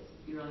think it's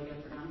be really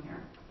good for down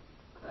here.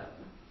 But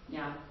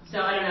yeah, so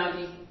I don't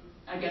know.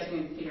 I guess we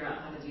can figure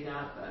out how to do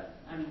that, but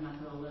that's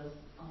a little list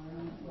all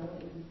around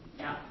it.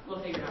 Yeah,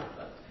 we'll figure it out.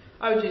 But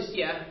I would just,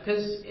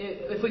 because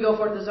if we go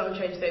for the zone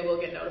change, they will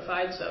get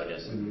notified, so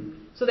just,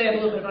 so they have a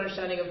little bit of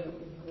understanding of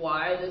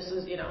why this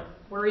is,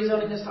 we're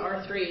rezoning this to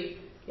R3,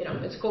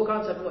 it's a cool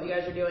concept of what you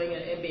guys are doing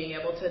and being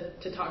able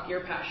to talk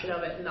your passion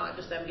of it, and not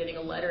just them getting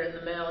a letter in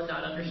the mail and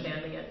not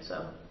understanding it,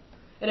 so.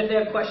 And if they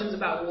have questions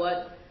about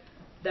what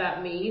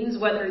that means,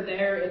 whether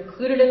they're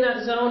included in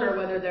that zone or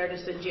whether they're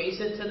just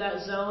adjacent to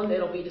that zone,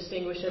 it'll be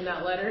distinguished in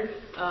that letter.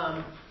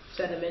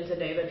 Send them in to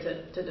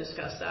David to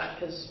discuss that,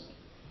 because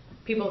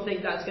people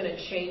think that's going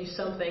to change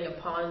something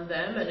upon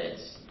them, and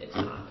it's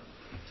not.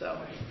 So,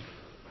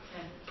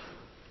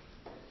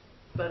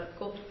 but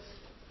cool.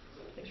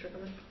 Thanks for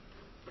coming.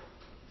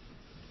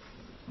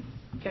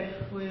 Okay,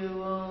 we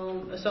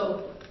will.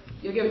 So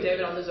you'll give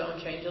David on the zone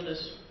change. You'll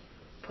just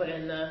put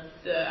in the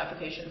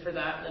application for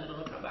that, and then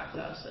it'll come back to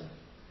us.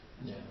 And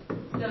Yeah.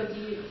 So do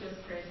you,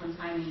 just curious on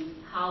timing,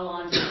 how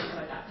long do you think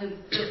about that? Because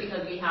just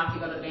because we have to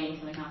go to the banks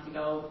and we have to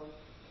go,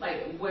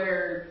 like,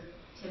 where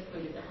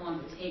typically, how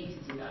long does it take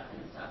to do that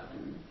kind of stuff?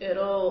 And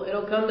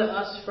It'll come to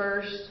us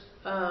first.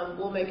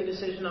 We'll make a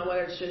decision on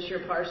whether it's just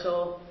your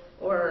parcel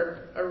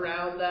or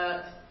around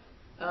that.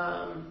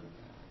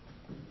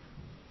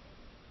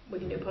 We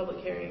can do a public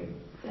hearing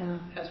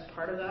as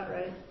part of that,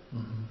 right?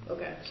 Mm-hmm.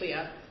 Okay, so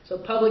yeah. So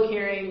public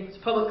hearing,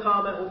 public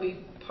comment will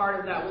be part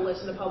of that. We'll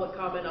listen to public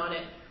comment on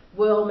it.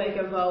 We'll make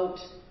a vote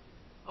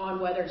on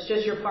whether it's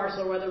just your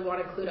parcel or whether we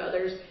want to include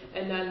others,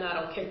 and then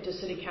that'll kick to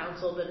city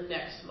council the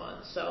next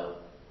month. So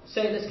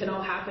say this can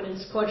all happen in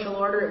sequential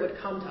order, it would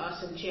come to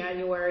us in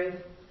January.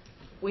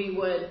 We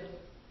would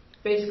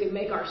basically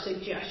make our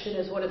suggestion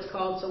is what it's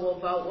called, so we'll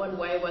vote one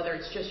way, whether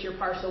it's just your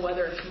parcel,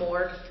 whether it's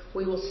more.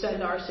 We will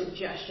send our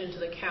suggestion to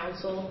the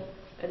council,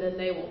 and then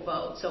they will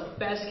vote. So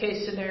best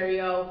case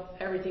scenario,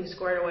 everything's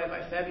squared away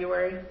by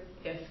February,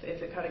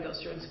 if it kind of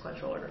goes through in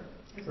sequential order.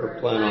 Or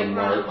plan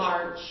on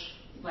March.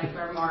 Like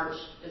our March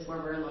is where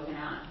we're looking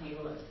at, hey,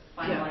 well, let's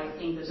finalize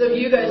things. So if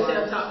you guys stay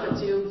on top of it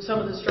too, some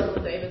of the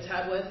struggle David's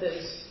had with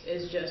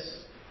is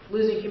just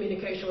losing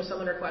communication with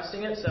someone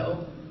requesting it.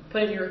 So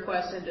put in your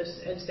request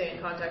and stay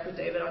in contact with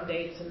David on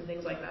dates and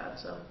things like that.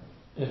 So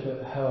If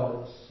it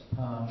helps,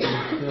 we're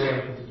still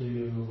able to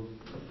do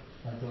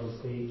like those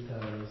 8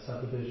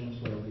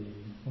 subdivisions where the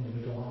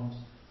individual homes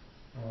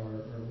or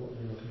what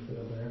you're looking to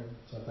build there.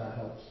 So if that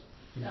helps,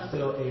 you're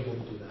still able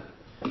to do that.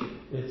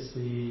 It's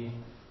the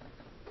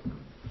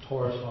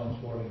tourist homes,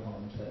 boarding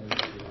homes that need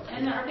to do that.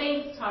 And our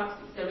bank talks,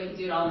 said we could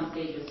do it all in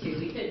stages too.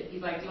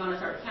 He's like, do you want to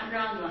start with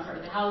campground? Do you want to start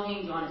with the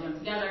housing? Do you want to do them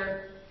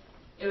together?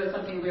 It was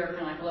something we were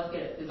kind of like, well, let's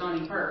get the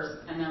zoning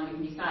first, and then we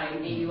can decide.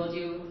 Maybe we'll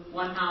do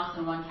one house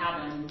and one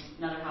cabin,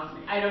 another house.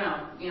 I don't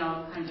know.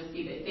 Kind of just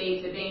see that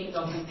the bank is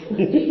open to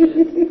different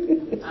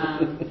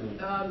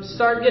stages.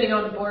 Start getting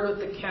on board with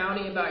the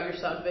county about your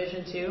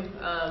subdivision too.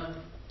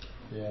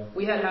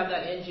 We had to have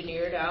that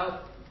engineered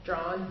out,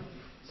 drawn,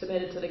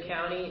 submitted to the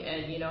county,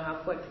 and you know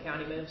how quick the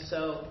county moves.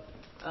 So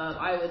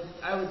I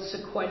would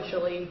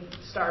sequentially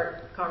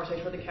start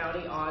conversation with the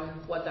county on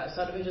what that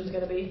subdivision is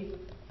going to be.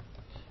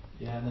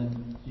 Yeah, and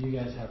then you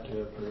guys have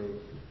to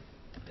approve.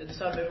 The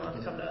subdivision will have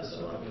to come to us as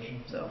well.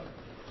 So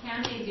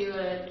Can they do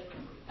it?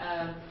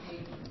 I've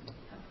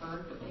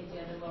heard that they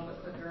did a little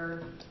bit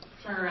quicker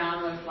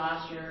turnaround with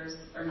last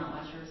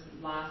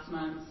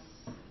month's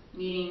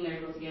meeting. They're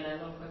able to get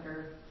it a little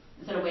quicker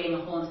instead of waiting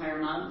a whole entire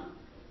month.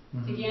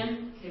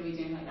 Again, could we do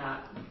anything like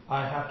that?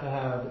 I have to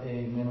have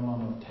a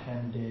minimum of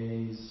 10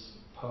 days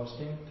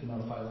posting to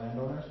notify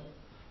landowners.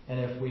 And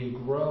if we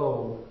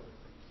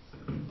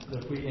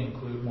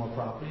include more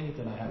property,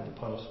 then I have to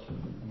post.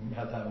 And we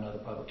have to have another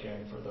public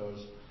hearing for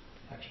those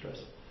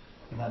extras.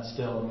 And that's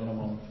still a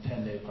minimum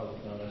 10-day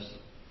public notice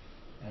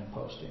and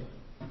posting.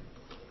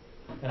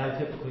 And I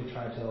typically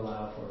try to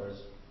allow for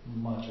as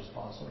much as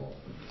possible.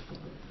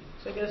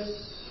 So I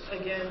guess,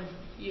 again,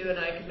 you and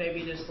I could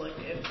maybe just look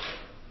if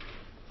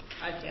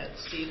I can't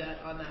see that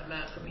on that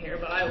map from here,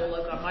 but I will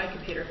look on my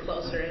computer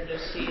closer and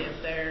just see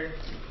if there,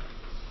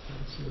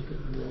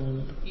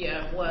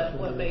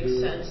 what makes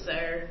sense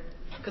there.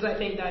 Because I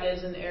think that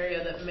is an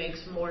area that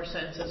makes more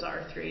sense as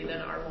R3 than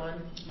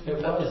R1. It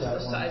was the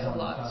at size one of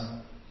lots.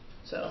 time.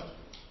 So.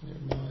 It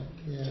might,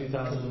 yeah.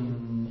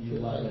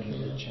 2011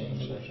 it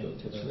changed, I think,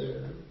 to It's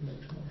there, it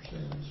makes more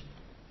sense.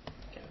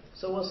 Okay.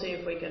 So we'll see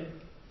if we can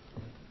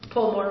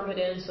pull more of it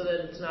in so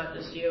that it's not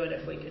just you, and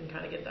if we can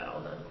kind of get that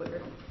all done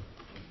quicker.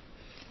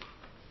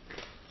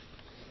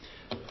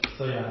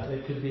 So yeah,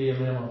 it could be a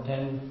minimum of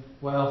 10.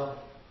 Well,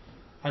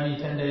 I need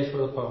 10 days for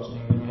the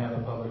posting, then we have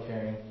a public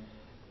hearing.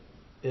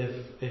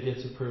 If it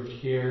gets approved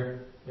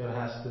here, it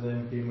has to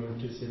then be moved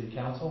to city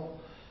council.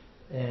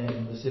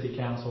 And the city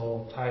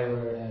council,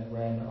 Tyler and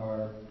Ren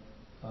are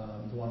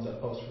the ones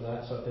that post for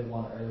that. So if they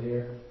want it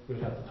earlier, we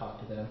would have to talk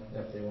to them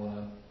if they want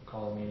to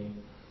call a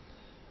meeting.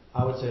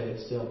 I would say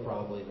it's still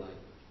probably like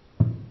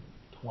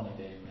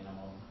 20-day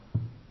minimum.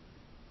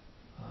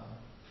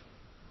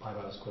 Probably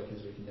about as quick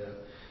as we can do it.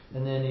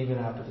 And then even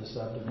after the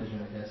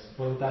subdivision, I guess,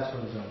 well, that's for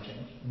the zone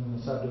change. And then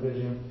the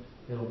subdivision,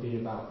 it'll be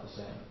about the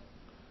same.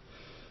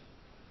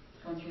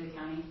 Going through the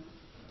county?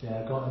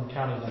 Yeah, going in the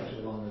county is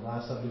actually longer.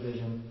 Last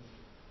subdivision,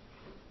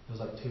 it was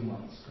like 2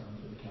 months going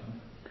through the county.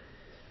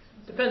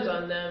 Depends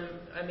on them.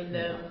 I mean,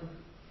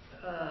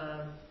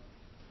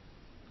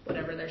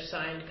 whatever their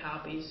signed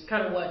copies,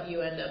 kind of what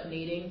you end up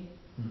needing.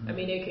 I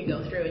mean, it can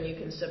go through and you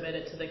can submit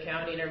it to the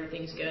county and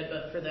everything's good,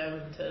 but for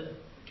them to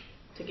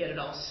get it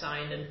all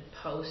signed and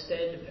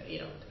posted,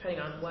 depending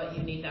on what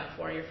you need that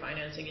for, your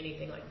financing,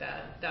 anything like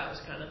that, that was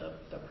kind of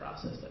the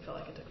process that felt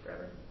like it took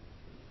forever.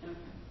 Okay.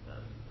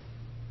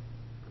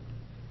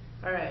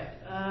 All right.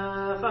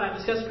 5,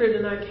 discuss, approve,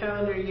 deny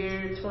calendar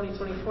year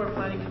 2024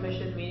 Planning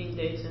Commission meeting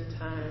dates and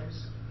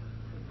times.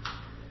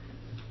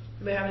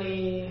 Do we have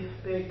any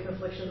big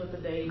conflictions with the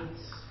dates?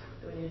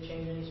 Do we need to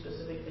change any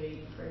specific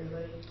date for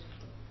anybody?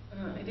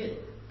 I did.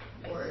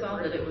 I saw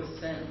that it was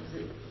sent. Is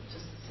it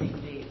just the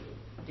same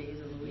days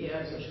of the week?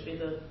 Yeah, so it should be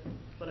the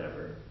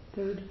whatever.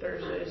 Third,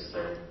 Thursday's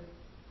third.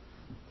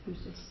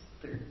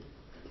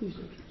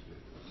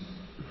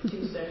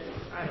 Tuesday.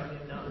 I don't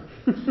even know.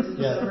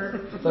 Yeah,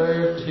 December.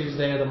 third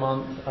Tuesday of the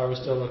month. Are we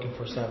still looking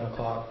for 7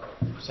 o'clock?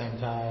 Same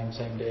time,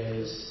 same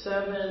days?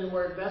 7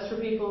 work best for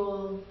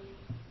people.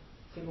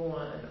 People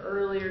want an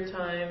earlier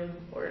time,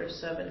 or is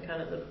 7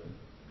 kind of the...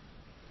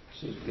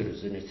 It's as good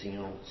as anything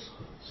else.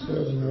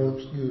 7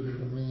 works good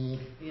for me.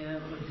 Yeah.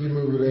 If you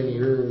move it any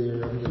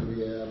earlier, I'm gonna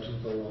be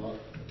absent a lot.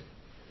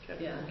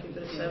 Okay, Yeah. keep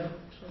it at 7.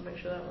 Just want to make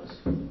sure that was...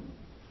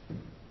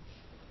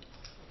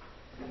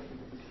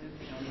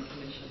 County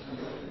Commission.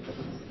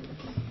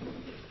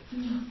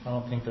 I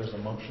don't think there's a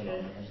motion on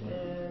Okay, there, is there?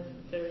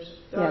 and there's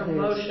Yeah, a there is.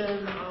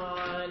 motion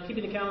on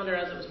keeping the calendar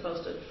as it was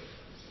posted.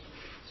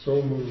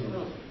 So moved.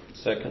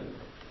 Second.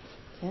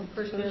 Ken?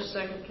 First Kim,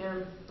 second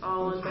Kim,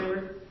 all in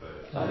favor?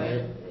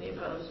 Aye. Any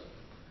opposed?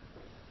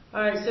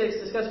 All right, 6,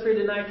 discuss approve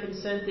tonight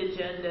consent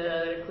agenda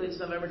that includes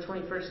November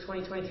 21st,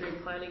 2023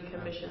 Planning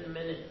Commission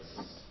minutes.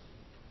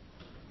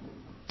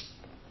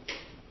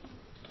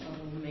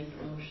 I'll make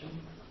a motion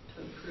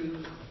to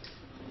approve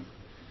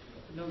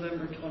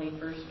November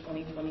 21st,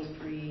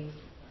 2023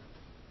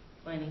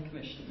 Planning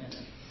Commission minutes.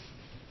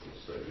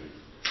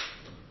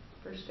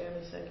 First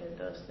Stanley, second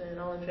Dustin,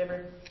 all in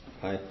favor?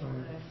 Aye.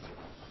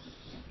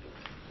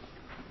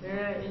 All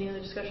right, any other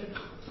discussion?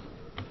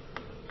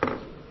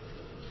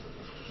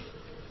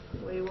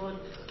 We will,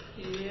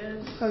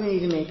 yes. I need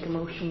to make a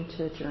motion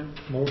to adjourn.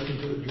 Motion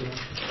to adjourn.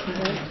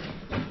 Okay.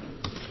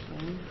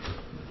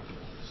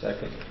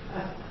 Second.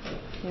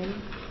 Ken?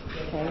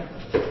 Okay.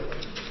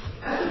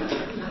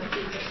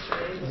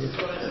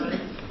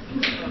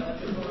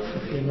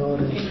 If you're not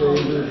in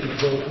favor, if you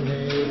vote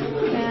nay.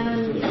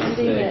 And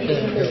Andy,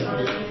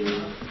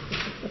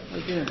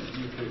 adjourn.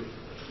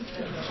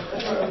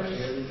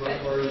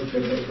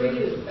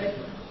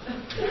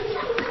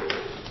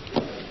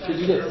 Did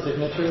you get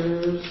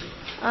signatures?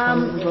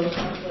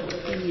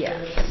 Yes.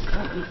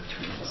 Let me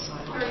turn this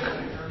on.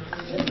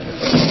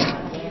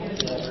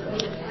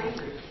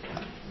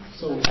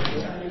 So,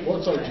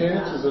 what's our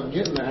chances of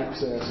getting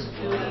access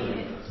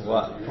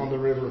What? on the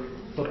river,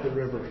 up the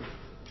river?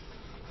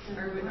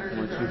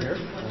 Weren't you here?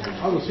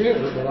 I was here,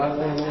 but I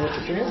want to know what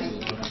the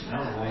chances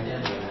are.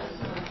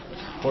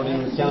 According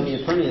to the county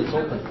attorney, it's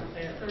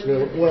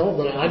open. Well,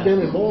 but I've been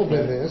involved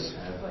in this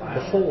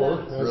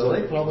before.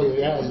 Really?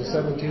 Probably, as a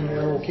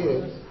 17-year-old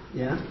kid,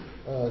 Yeah.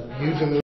 using the